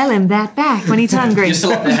can sell him that back when he's hungry. You're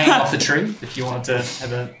still up there hanging off the tree. If you wanted to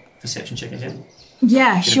have a perception check ahead.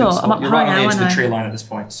 Yeah, Get a sure. bit of I'm up spot. You're high right on the now, edge of the aren't tree I? line at this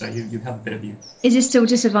point, so you have a bit of view. Is it still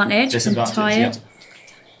disadvantage? Disadvantage, I'm tired.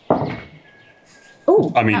 yeah.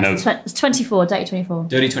 Oh, I mean, it's 24, dirty 24.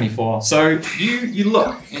 Dirty 24. So you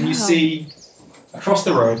look and you see across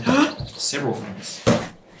the road several things.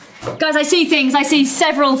 Guys, I see things. I see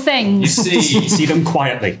several You things. You see see them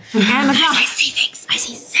quietly. I see things. I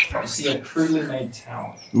see several. you see a crudely made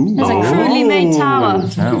tower. There's a crudely made tower.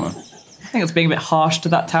 Tower. I think it's being a bit harsh to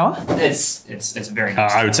that tower. It's very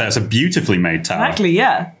nice. I would say it's a beautifully made tower. Exactly,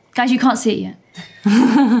 yeah. Guys, you can't see it yet.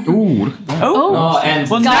 Ooh, look at that. Oh, and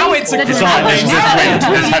Well, now it's a Guys, It's all right,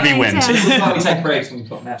 there's heavy wind. this is why we take breaks when we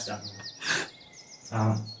put maps down.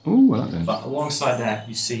 Ooh, I like that. But alongside that,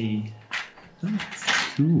 you see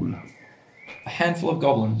Cool. a handful of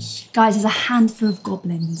goblins. Guys, there's a handful of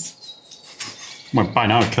goblins. Well, by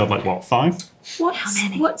now I've killed like what, 5?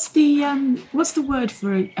 What's the word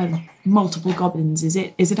for multiple goblins? Is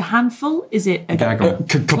it a handful? Is it a Gaggle.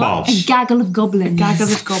 Cabal. A gaggle of goblins.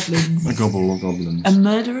 gaggle of goblins? A gobble of goblins. A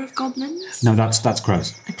murder of goblins? No, that's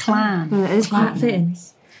crows. A clan. But it is quite fitting.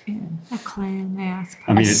 a clan, yeah.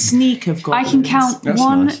 I mean, A sneak of I goblins. can count That's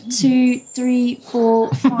 1, nice. 2, 3,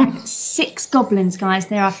 4, 5, 6 goblins, guys.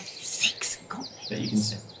 There are 6 goblins That you can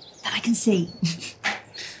see. that I can see.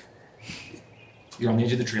 You're on the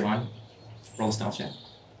edge of the tree line. Roll a stealth check.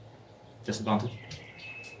 Disadvantage.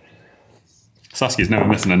 Saskia's never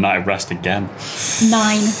missing a night of rest again.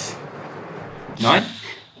 9. 9.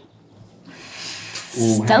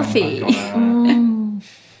 Ooh, Stealthy. hang on,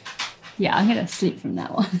 Yeah, I'm going to sleep from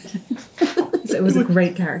that one. So it was a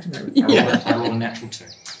great character moment. I rolled a natural 2.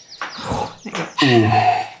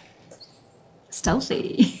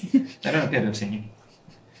 Stealthy. They don't appear to have seen you.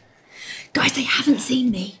 Guys, they haven't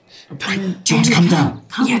seen me. Do you want to come down?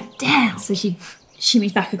 Calm down. So she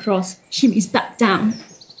shimmies back across, shimmies back down,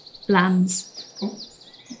 lands.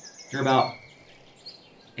 You're about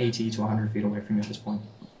 80 to 100 feet away from you at this point.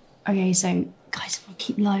 Okay, so guys,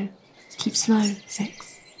 keep low, keep slow.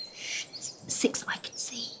 6. 6 I can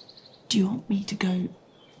see. Do you want me to go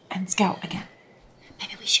and scout again?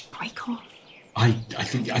 Maybe we should break off. I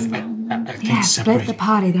think Yeah, split separate. the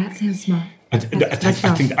party. That sounds smart.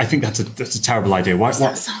 I think that's a terrible idea. Why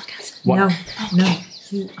Sarcasm. No, no.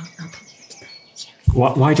 You,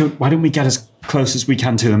 why don't we get as close as we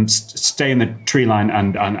can to them, stay in the tree line,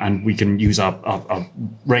 and we can use our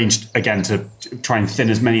ranged again to try and thin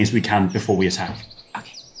as many as we can before we attack.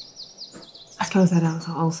 Okay. I suppose that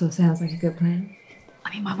also sounds like a good plan.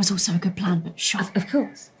 I mean, mine was also a good plan, but sure. Of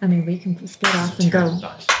course. I mean, we can split off and go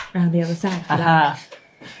around the other side.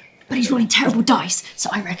 But he's rolling terrible dice, so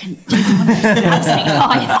I reckon absolutely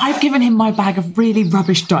fine. I've given him my bag of really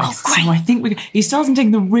rubbish dice, great. so I think he still hasn't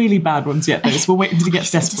taken the really bad ones yet, though, so we'll wait until he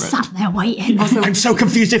gets Just desperate. sat there waiting. I'm so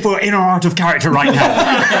confused if we're in or out of character right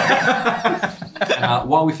now.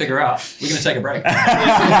 While we figure out, we're going to take a break.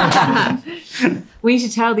 We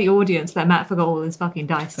should tell the audience that Matt forgot all his fucking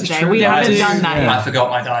dice today. true. We Yeah, haven't I done do. that Yeah. I forgot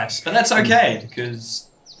my dice, but that's okay because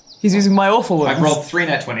He's using my awful ones. I've rolled 3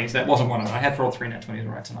 nat 20s. That wasn't one of them. I have rolled 3 nat 20s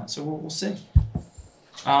right tonight, so we'll see.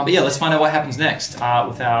 But yeah, let's find out what happens next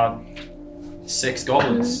with our 6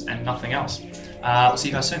 goblins and nothing else. We'll see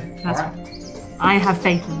you guys soon. All right. I have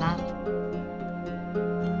faith in that.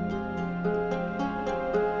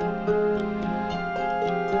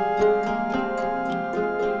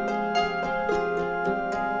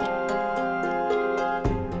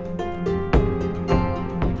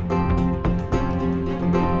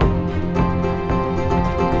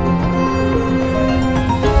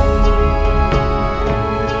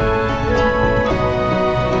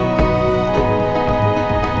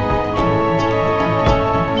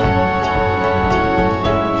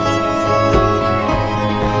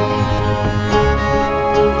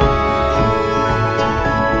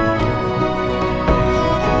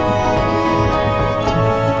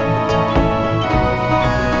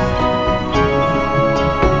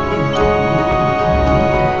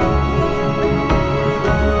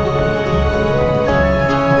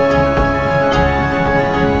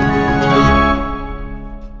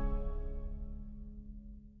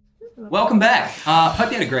 Welcome back.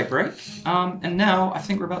 Hope you had a great break. And now I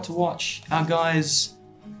think we're about to watch our guys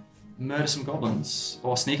murder some goblins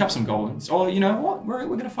or sneak up some goblins. Or you know what? We're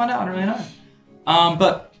going to find out. I don't really know.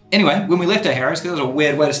 But anyway, when we left our heroes, because it was a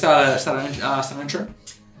weird way to start an intro, we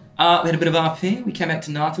had a bit of RP. We came back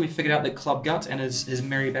to Nata. We figured out that Club Gut and his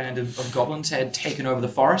merry band of goblins had taken over the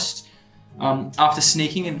forest. After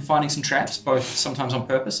sneaking and finding some traps, both sometimes on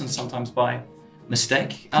purpose and sometimes by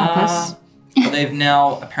mistake. Purpose. But they've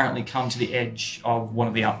now apparently come to the edge of one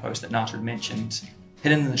of the outposts that Nata had mentioned,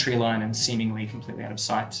 hidden in the tree line and seemingly completely out of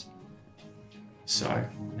sight. So,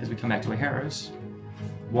 as we come back to our heroes,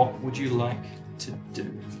 what would you like to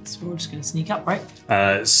do? So we're just going to sneak up,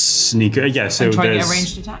 right? Sneaker, yeah. So And try and get a there's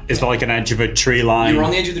ranged attack. is there like an edge of a tree line? You're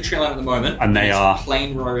on the edge of the tree line at the moment, And they it's are- a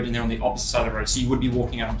plain road, and they're on the opposite side of the road. So you would be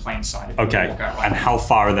walking out on plain side. If you Okay, walk out right and now. how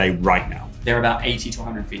far are they right now? They're about 80 to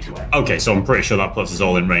 100 feet away. Okay, so I'm pretty sure that puts us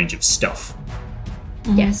all in range of stuff.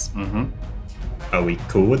 Yes. Are we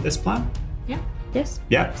cool with this plan? Yes.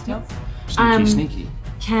 Yeah. Stealth. Sneaky.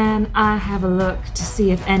 Can I have a look to see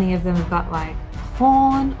if any of them have got like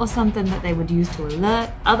horn or something that they would use to alert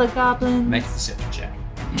other goblins? Make a perception check.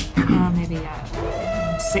 Maybe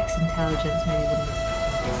 6 intelligence, maybe wouldn't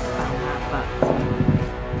have found that, but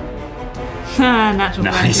natural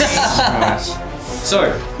Nice. 20. Nice.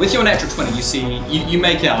 So, with your natural 20, you see, you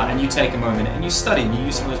make out and you take a moment and you study and you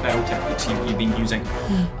use some of those battle tactics you've been using.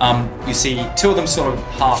 You see 2 of them sort of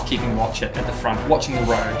half keeping watch at the front, watching the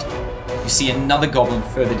road. You see another goblin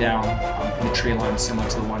further down in the tree line, similar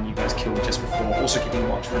to the one you guys killed just before, also keeping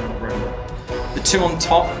watch for another road. The 2 on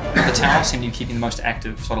top of the tower seem to be keeping the most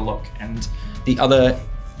active sort of look, and the other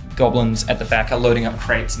goblins at the back are loading up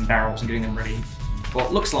crates and barrels and getting them ready for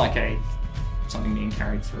what looks like something being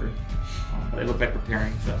carried through. But they look like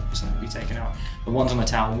preparing for something to be taken out. The ones on the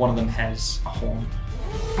tower, one of them has a horn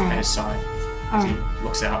at his side as he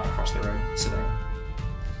looks out across the road. So they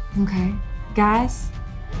Okay, guys.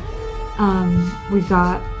 We've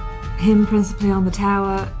got him principally on the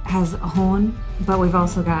tower, has a horn, but we've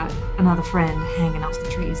also got another friend hanging off the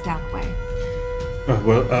trees down the way.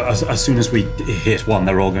 As soon as we hit one,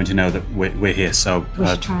 they're all going to know that we're here. So We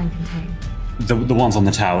should try and contain. the ones on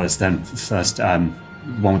the towers, then first,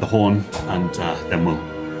 one with the horn, and then we'll.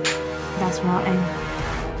 That's where I'll aim.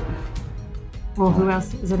 Well, who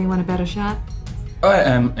else? Is anyone a better shot? I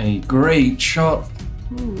am a great shot.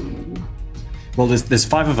 Well, there's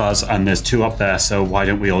 5 of us, and there's 2 up there. So why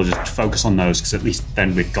don't we all just focus on those? Because at least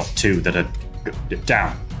then we've got 2 that are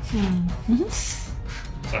down.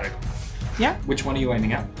 So, Yeah. which one are you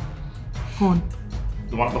aiming at? Horn.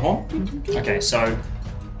 The one at the horn? Okay, so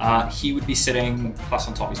he would be sitting plus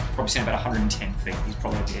on top. He's probably sitting about 110 feet. He's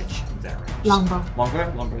probably at the edge of that range. Longbow.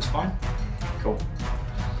 Longbow is fine. Cool.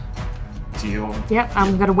 So Yep,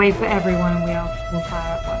 I'm gonna wait for everyone and we'll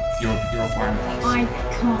fire at once. you're all firing at once. I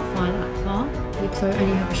can't fire that far because I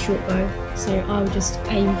only have a short bow, so I would just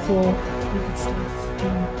aim for. We can still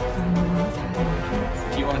find the ones that have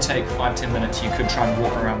entrance. If you want to take 5-10 minutes, you could try and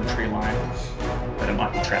walk around the tree line, but it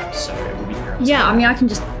might be trapped, so it would be fair. Yeah, I mean, I can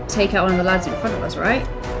just take out one of the lads in front of us, right?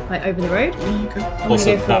 Like over the road. You could. I'm gonna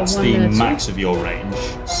Also, go for that's one the and a 2. max of your range.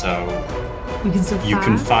 So You can still fire. you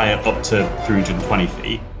can fire up to 320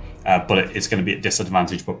 feet, but it's going to be at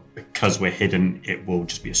disadvantage. But because we're hidden, it will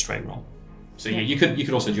just be a straight roll. So yeah, you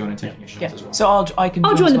could also join in taking a shot Yeah. as well. So I can.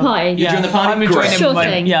 I'll join as the well. party. You join the party? I'm gonna join Great. in Sure with my,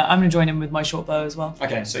 thing. Yeah, I'm gonna join in with my short bow as well.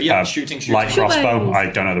 Okay, so yeah, Uh, shooting. Light Sure. crossbow. I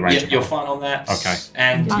don't know the range. Yeah, of you're that. fine on that. Okay.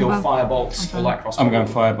 And your Longbow. firebolts or light crossbow. I'm going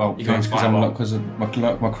firebolt You're going because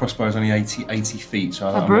fireball. my crossbow is only 80 feet, so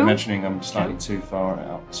I'm brew? imagining I'm slightly too far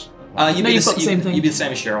out. You'd No, be you've got the same thing. You'd be the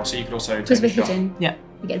same as Cheryl, so you could also Because take we're a shot. hidden. Yeah.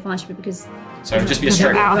 I get advantage because So it'd just be a Because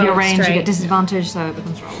straight out roll. of your range, you Straight. get disadvantage, so it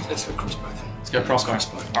becomes rolled. Let's go crossbow then. Let's go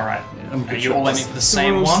crossbow. All right. I'm Are good you all shots. aiming for the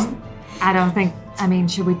same one? I don't think. I mean,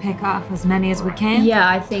 should we pick up as many as we can? yeah,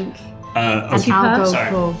 I think And Okay. I'll go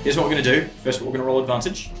So for here's what we're going to do. First of all, we're going to roll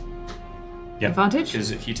advantage. advantage.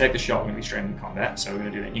 Because if you take the shot, we're going to be straight into combat. So we're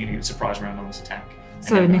going to do that. You're going to get a surprise round on this attack. And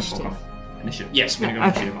So then we're gonna initiative. full combat. Initiative. Yes, we're going to go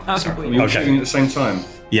Okay. initiative. Okay, Sorry. cool. Are we all Okay. shooting at the same time?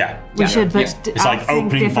 Yeah. We should, but yeah. It's like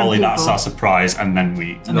opening volley, that's our surprise, and then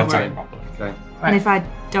we And then attack we're- properly. Okay. And if I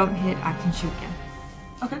don't hit, I can shoot again.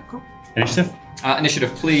 Okay, cool. Initiative?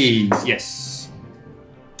 Initiative, please. Yes.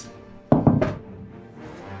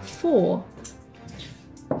 4.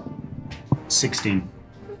 16.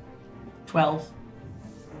 12.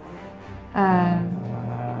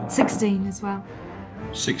 16 as well.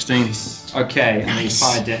 16. Okay, and the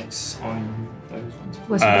fire decks on those ones.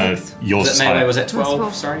 What's your dex? Yours Was is it Meue? higher. Was it 12?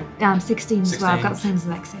 Plus Sorry. Damn, 16 as well. I've 16. got the same as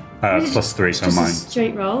Alexei. Plus 3, so Just a mine.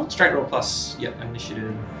 straight roll. Straight roll plus, yep,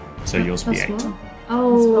 initiative. So yours will be Plus 8. what?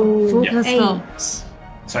 Oh, Four Yeah. plus 4.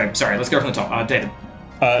 8. So, sorry, let's go from the top. David.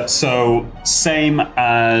 So same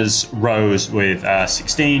as Rose with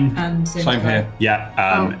 16. And Same here.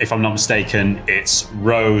 Yeah, if I'm not mistaken, it's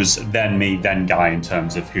Rose, then me, then Guy in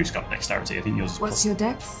terms of who's got dexterity. I think yours is What's your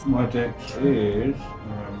dex? My deck is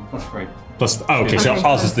plus 3. plus. Oh, okay, so Okay.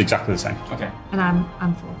 ours is exactly the same. Okay, And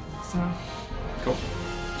I'm 4. So cool.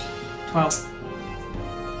 12.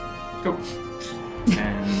 Cool.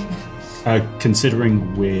 And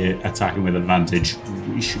Considering we're attacking with advantage,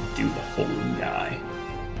 we should do the whole guy.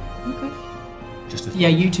 okay. Just a Yeah,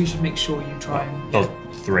 you two should make sure you try and. Oh,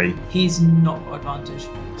 3. He's not got advantage.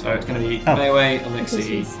 so it's going to be Oh. Meue,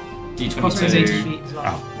 Alexei, Because Crossbow's 80 D22, feet as well.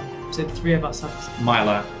 Oh. So the three of us have.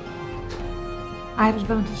 Myla. I have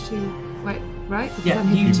advantage too. Wait, right? Because Yeah, I'm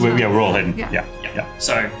hitting as well. Yeah, we're all hidden. Yeah. Yeah.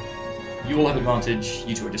 So you all have advantage.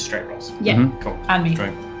 You two are just straight rolls. Yeah. Mhm. Cool. And me.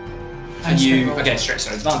 Straight. And straight you roll. okay? Straight.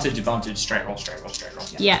 So advantage, straight roll.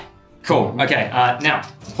 Yeah. Cool. Okay. Now,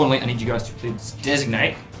 importantly, I need you guys to please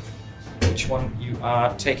designate which one you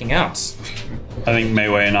are taking out. I think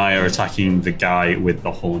Meue and I are attacking the guy with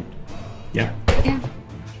the horn. Yeah. Yeah.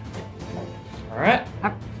 All right.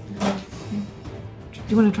 Do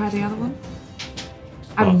you want to try the other one?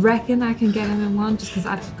 I What? reckon I can get him in one just because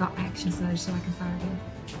I've got action surge, so I can fire again.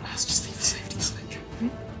 Let's just think the safety's sake.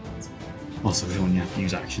 Also, we don't want to have to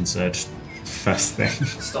use action surge first thing.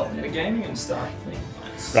 Stop metagaming and start.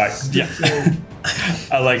 Right, yeah.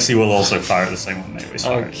 Alexei will also fire at the same one Meue's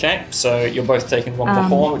firing. Okay. So you're both taking one per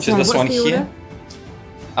horn, which sorry, is this what's one the here.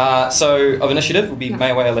 order? So of initiative will be Yeah.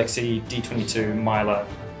 Meue, Alexei, D22, Myla,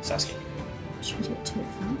 Saskia. Should we take 2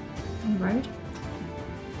 of them on the road?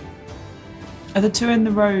 Are the two in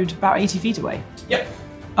the road about 80 feet away? Yep.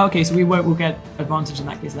 Okay, so we'll get advantage in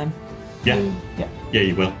that case then. Yeah. Yeah. Yeah,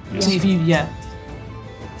 you will. Yes. So if you,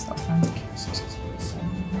 Start firing.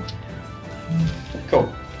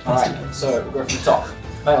 Cool. All right. So we'll go from the top.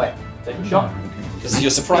 Melee, take a shot. This is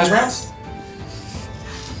your surprise round.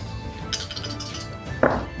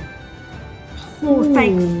 Oh,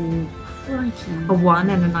 thanks. Crikey. A 1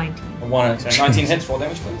 and a 19. A 1 and 19 hits. Roll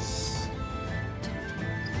damage, please.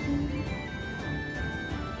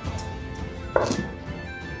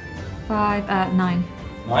 Five, 9.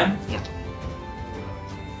 9. Yeah.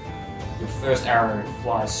 Your first arrow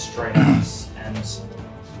flies straight out and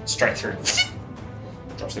straight through.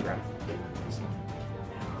 Drops to the ground.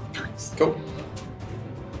 Cool.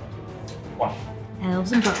 1.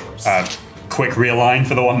 Elves and bows. Quick realign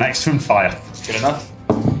for the one next to him, fire. Good enough.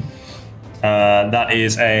 That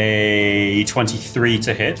is a 23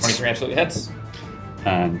 to hit. 23 absolutely hits.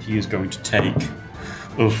 And he is going to take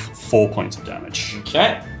 4 points of damage.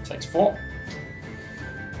 Okay. Takes 4.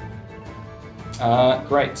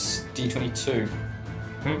 Great. D22.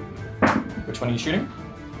 Which one are you shooting?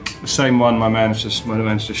 The same one my man's just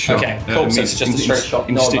shot. Okay, cool. So it's just a straight shot,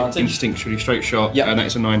 no advantage? Instinctually straight shot. Yep. And that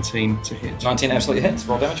is a 19 to hit. 19 absolutely hits.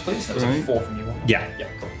 Roll damage, please. That was a Right. 4 from you. One. Yeah. Yeah,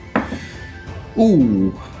 cool. Ooh,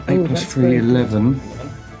 8 plus that's 3, great. 11.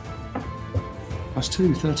 Plus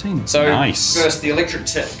 2, 13. So Nice. first the electric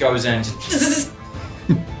tip goes in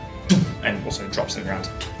and also drops to the ground.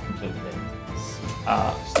 Completely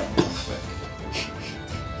dead.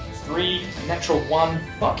 3, a natural 1,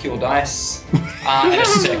 fuck your dice, and a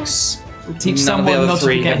 6. We'll teach None of someone the other not to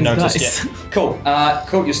 3 forget have his noticed dice. yet. Cool.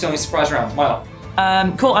 Cool, you're still in surprise round. Myla.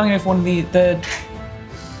 Cool, I'm gonna go for one of the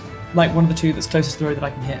like one of the two that's closest to the road that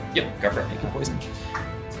I can hit. Yep, go for it. Make it poison.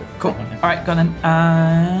 Cool. Alright, go on then.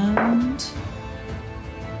 And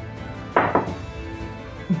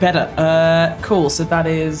better. Cool, so that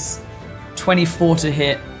is 24 to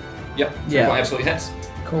hit. Yep, Yeah. absolutely hits.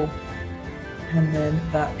 Cool. And then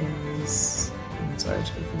that is Sorry, I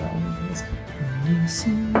just go for that one.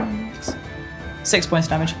 6 points of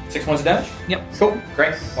damage. 6 points of damage? Yep. Cool.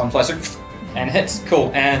 Great. One flies through and hits.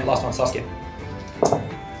 Cool. And last one, Saskia.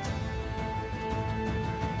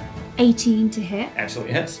 18 to hit.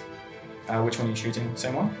 Absolutely hits. Which one are you shooting?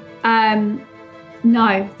 Same one?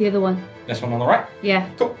 No, the other one. This one on the right? Yeah.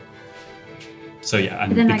 Cool. So yeah, and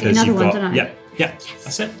But then I get because another you've one, got don't I? yeah,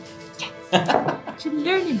 that's it. She's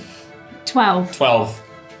learning. 12. 12.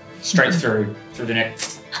 Straight through the neck.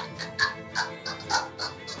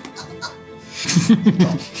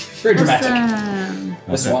 Very dramatic. Awesome.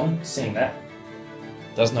 This one, seeing that,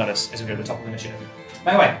 does notice as we go to the top of the initiative.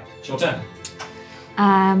 Meue, it's your turn.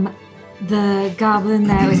 The goblin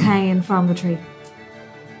there was hanging from the tree.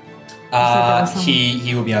 was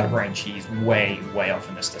He will be out of range. He's way off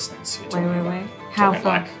in this distance. You're talking Way. How talking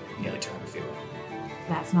far? like nearly 200 feet away.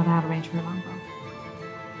 That's not out of range for a longbow.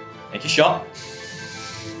 Make your shot.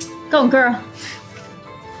 Go on, girl.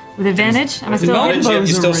 With advantage? Am I With still advantage, yep, you're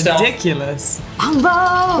still stealth. ridiculous.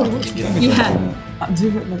 longbow? Yeah. Do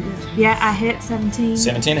it like this. Yeah, I hit 17.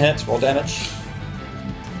 17 hits, roll damage.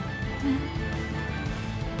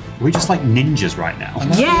 Are we just like ninjas right now?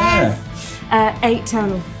 Yes! 8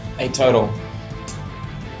 total. 8 total.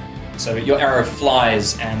 So your arrow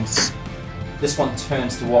flies, and this one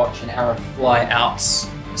turns to watch an arrow fly out.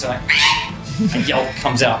 So like, a yelp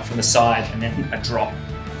comes out from the side, and then a drop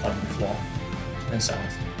on the floor. And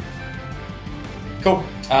silence. Cool.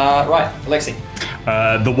 Right, Alexei.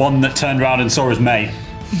 The one that turned around and saw his mate.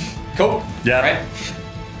 Cool. Yeah. Right.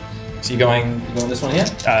 So you're going this one here?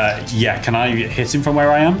 Yeah, can I hit him from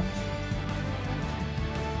where I am?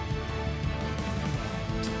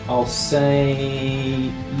 I'll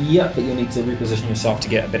say yep, but you'll need to reposition yourself to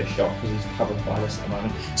get a better shot because he's covered by this at the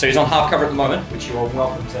moment. So he's on half cover at the moment, which you are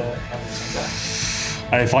welcome to have at the same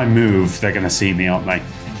time. If I move, they're going to see me, aren't they?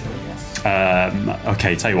 Yes.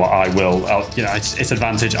 Okay, tell you what, I will. It's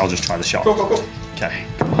advantage. I'll just try the shot. Cool. Okay.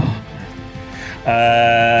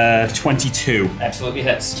 22. Absolutely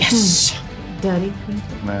hits. Yes. Dirty.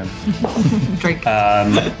 Man. Drink.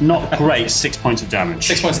 Not great. 6 points of damage.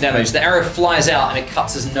 6 points of damage. The arrow flies out and it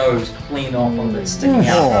cuts his nose clean off on it, sticking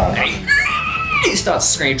out. And he starts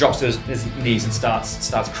screaming, drops to his knees and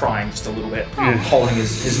starts crying just a little bit, holding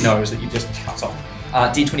his nose that you just cut off.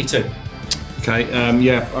 D22. Okay,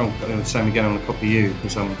 yeah, I'm going the same again. I'm going to copy you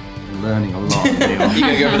because I'm learning a lot. You're going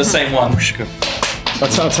to go for the same one.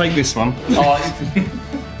 I'll take this one.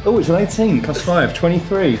 Oh, it's an 18 plus 5,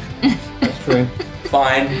 23. That's true.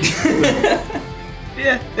 Fine.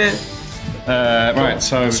 Yeah. Right,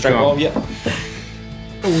 so we've Straight got roll, yep.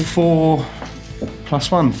 4 plus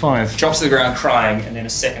 1, 5. Drops to the ground crying, and then a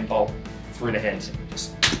second bolt through the head and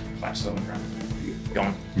just collapses on the ground.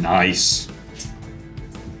 Gone. Nice.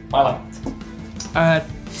 Myla.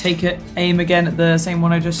 Take it, aim again at the same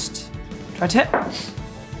one I just tried to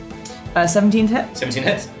hit. 17 to hit. 17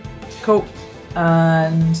 hits. Cool.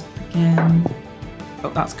 And again. Oh,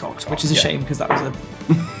 that's cocked, which is a Yeah. shame because that was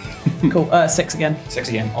a. Cool. 6 again. 6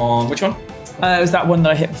 again. On which one? It was that one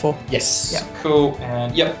that I hit before. Yes. Yeah. Cool.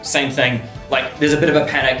 And yep, same thing. Like, there's a bit of a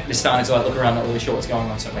panic. They're starting to like look around, not really sure what's going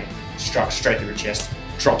on. So like, struck straight through your chest.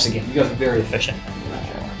 Drops again. You guys are very efficient.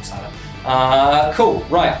 Cool.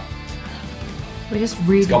 Right. We're just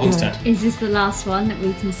really Goblin's good. turn. Is this the last one that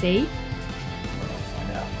we can see?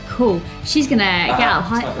 Find out. Cool. She's gonna get out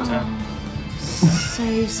high. It's my turn.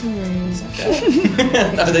 So sorry.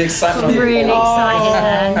 Okay. No, the excitement on Really your excited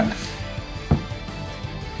then.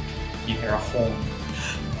 You hear a horn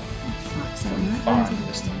Fuck's that far right? in the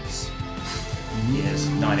distance. He has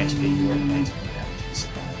 9 HP. You already made some damages.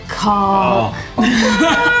 Cock.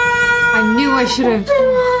 I knew I should have.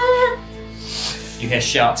 You hear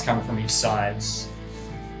shouts coming from each sides.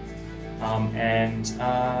 And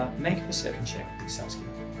make a perception check, please, Saskia.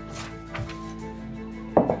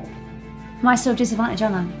 Am I still disadvantaged,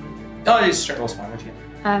 aren't Oh, it's straight roll's fine. What you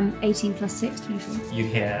get? 18 plus 6, 24. You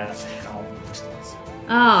hear a howl in the distance.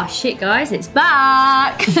 Ah, shit, guys, it's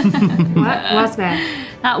back! What's that?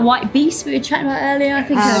 That white beast we were chatting about earlier, I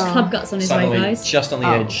think Oh. club guts on his Suddenly, way, guys. just on the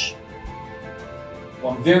edge,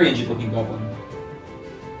 one very injured-looking goblin,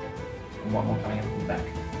 and one more coming up from the back.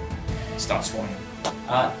 Starts swarming.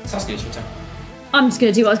 Saskia, it's your turn. I'm just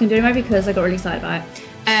going to do what I was going to do anyway because I got really excited about it.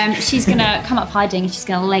 She's going to come up hiding and she's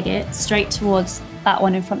going to leg it straight towards that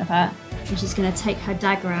one in front of her. And she's going to take her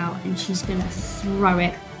dagger out and she's going to throw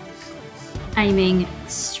it, aiming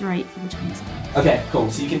straight for the twins. Okay,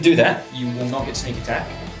 cool. So you can do that. You will not get sneak attack,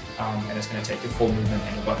 and it's going to take your full movement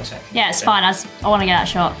and your bonus action. Yeah, it's fine. I want to get that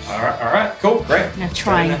shot. All right, cool, great. I'm going to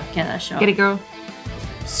try and get that shot. Get it, girl.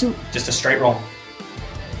 So, Just a straight roll.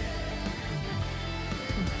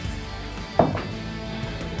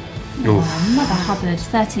 Mother Hubbard,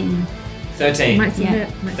 13. 13. Might see hit.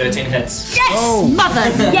 13 hits. Yes! Mother,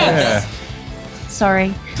 yes!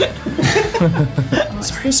 Sorry.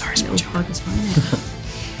 Sorry. Little bug is fine.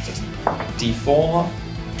 D4.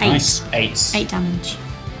 8. Nice. 8. 8 damage.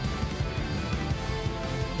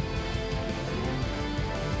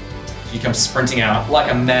 She comes sprinting out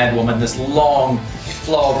like a mad woman, this long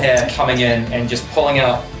flow of hair coming in and just pulling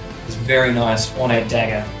out this very nice ornate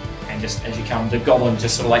dagger. And just as you come, the goblin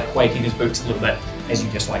just sort of like quaking his boots a little bit as you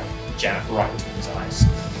just like jam it right between his eyes.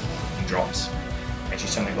 He drops. As you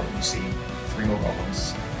suddenly look and you see 3 more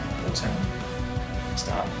goblins all turn and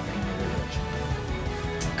start heading in your direction.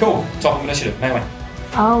 Cool. Top of initiative, Meue.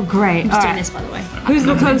 Oh, great. I'm All just doing right. this, by the way. Who's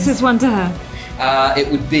the closest one to her? It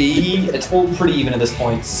would be, it's all pretty even at this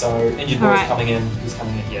point, so Injured Boy's Alright. coming in, he's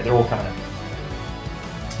coming in, yeah, they're all coming in.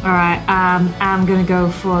 All right. I'm gonna go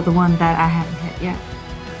for the one that I haven't hit yet,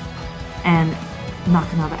 and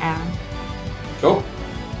knock another arrow. Cool.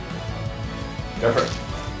 Go for it.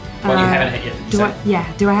 One you haven't hit yet, did you say?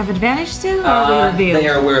 Do I have advantage still, or are we revealed? They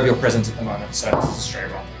are aware of your presence at the moment, so this is a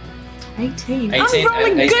straight roll. 18. 18, I'm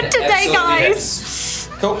rolling 18 good today, absolutely guys. hits.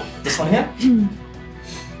 Cool. This one here?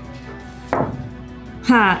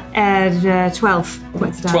 At 12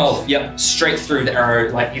 points down. 12, yep. Straight through the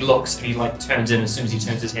arrow, like he looks and he like turns in as soon as he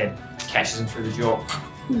turns his head, catches him through the jaw.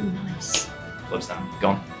 Ooh, nice. Flips down,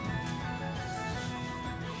 gone.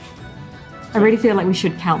 I really feel like we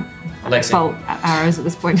should count Alexei. bolt arrows at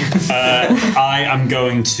this point. I am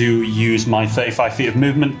going to use my 35 feet of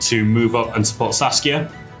movement to move up and support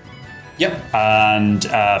Saskia. Yep. And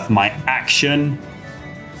for my action,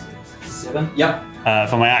 7. Yep.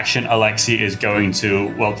 For my action, Alexei is going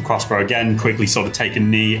to, well, the crossbow again, quickly sort of take a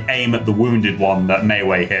knee, aim at the wounded one that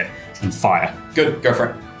Meue hit, and fire. Good, go for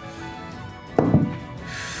it.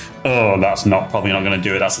 Oh, that's probably not going to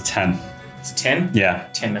do it. That's a 10. It's a 10? Yeah.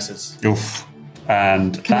 10 misses. Oof.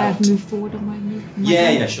 And Can I that. move forward on my move?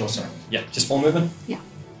 Yeah, sure, sorry. Yeah, just full movement. Yeah.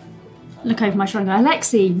 Look over my shoulder and go,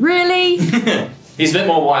 Alexei, really? He's a bit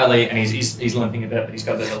more wily and he's limping a bit, but he's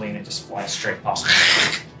got a bit of lean and just flies straight past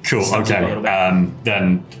him. Cool, Sounds a okay. little bit.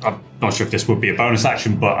 Then I'm not sure if this would be a bonus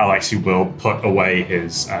action, but Alexei will put away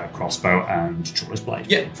his crossbow and draw his blade.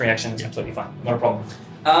 Yeah, free action is absolutely fine. Not a problem.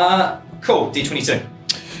 Cool, D22.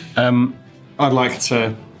 I'd like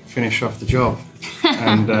to finish off the job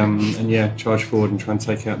and yeah, charge forward and try and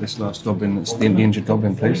take out this last goblin. That's the injured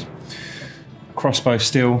goblin, please. Crossbow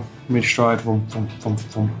still, mid stride, vom,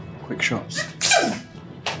 quick shots.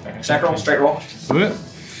 Sack roll, straight roll.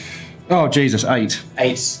 Oh Jesus, 8.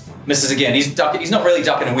 8. Misses again. He's not really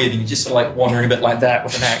ducking and weaving, he's just sort of like wandering a bit like that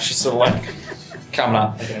with an axe, just sort of like coming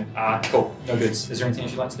up again. Cool, no goods. Is there anything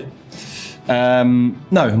you'd like to do?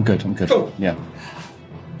 No, I'm good. Cool. Yeah.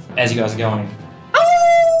 As you guys are going,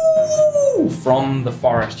 from the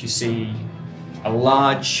forest you see a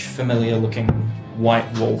large, familiar-looking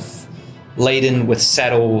white wolf laden with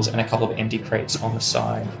saddles and a couple of empty crates on the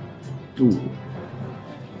side. Ooh.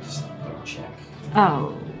 Just double check.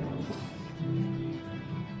 Oh.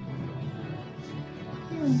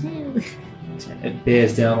 It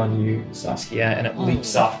bears down on you, Saskia, and it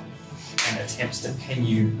leaps up and attempts to pin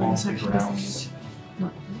you onto the ground.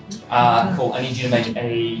 Cool. I need you to make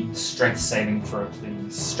a strength saving throw,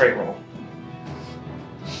 please. Straight roll.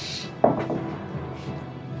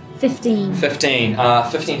 15. 15.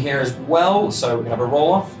 15 here as well, so we're going to have a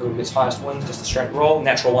roll off. Whoever gets highest wins, just a straight roll.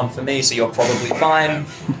 Natural 1 for me, so you're probably fine.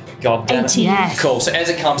 God damn it. 18. Yes. Cool. So as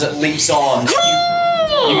it comes, it leaps on.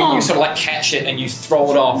 You sort of like catch it and you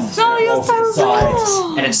throw it off. Oh, it you're rolls to the so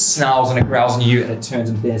sides, and it snarls and it growls on you, and it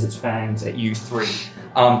turns and bares its fangs at you 3.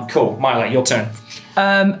 Cool. Myla, your turn.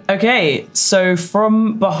 Okay, so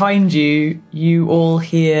from behind you, you all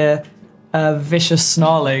hear a vicious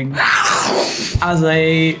snarling as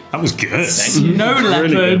a That was good. snow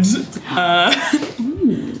leopard,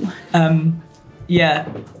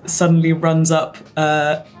 suddenly runs up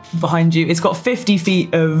behind you. It's got 50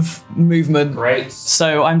 feet of movement. Great.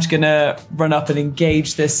 So I'm just gonna run up and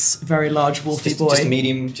engage this very large wolfy boy.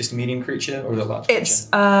 Just a medium creature, or is it a large It's creature?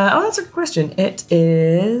 that's a good question. It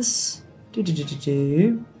is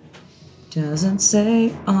doesn't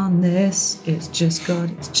say on this. It's just got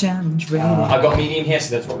its challenge rating. I've got medium here,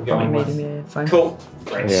 so that's what we're going with. Medium, yeah, fine. Cool.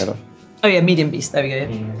 Great. Yeah. Oh yeah, medium beast. There we go. Yeah.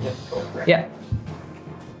 Medium, yeah, cool. Great. Yeah.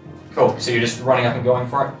 Cool. So you're just running up and going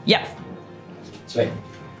for it? Yeah. Sweet.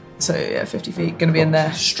 So yeah, 50 feet. Gonna be in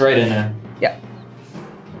there. Straight in there. Yeah.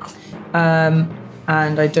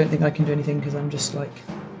 And I don't think I can do anything because I'm just like,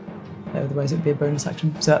 otherwise it would be a bonus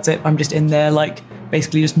action. So that's it. I'm just in there, like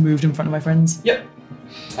basically just moved in front of my friends. Yep.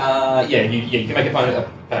 Yeah, you can make a bonus.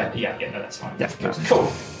 Yeah, no, that's fine. Yeah, no.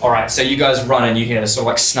 Cool. All right, so you guys run and you hear this sort of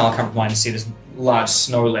like snarl come from behind. You see this large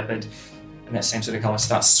snow leopard, and that same sort of color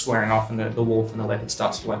starts squaring off, and the wolf and the leopard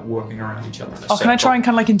starts sort of like working around each other. Oh, can I try and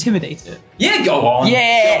kind of like intimidate it? Yeah, go on.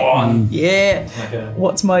 Yeah. Go on. Yeah. Okay.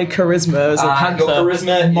 What's my charisma as a panther? Your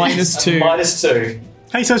charisma -2. -2.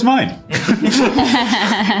 Hey, so's mine.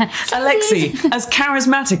 Alexei, as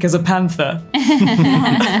charismatic as a panther.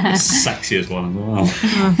 Sexiest one as well.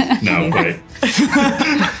 No, wait.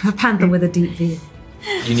 A panther with a deep V.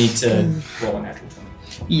 You need to roll a natural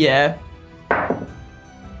 20. Yeah.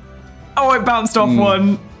 Oh, it bounced off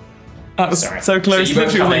one. That was Sorry. so close. So you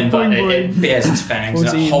both come Literally in, like, but boing, boing. it bares its fangs and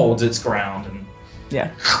it 14. holds its ground. And Yeah.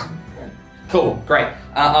 cool, great.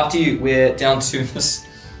 After you, we're down to this.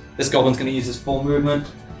 This goblin's going to use his full movement.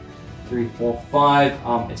 3, 4, 5.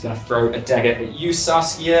 It's going to throw a dagger at you,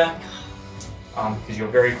 Saskia. Because you're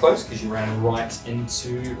very close, because you ran right into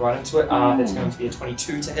it. It's going to be a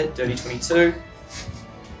 22 to hit, dirty 22.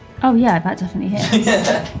 Oh yeah, that definitely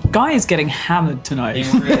hits. Guy is getting hammered tonight.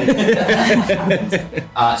 So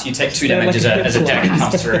you take 2 damage as a dagger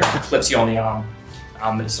comes through, clips you on the arm.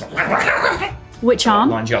 It's sort of Which arm?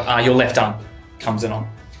 lines you up. Your left arm comes in on.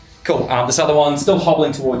 Cool. This other one still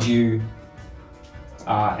hobbling towards you,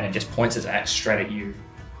 and it just points its axe straight at you,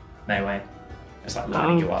 Meue. It's like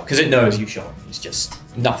lining you up because it knows you shot. It's just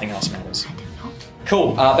nothing else matters.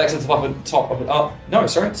 Cool. Back to the top of it. Oh no,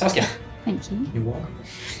 sorry, Saskia. Thank you. You're welcome.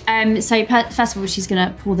 So first of all, she's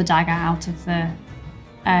gonna pull the dagger out of the.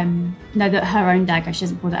 Her own dagger. She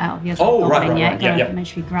hasn't pulled it out of the other goblin yet. Yeah. Make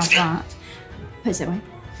sure we grab that. Puts it away.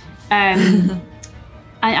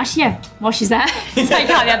 And actually, yeah, while she's there, take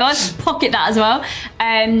out the other one, pocket that as well.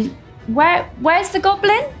 Where's the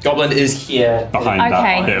goblin? Goblin is here Behind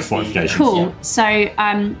that bit of fortifications. Cool. Yeah. So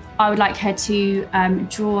I would like her to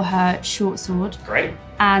draw her short sword. Great.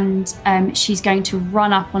 And she's going to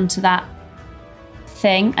run up onto that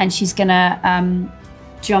thing, and she's gonna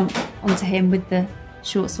jump onto him with the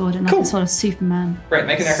short sword and like a sort of Superman. Great.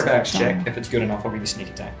 Make an acrobatics check. If it's good enough, I'll give you a sneak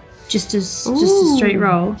attack. Just a straight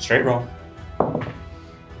roll. Straight roll.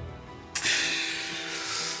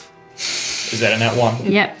 Is that a nat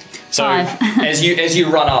 1? Yep. So 5. as you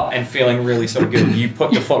run up and feeling really sort of good, you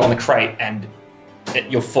put your foot on the crate and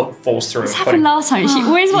your foot falls through. This happened last time. She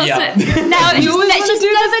always wants to. Now she's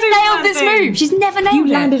never nailed this move. She's never nailed You it.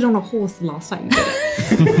 landed on a horse the last time you did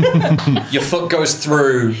it. Your foot goes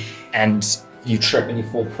through and you trip and you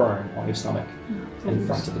fall prone on your stomach in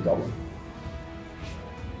front of the goblin.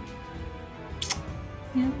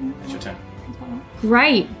 It's your turn.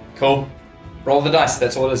 Great. Cool. Roll the dice.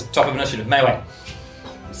 That's all it is. Top of initiative. Melee.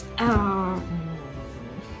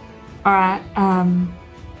 Alright,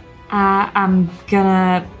 I'm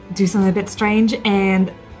gonna do something a bit strange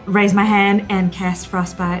and raise my hand and cast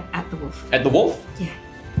Frostbite at the wolf. At the wolf?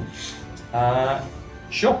 Yeah.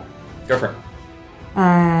 Sure. Go for it.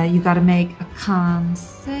 You gotta make a con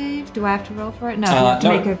save. Do I have to roll for it? No, you have to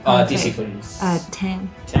make a con DC save. please. 10.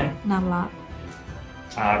 10. Not a lot.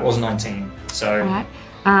 It was 19. So. Alright.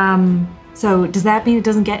 So does that mean it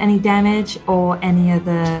doesn't get any damage or any of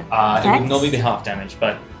the It would effects? normally be half damage,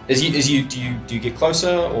 but do you get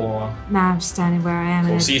closer or? Nah, I'm just standing where I am.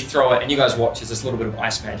 Cool. And So you throw it, and you guys watch as this little bit of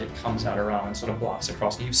ice magic comes out around and sort of blasts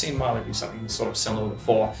across. And you've seen Myla do something sort of similar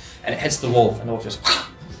before, and it hits the wolf, and the wolf just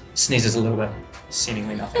sneezes a little bit.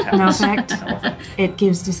 Seemingly nothing no happens. effect. No effect. It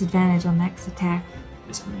gives disadvantage on next attack.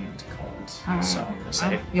 It's immune to cold, Alright. so I'm gonna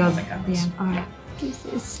say You're nothing happens. the end. Alright.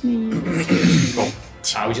 Cool.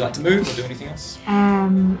 Would you like to move or do anything else? No,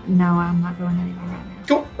 I'm not going anywhere right now.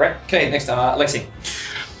 Cool. Right. Okay. Next, Alexei.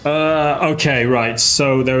 Okay, right.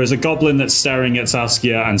 So there is a goblin that's staring at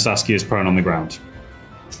Saskia, and Saskia is prone on the ground.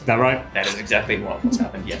 Is that right? That is exactly what's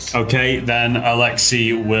happened. Yes. Okay, then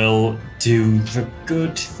Alexei will do the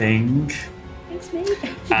good thing. It's me.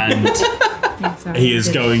 And he is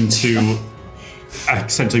going to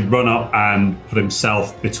essentially run up and put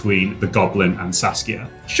himself between the goblin and Saskia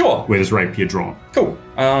Sure. with his rapier drawn. Cool.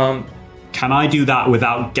 Can I do that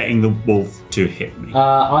without getting the wolf to hit me?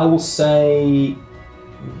 I will say.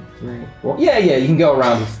 3, 4. Yeah, you can go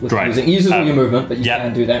around with Great. using. It uses all your movement, but you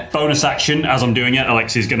can do that. Bonus action, as I'm doing it,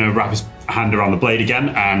 Alexei's going to wrap his hand around the blade again,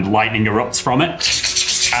 and lightning erupts from it.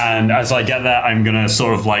 And as I get there, I'm going to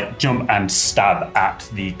sort of like jump and stab at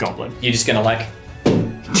the goblin. You're just going to like.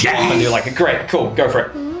 Yeah. And you're like, great, cool, go for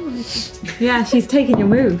it. Yeah, she's taking your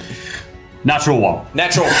move. Natural 1.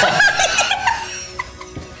 Natural 1.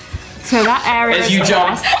 So that area As is you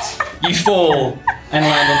jump, blessed. you fall, and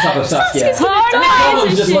land on top of Saskia. Saskia's gonna The die, goblins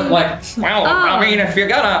isn't just she? look like, well, I mean, if you're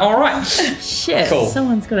gonna, all right. Shit. Cool.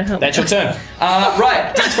 Someone's got to help. That's your turn.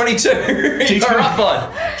 Right, D22. You're up,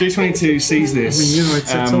 bud. D22 sees this.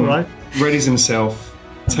 It's all right. Readies himself,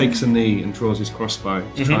 takes a knee, and draws his crossbow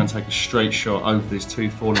to try and take a straight shot over his two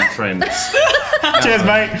fallen friends. Cheers,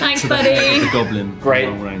 mate. Thanks, The buddy. goblin. Great.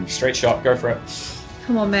 Long range. Straight shot. Go for it.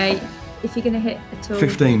 Come on, mate. If you're going to hit at all.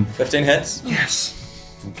 15. 15 hits. Yes.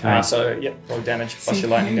 Okay. So, yep, roll damage plus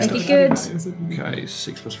your lightning Make damage. it good. Okay,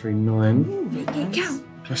 6 plus 3, 9. It count.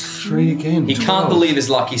 Plus 3 again. He can't believe his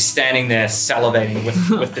luck. He's standing there salivating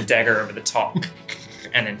with the dagger over the top.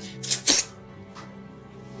 And then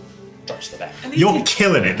drops to the back. You're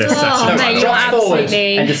killing it this Oh, session. mate, you're Drops forward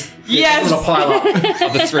absolutely. and just Yes! a pile up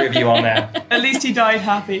of the three of you on there. At least he died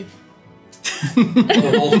happy.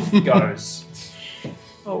 The wolf goes.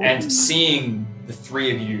 Oh. And seeing the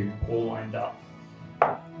three of you all lined up,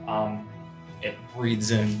 it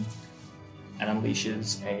breathes in and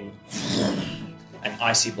unleashes an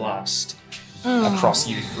icy blast across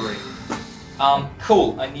you three.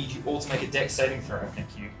 Cool. I need you all to make a dex saving throw. Thank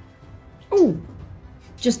you. Ooh.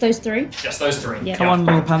 Just those three? Just those three. Yeah. Come on,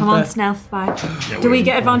 little panther. Come on, Snelf, bye. Do we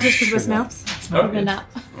get advantage because we're Snelfs? Oh, And that.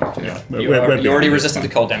 you're already resistant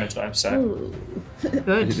to cold damage though, so Ooh.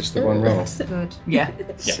 Good. Just the one roll. Good. Yeah.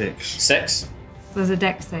 6. 6, There's a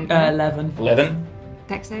dex save. right? 11. 11,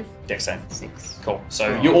 Dex save? dex save. 6. Cool.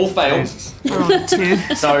 So you all failed. We're on 2.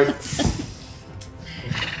 So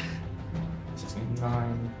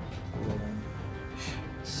 9, 11,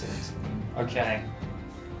 16. Okay.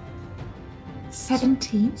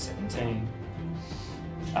 17. 17.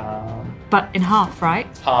 But in half, right?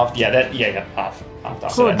 Half. Yeah. Half. Half. After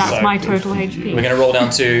Cool, that. that's So my total HP. We're gonna roll down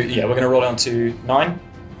to 9.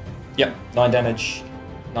 Yep. 9 damage.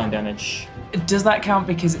 9 damage. Does that count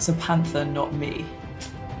because it's a panther, not me?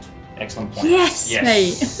 Excellent point. Yes,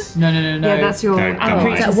 mate. No. Yeah, that's your. Okay, Oh, come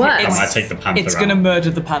on. that works. Come on, I take the panther It's out. gonna murder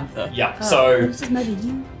the panther. Yeah. So This is maybe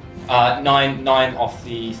you. 9 off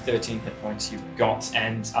the 13 hit points you've got,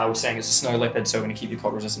 and I was saying it's a snow leopard, so we're going to keep your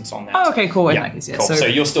cold resistance on that. Oh, okay, cool. In Yeah, that case, yeah. cool. So, So,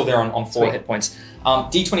 you're still there on 4 Sweet. hit points.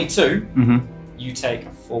 D22, Mm-hmm. you take a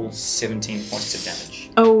full 17 points of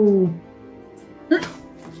damage. oh,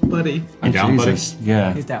 buddy, You down, buddy?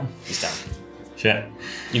 Yeah. he's down. He's down. Shit.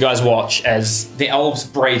 You guys watch as the elves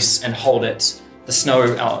brace and hold it. The snow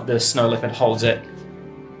leopard holds it.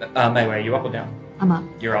 Meue, are you up or down? I'm up.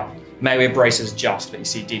 You're up. Meue braces just, but you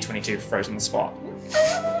see D22 frozen in the spot.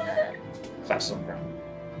 Collapses on the ground.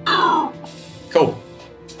 Cool.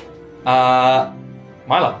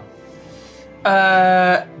 Myla.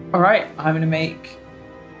 All right, I'm gonna make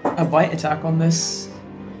a bite attack on this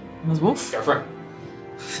wolf. Go for it.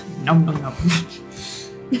 Nom nom nom.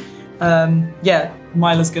 Yeah,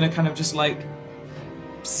 Myla's gonna kind of just like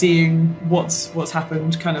seeing what's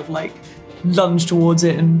happened, kind of like lunge towards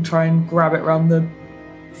it and try and grab it around the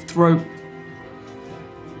throat.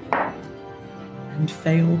 And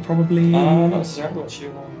fail probably. Not necessarily what you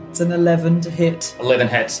want. It's an 11 to hit. 11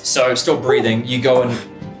 hits. So still breathing. You go in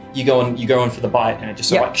for the bite, and it just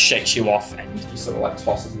sort of like shakes you off, and he sort of like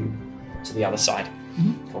tosses you to the other side.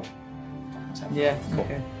 Cool. Yeah. Cool.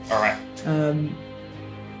 Okay. All right. Yeah.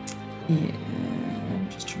 I'm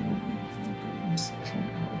just trying to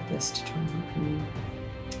out of this to try and help you.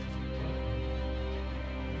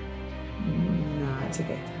 No, it's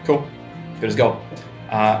okay. Cool. Good as gold.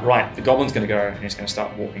 Right. The goblin's going to go, and he's going to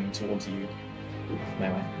start walking towards you.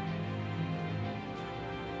 Meue.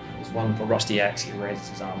 There's one little rusty axe. He raises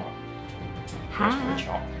his arm up. Goes for a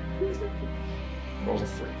chop. Rolls a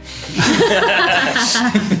 3.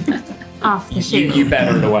 Off the You, shit. you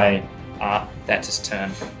batter it away. That's his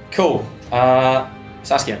turn. Cool.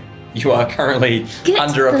 Saskia, you are currently Get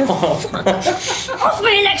under a the pile. Off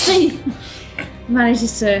me, Alexei!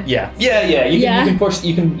 Manages to. Yeah. You Yeah. can push.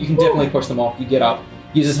 You can definitely push them off. You get up.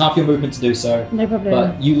 Uses half your movement to do so. No problem.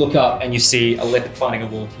 But you look up and you see a leopard fighting a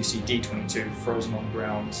wolf. You see D22 frozen on the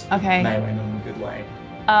ground. Okay. Melee not in a good way.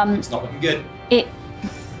 It's not looking good.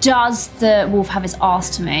 Does the wolf have its arse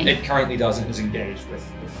to me? It currently doesn't. Is engaged with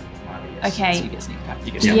Myla. Yes. Okay. So you get sneak attack.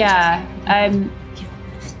 You get sneak attack.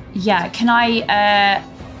 Yeah. Can I?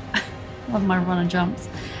 One of my runner jumps.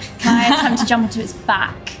 Can I attempt to jump onto its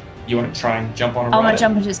back? You want to try and jump on a I want ride to it?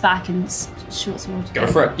 jump onto its back and short sword. Go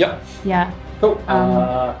for it. Yep. Yeah. Cool.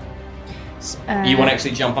 Uh, You want to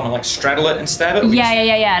actually jump on and like straddle it and stab it?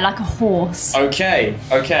 Yeah, like a horse. Okay,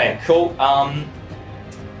 cool.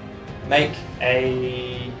 Make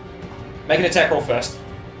an attack roll first.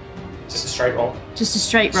 Just a straight roll. Just a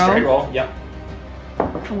straight roll. Straight roll, yep.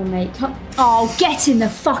 Come on, mate. Oh, get in the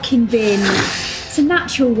fucking bin. It's a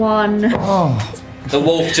natural one. Oh. The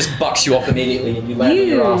wolf just bucks you off immediately and you land on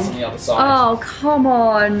your ass on the other side. Oh, come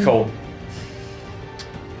on. Cool.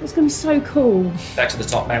 It's going to be so cool. Back to the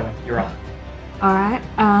top, Meue. You're up. All right.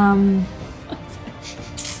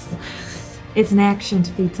 It's an action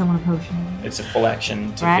to feed someone a potion. It's a full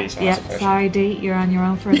action to Right? feed someone Yep. Sorry, D. You're on your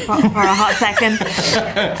own for a hot second.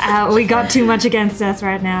 We got too much against us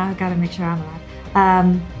right now. I gotta make sure I'm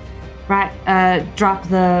alive. Drop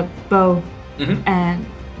the bow and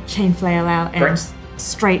chain flail out and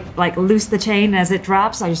straight, like, loose the chain as it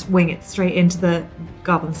drops. I just wing it straight into the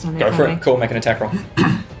goblin standing Go in for front of it. me. Cool, make an attack roll.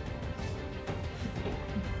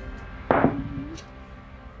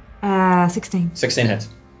 16. 16 hits.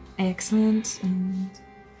 Excellent. And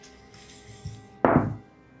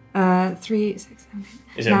 3, 6, 7,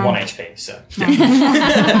 8. Is it 9. 1 HP? So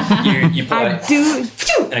you pull I it, do.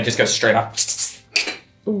 and it just goes straight up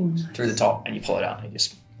Ooh. through the top, and you pull it out, and it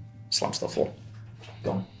just slumps to the floor.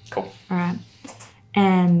 Gone. Cool. All right.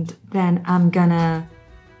 And then I'm gonna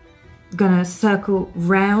circle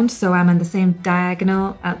round so I'm in the same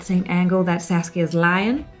diagonal at the same angle that Saskia's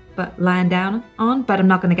lying down on, but I'm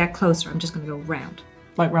not gonna get closer. I'm just gonna go round.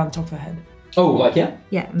 Like round the top of her head. Oh, like yeah?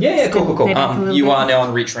 Yeah. Yeah, cool. Maybe a little You bit. are now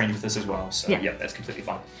in reach range with this as well, so Yeah. yeah, that's completely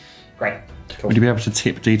fine. Great. Cool. Would you be able to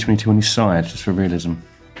tip D22 on your side just for realism?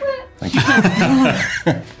 Thank you.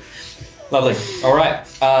 Lovely. All right,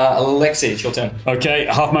 Alexei, it's your turn. Okay,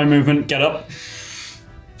 half my movement, get up.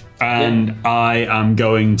 And I am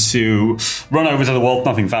going to run over to the wolf,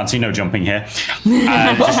 nothing fancy, no jumping here.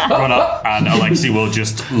 And just run up, and Alexei will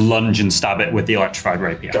just lunge and stab it with the electrified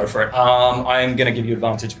rapier. Go for it. I'm going to give you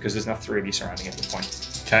advantage because there's now 3 of you surrounding at this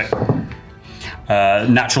point. Okay.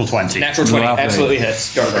 Natural 20. Natural 20, Lovely. absolutely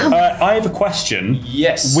hits. Go for it. I have a question.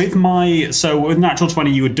 Yes. With natural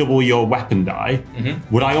 20, you would double your weapon die.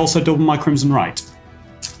 Would I also double my crimson right?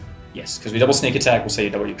 Yes, because we double sneak attack, we'll say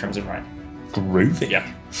you double your crimson right. Groovy. Yeah.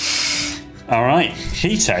 All right.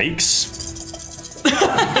 He takes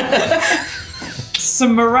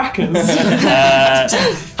Some maracas.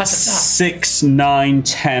 6, 9,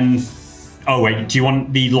 10. Oh wait, do you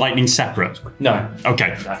want the lightning separate? No.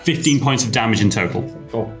 Okay. 15 points of damage in total.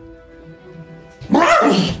 Cool.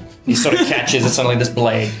 He sort of catches and suddenly this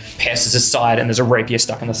blade passes his side and there's a rapier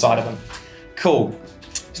stuck in the side of him. Cool.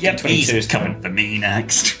 Yep, D22's he's coming for me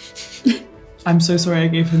next. I'm so sorry I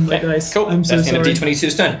gave him the dice. Cool. I'm so That's the end sorry. of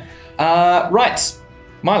D22's turn. Right.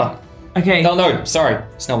 Myla. Okay. Oh no, sorry.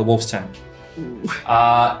 It's now the wolf's turn.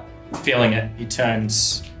 Feeling it, he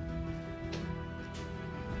turns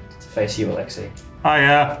to face you, Alexei.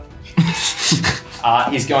 Hiya.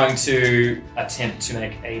 He's going to attempt to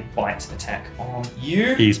make a bite attack on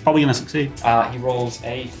you. He's probably going to succeed. He rolls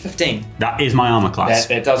a 15. That is my armor class.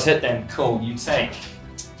 That does hit then. Cool. You take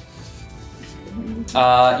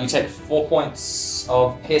 4 points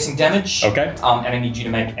of piercing damage. Okay. And I need you to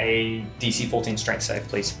make a DC 14 strength save,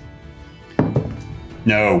 please.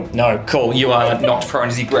 No. No. Cool. You are knocked prone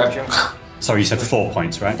as he grabs you. Sorry, you said 4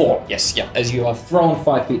 points, right? 4. Yes. Yeah. As you are thrown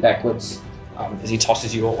 5 feet backwards, as he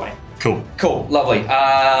tosses you away. Cool. Cool. Lovely.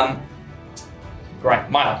 Great.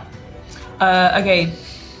 Myla. Okay.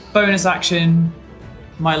 Bonus action.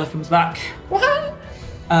 Myla comes back.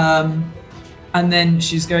 And then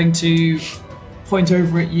she's going to point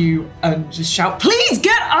over at you and just shout, "Please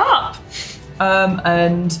get up!"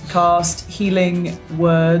 And cast Healing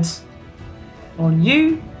Word on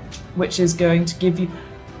you, which is going to give you...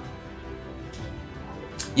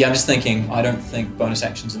 Yeah, I'm just thinking, I don't think bonus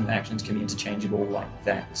actions and actions can be interchangeable like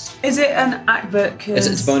that. Is it an act book? It's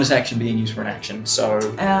a bonus action being used for an action, so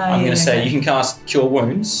I'm going to say okay. you can cast Cure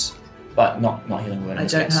Wounds, but not Healing Word in I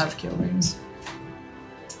this don't case. have Cure Wounds.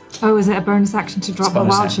 Oh, is it a bonus action to drop the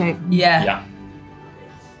bonus wild action. shape? Yeah. Yeah.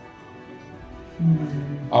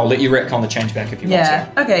 I'll let you retcon the change back if you want Yeah,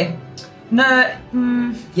 to. okay. No,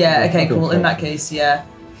 yeah, okay, cool. In that case, yeah.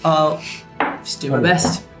 I'll just do my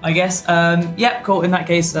best, I guess. Yeah, cool. In that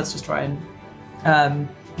case, let's just try and,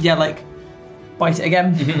 like, bite it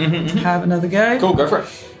again. Have another go. Cool, go for it.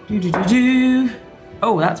 Do.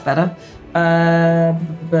 Oh, that's better.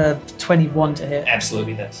 21 to hit.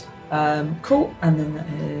 Absolutely this. Cool. And then that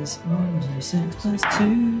is 1d6 plus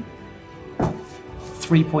 2.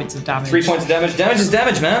 3 points of damage. 3 points of damage. Damage is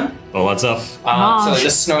damage, man. Well, what's up? So the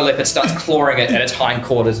snow leopard starts clawing it at its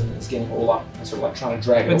hindquarters and it's getting all up and sort of like trying to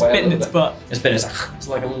drag it It's away. bitten a its little bit. butt. It's bitten it's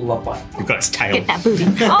like a little love bite. We've got its tail. Get that booty.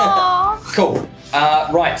 Aww. Cool.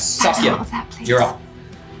 Right, Saskia, Out of that, please. you're up.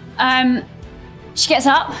 She gets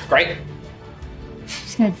up. Great.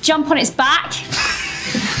 She's gonna jump on its back.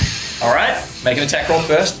 All right, make an attack roll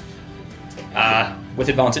first. With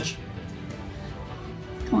advantage.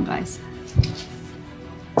 Come on, guys.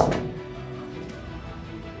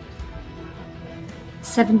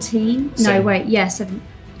 17. No, Seven. wait. Yeah, 7.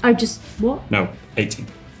 Oh, just what? No, 18.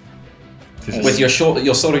 With your sword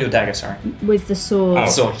or your dagger, sorry. With the sword. Oh,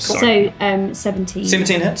 Sword. sorry. So 17.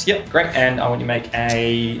 17 hits, yep, great. And I want you to make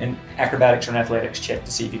an acrobatics or an athletics check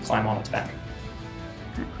to see if you climb on its back.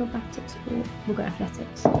 Acrobatics. We'll go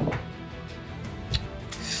athletics.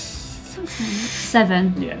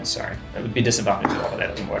 7. Yeah, sorry. That would be disadvantage, but that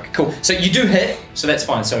doesn't work. Cool. So you do hit, so that's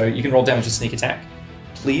fine. So you can roll damage with sneak attack,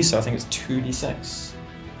 please. So I think it's 2d6.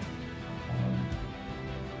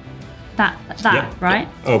 That Yep, right? yep.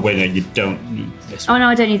 Oh, wait, no, you don't need this Oh one. no,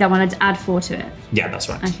 I don't need that one. I'd add 4 to it. Yeah, that's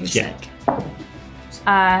right. Okay, Yeah.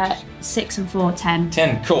 sick. 6 and 4, 10.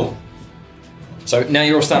 10, cool. So now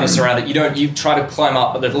you're all starting to surround it. You try to climb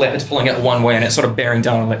up, but the leopard's pulling it one way and it's sort of bearing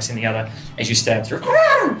down on Alexei in the other. As you stab through,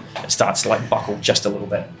 it starts to like buckle just a little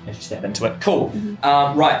bit as you stab into it. Cool.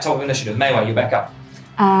 Right, top of initiative. Meue, you're back up.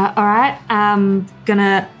 All right. I'm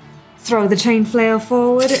gonna throw the chain flail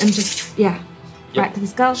forward and just right to the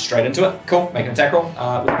skull. Straight into it. Cool. Make an attack roll with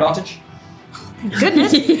advantage. Thank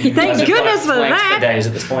goodness. Thank Guys are, goodness for flanked that. for days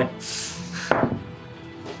at this point.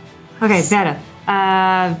 Okay, better.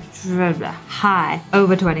 High,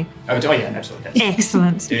 over 20. Oh yeah, absolutely. That's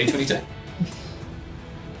Excellent. Dirty 22.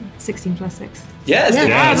 16 plus 6. Yeah, it's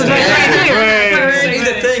good. Say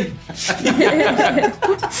the thing.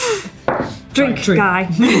 Drink, guy.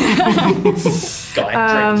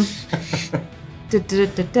 Guy, drink.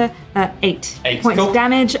 8 8, points cool. of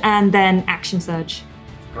damage, and then action surge.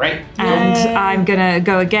 Great. And I'm gonna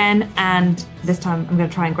go again, and this time I'm gonna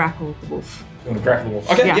try and grapple the wolf. You want to grapple the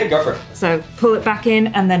wolf? Okay, Yeah. yeah, go for it. So pull it back in,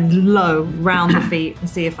 and then low round the feet, and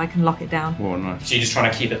see if I can lock it down. Oh, nice. So you're just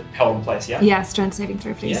trying to keep it held in place, yeah? Yeah, strength saving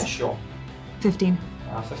throw, please. Yeah, sure. 15.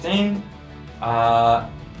 15.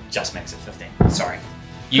 Just makes it 15. Sorry.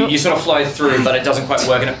 You sort of flow through, but it doesn't quite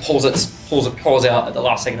work, and it pulls out at the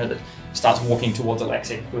last second, and it starts walking towards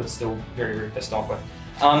Alexei, who it's still very, very pissed off with.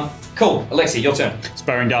 Cool. Alexei, your turn. It's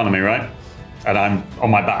bearing down on me, right? And I'm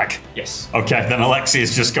on my back. Yes. Okay, then Alexei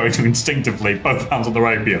is just going to instinctively both hands on the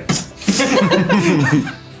rapier.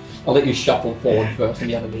 I'll let you shuffle forward first and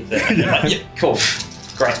the other lead there. Yeah, cool.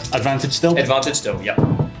 Great. Advantage still? Advantage still, yep.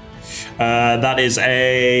 That is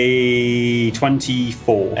a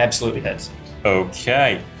 24. Absolutely hits.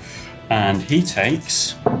 Okay. And he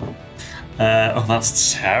takes... oh,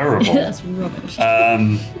 that's terrible. That's rubbish.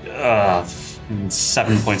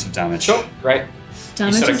 7 points of damage. Sure. Great.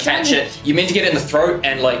 Damage You sort of is catch damage. it. You meant to get it in the throat,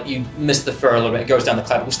 and like you miss the fur a little bit. It goes down the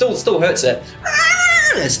clavicle. Still hurts it.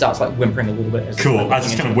 It starts like whimpering a little bit. As Cool. I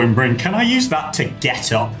just kind of whimpering. Can I use that to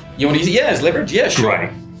get up? You want to use it? Yeah, as leverage. Yeah, sure. Great.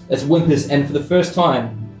 It's whimpers, and for the first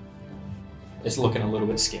time, it's looking a little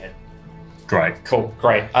bit scared. Great. Cool.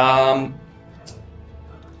 Great.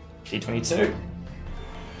 D22.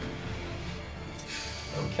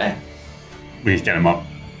 Okay. We need to get him up.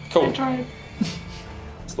 Cool.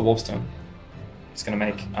 It's the wolf's turn. It's going to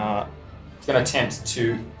make. It's going to attempt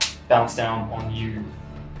to bounce down on you.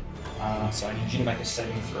 So I need you to make a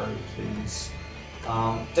saving throw, please.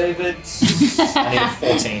 David, I need a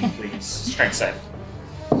 14, please. Strength save.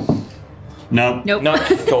 No. Nope. No.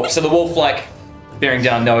 Cool. So the wolf, like bearing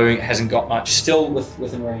down, knowing it hasn't got much, still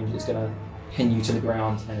within range, is going to pin you to the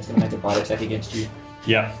ground, and it's going to make a bite attack against you.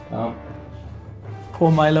 Yeah.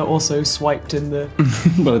 Poor Myla also swiped in the.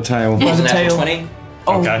 By the tail. By the Natural tail. 20.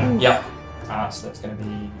 Oh, Okay. Yep. So that's going to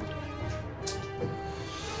be.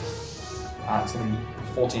 It's going to be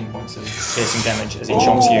 14 points of piercing damage as he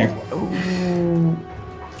chomps you.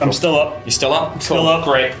 I'm still up. You're still up? Cool. Still up.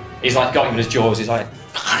 Great. He's like got him with his jaws. He's like,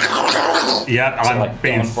 Yeah, So, I'm like,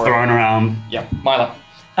 being going for it. thrown around. yeah, Myla.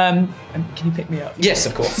 can you pick me up? Yes,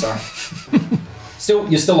 of course. Sorry.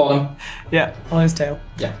 You're still on him. Yeah, on his tail.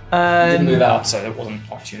 Yeah. Um, Didn't move out, so there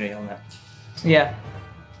wasn't opportunity on that. Yeah.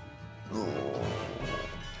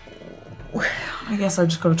 I guess I've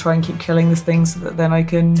just got to try and keep killing this thing so that then I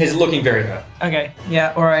can. It's looking very hurt. Okay.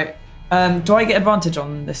 Yeah. All right. Do I get advantage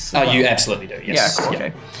on this? Oh, as well? you absolutely do. Yes. Yeah. Cool. Yeah.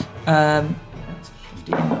 Okay. That's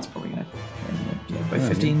 15. That's probably gonna. Yeah, both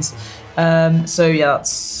 15s. So yeah,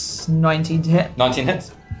 that's 19 to hit. 19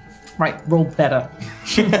 hits. Right. Roll better.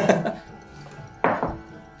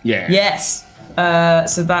 Yeah. Yes.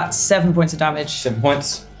 So that's 7 points of damage. 7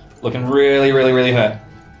 points. Looking really, really, really hurt.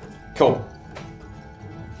 Cool.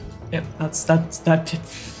 Yep. That's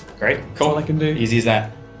Great. Cool. all I can do. Easy as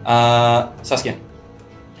that. Saskia.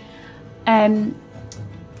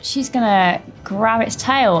 She's gonna grab its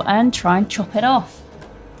tail and try and chop it off.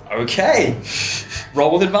 Okay.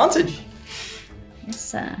 Roll with advantage. Yes,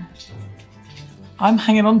 sir. I'm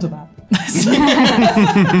hanging on to that.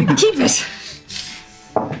 Keep it.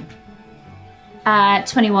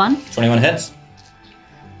 21. 21 hits.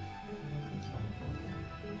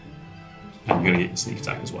 And you're going to get your sneak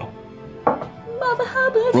attack as well. Mother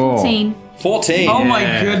Hubbard. Oh. 14. 14. Oh my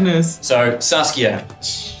goodness. So, Saskia,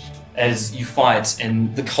 as you fight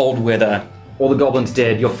in the cold weather, all the goblins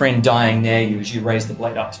dead, your friend dying near you as you raise the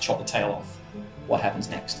blade up to chop the tail off. What happens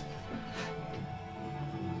next?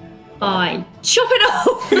 I chop it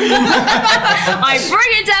off. I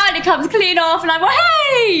bring it down, it comes clean off, and I'm like,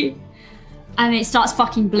 hey! And it starts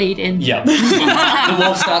fucking bleeding. Yeah. The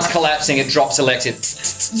wolf starts collapsing, it drops Alexei.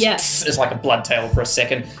 Yeah. It's like a blood tail for a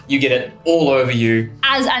second. You get it all over you.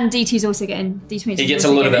 And D2's also getting, D20's He gets a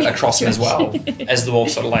also little bit getting- across him as well, as the wolf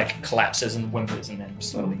sort of like collapses and whimpers and then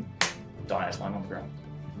slowly dies lying on the ground.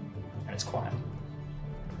 And it's quiet.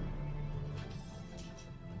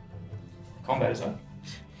 Combat is over.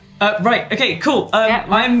 Right. Okay. Cool. Yeah,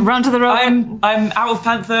 I'm run to the rope. I'm out of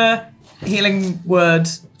Panther healing word,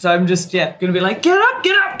 so I'm just gonna be like, get up,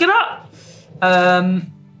 get up, get up.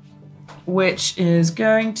 Which is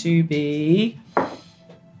going to be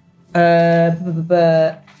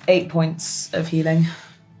 8 points of healing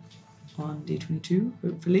on D22.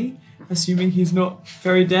 Hopefully, assuming he's not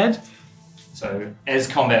very dead. So as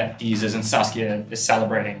combat eases and Saskia is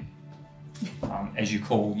celebrating, as you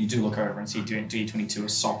call, you do look over and see D22 a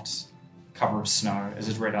soft cover of snow as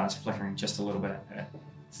his red eyes flickering just a little bit. And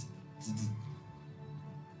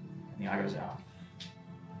the eye goes out.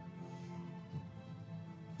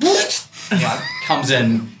 The eye comes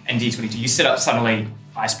in and D22, you sit up suddenly,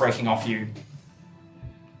 ice breaking off you.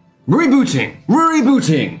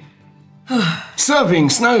 Rebooting. Serving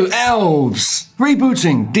snow elves.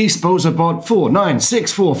 Rebooting. Disposabot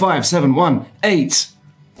 49645718.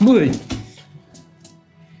 Boy,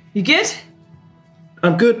 You good?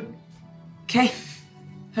 I'm good. Okay.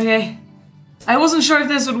 Okay. I wasn't sure if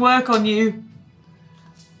this would work on you.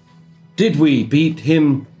 Did we beat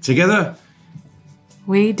him together?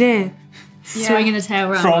 We did. Swinging the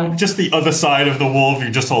tail around. From just the other side of the wolf, you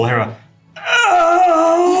just all hear a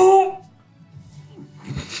 "Ow!"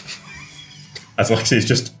 as Alexei's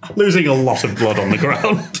just losing a lot of blood on the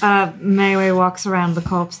ground. Meue walks around the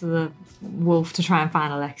corpse of the wolf to try and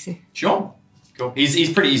find Alexei. Sure. Cool.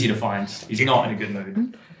 He's pretty easy to find. He's not in a good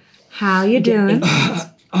mood. How you doing?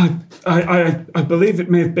 I believe it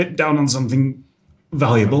may have bit down on something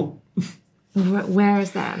valuable. Where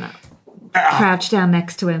is that now? Crouch down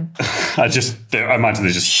next to him. I imagine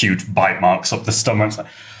there's just huge bite marks up the stomach. It's like,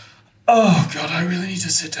 oh God, I really need to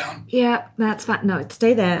sit down. Yeah, that's fine. No,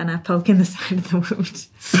 stay there, and I poke in the side of the wound,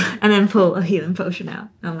 and then pull a healing potion out.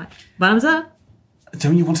 I'm like, bottoms up.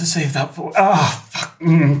 Don't you want to save that for? Ah, fuck.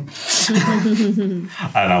 And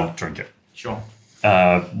I'll drink it. Sure.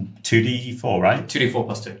 2d4, right? 2d4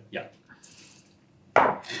 plus 2. Yeah.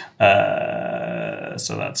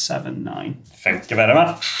 So that's 7, 9. Thank you very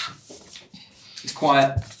much. It's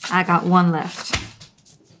quiet. I got one left.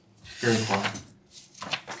 Very quiet.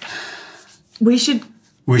 We should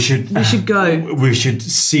go. We should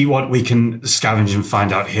see what we can scavenge and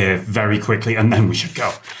find out here very quickly, and then we should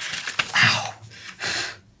go.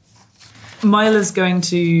 Myla's going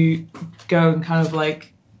to go and kind of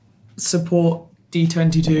like support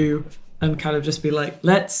D22 and kind of just be like,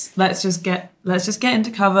 let's just get into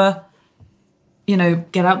cover. You know,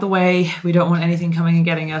 get out the way. We don't want anything coming and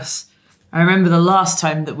getting us. I remember the last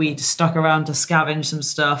time that we stuck around to scavenge some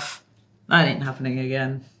stuff. That ain't happening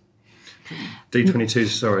again. D22,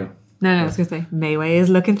 sorry. No, I was going to say, Meue is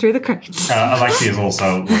looking through the crates. Alexei is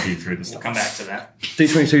also looking through the We'll stuff. come back to that.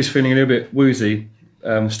 D22's feeling a little bit woozy,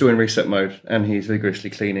 still in reset mode, and he's vigorously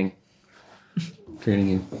cleaning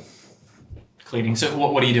you. Cleaning. So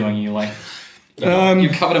what are you doing? You like...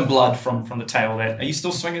 You're covered in blood from the tail there. Are you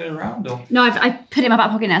still swinging it around? Or? No, I put it in my back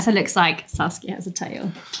pocket now, so it looks like Saskia has a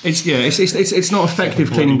tail. It's not effective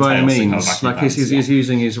Yeah, cleaning by any tail signal means. back in Like he's pants,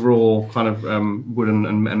 using his raw kind of wooden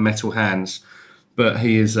and metal hands, but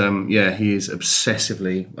he is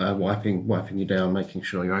obsessively wiping you down, making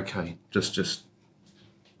sure you're okay. Just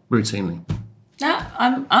routinely. Yeah,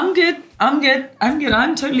 I'm good. I'm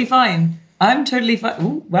totally fine.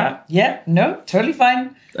 Ooh, wow. Yeah, no, totally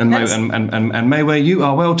fine. And Meue, you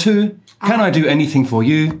are well too. Can I do anything for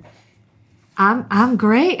you? I'm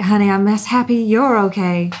great, honey. I'm just happy you're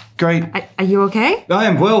okay. Great. Are you okay? I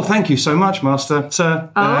am well, thank you so much, Master. Sir,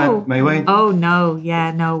 Meue. Oh no,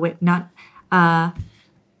 yeah, no, not.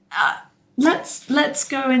 Let's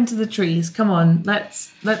go into the trees. Come on,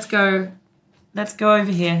 let's go. Let's go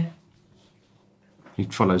over here. He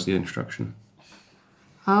follows the instruction.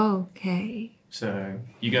 Okay. So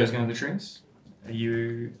you guys going to the trees? Are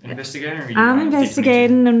you investigating? Or are you I'm running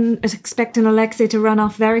investigating and expecting Alexei to run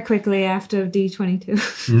off very quickly after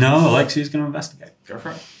D22. No, Alexei's going to investigate. Go for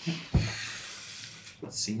it.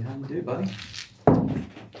 Let's see how you do, buddy.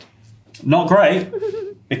 Not great,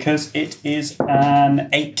 because it is an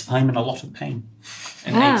 8. I'm in a lot of pain.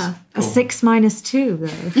 An Ah, 8. a 6 minus 2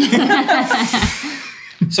 though.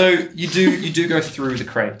 So you do go through the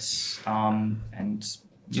crates, and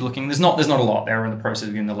you're looking. There's not a lot. They're in the process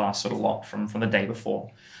of getting the last sort of lot from the day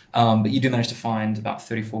before, but you do manage to find about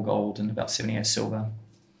 34 gold and about 78 silver.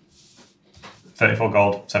 34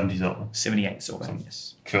 gold, 70 silver. 78 silver.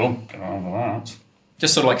 Yes. Cool. Get on with that.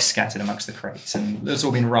 Just sort of like scattered amongst the crates, and it's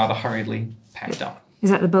all been rather hurriedly packed up. Is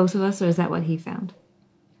that the both of us, or is that what he found?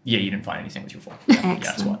 Yeah, you didn't find anything with your form. Yeah,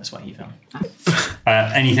 that's what he found.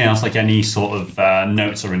 Anything else, like any sort of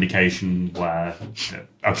notes or indication where... Okay.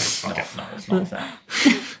 No, it's not that.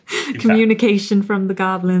 Communication from the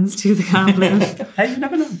goblins to the goblins. Hey, you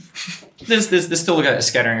never know. There's still a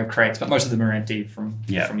scattering of crates, but most of them are empty from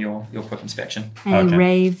your quick inspection. Any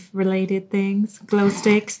rave-related things? Glow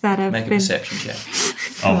sticks that have Make a been... perception check.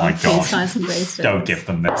 Oh my Please god. find some grace stones. Don't give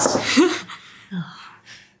them this.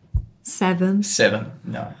 7. 7.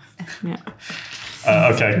 No. Yeah.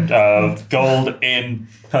 Okay. Gold in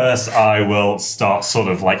purse. I will start sort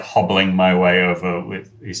of like hobbling my way over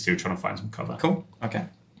with these two, trying to find some cover. Cool. Okay.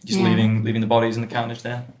 Just leaving the bodies in the carnage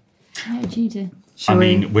there. How did you do? I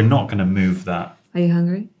mean, we're not going to move that. Are you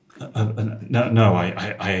hungry? No,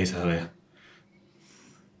 I ate earlier.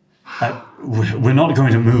 We're not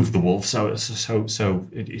going to move the wolf,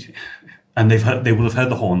 and they will have heard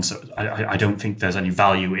the horn. So I don't think there's any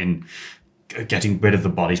value in getting rid of the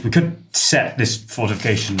bodies. We could set this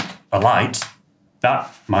fortification alight.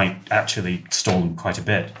 That might actually stall them quite a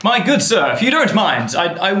bit. My good sir, if you don't mind,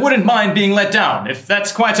 I wouldn't mind being let down, if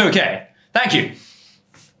that's quite okay. Thank you.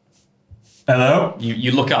 Hello?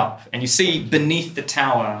 You look up, and you see beneath the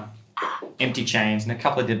tower empty chains and a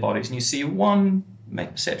couple of dead bodies, and you see one make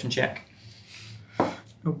a perception check. Oh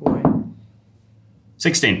boy.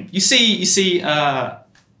 16. You see a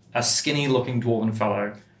skinny-looking dwarven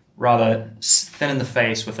fellow, rather thin in the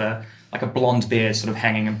face, with a blonde beard sort of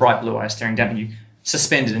hanging and bright blue eyes staring down at you,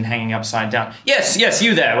 suspended and hanging upside down. Yes,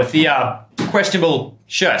 you there with the questionable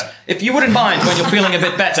shirt. If you wouldn't mind when you're feeling a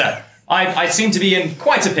bit better. I seem to be in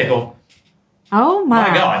quite a pickle. Oh my.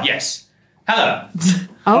 My God, yes. Hello.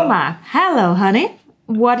 Oh my. Hello, honey.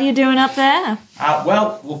 What are you doing up there?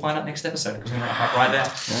 Well, we'll find out next episode, because we're going to wrap up right there.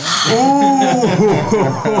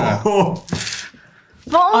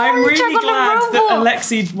 I'm really glad that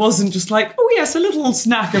Alexei wasn't just like, oh yes, a little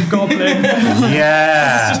snack of goblin.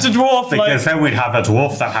 Yeah. It's just a dwarf. Because then we'd have a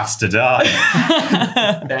dwarf that has to die.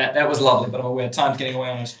 That was lovely, but I'm aware time's getting away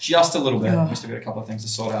on us just a little bit. We still got a couple of things to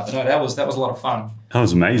sort out. But no, that was a lot of fun. That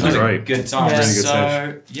was amazing. It was Great. a good time. Yeah. Really good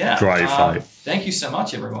So, yeah. Great fight. Thank you so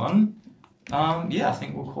much, everyone. I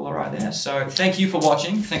think we'll call it right there. So thank you for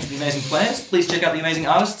watching. Thank you for the amazing players. Please check out the amazing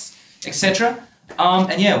artists, etc.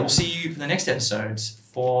 And yeah, we'll see you for the next episodes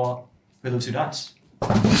for Who Lives Who Dies.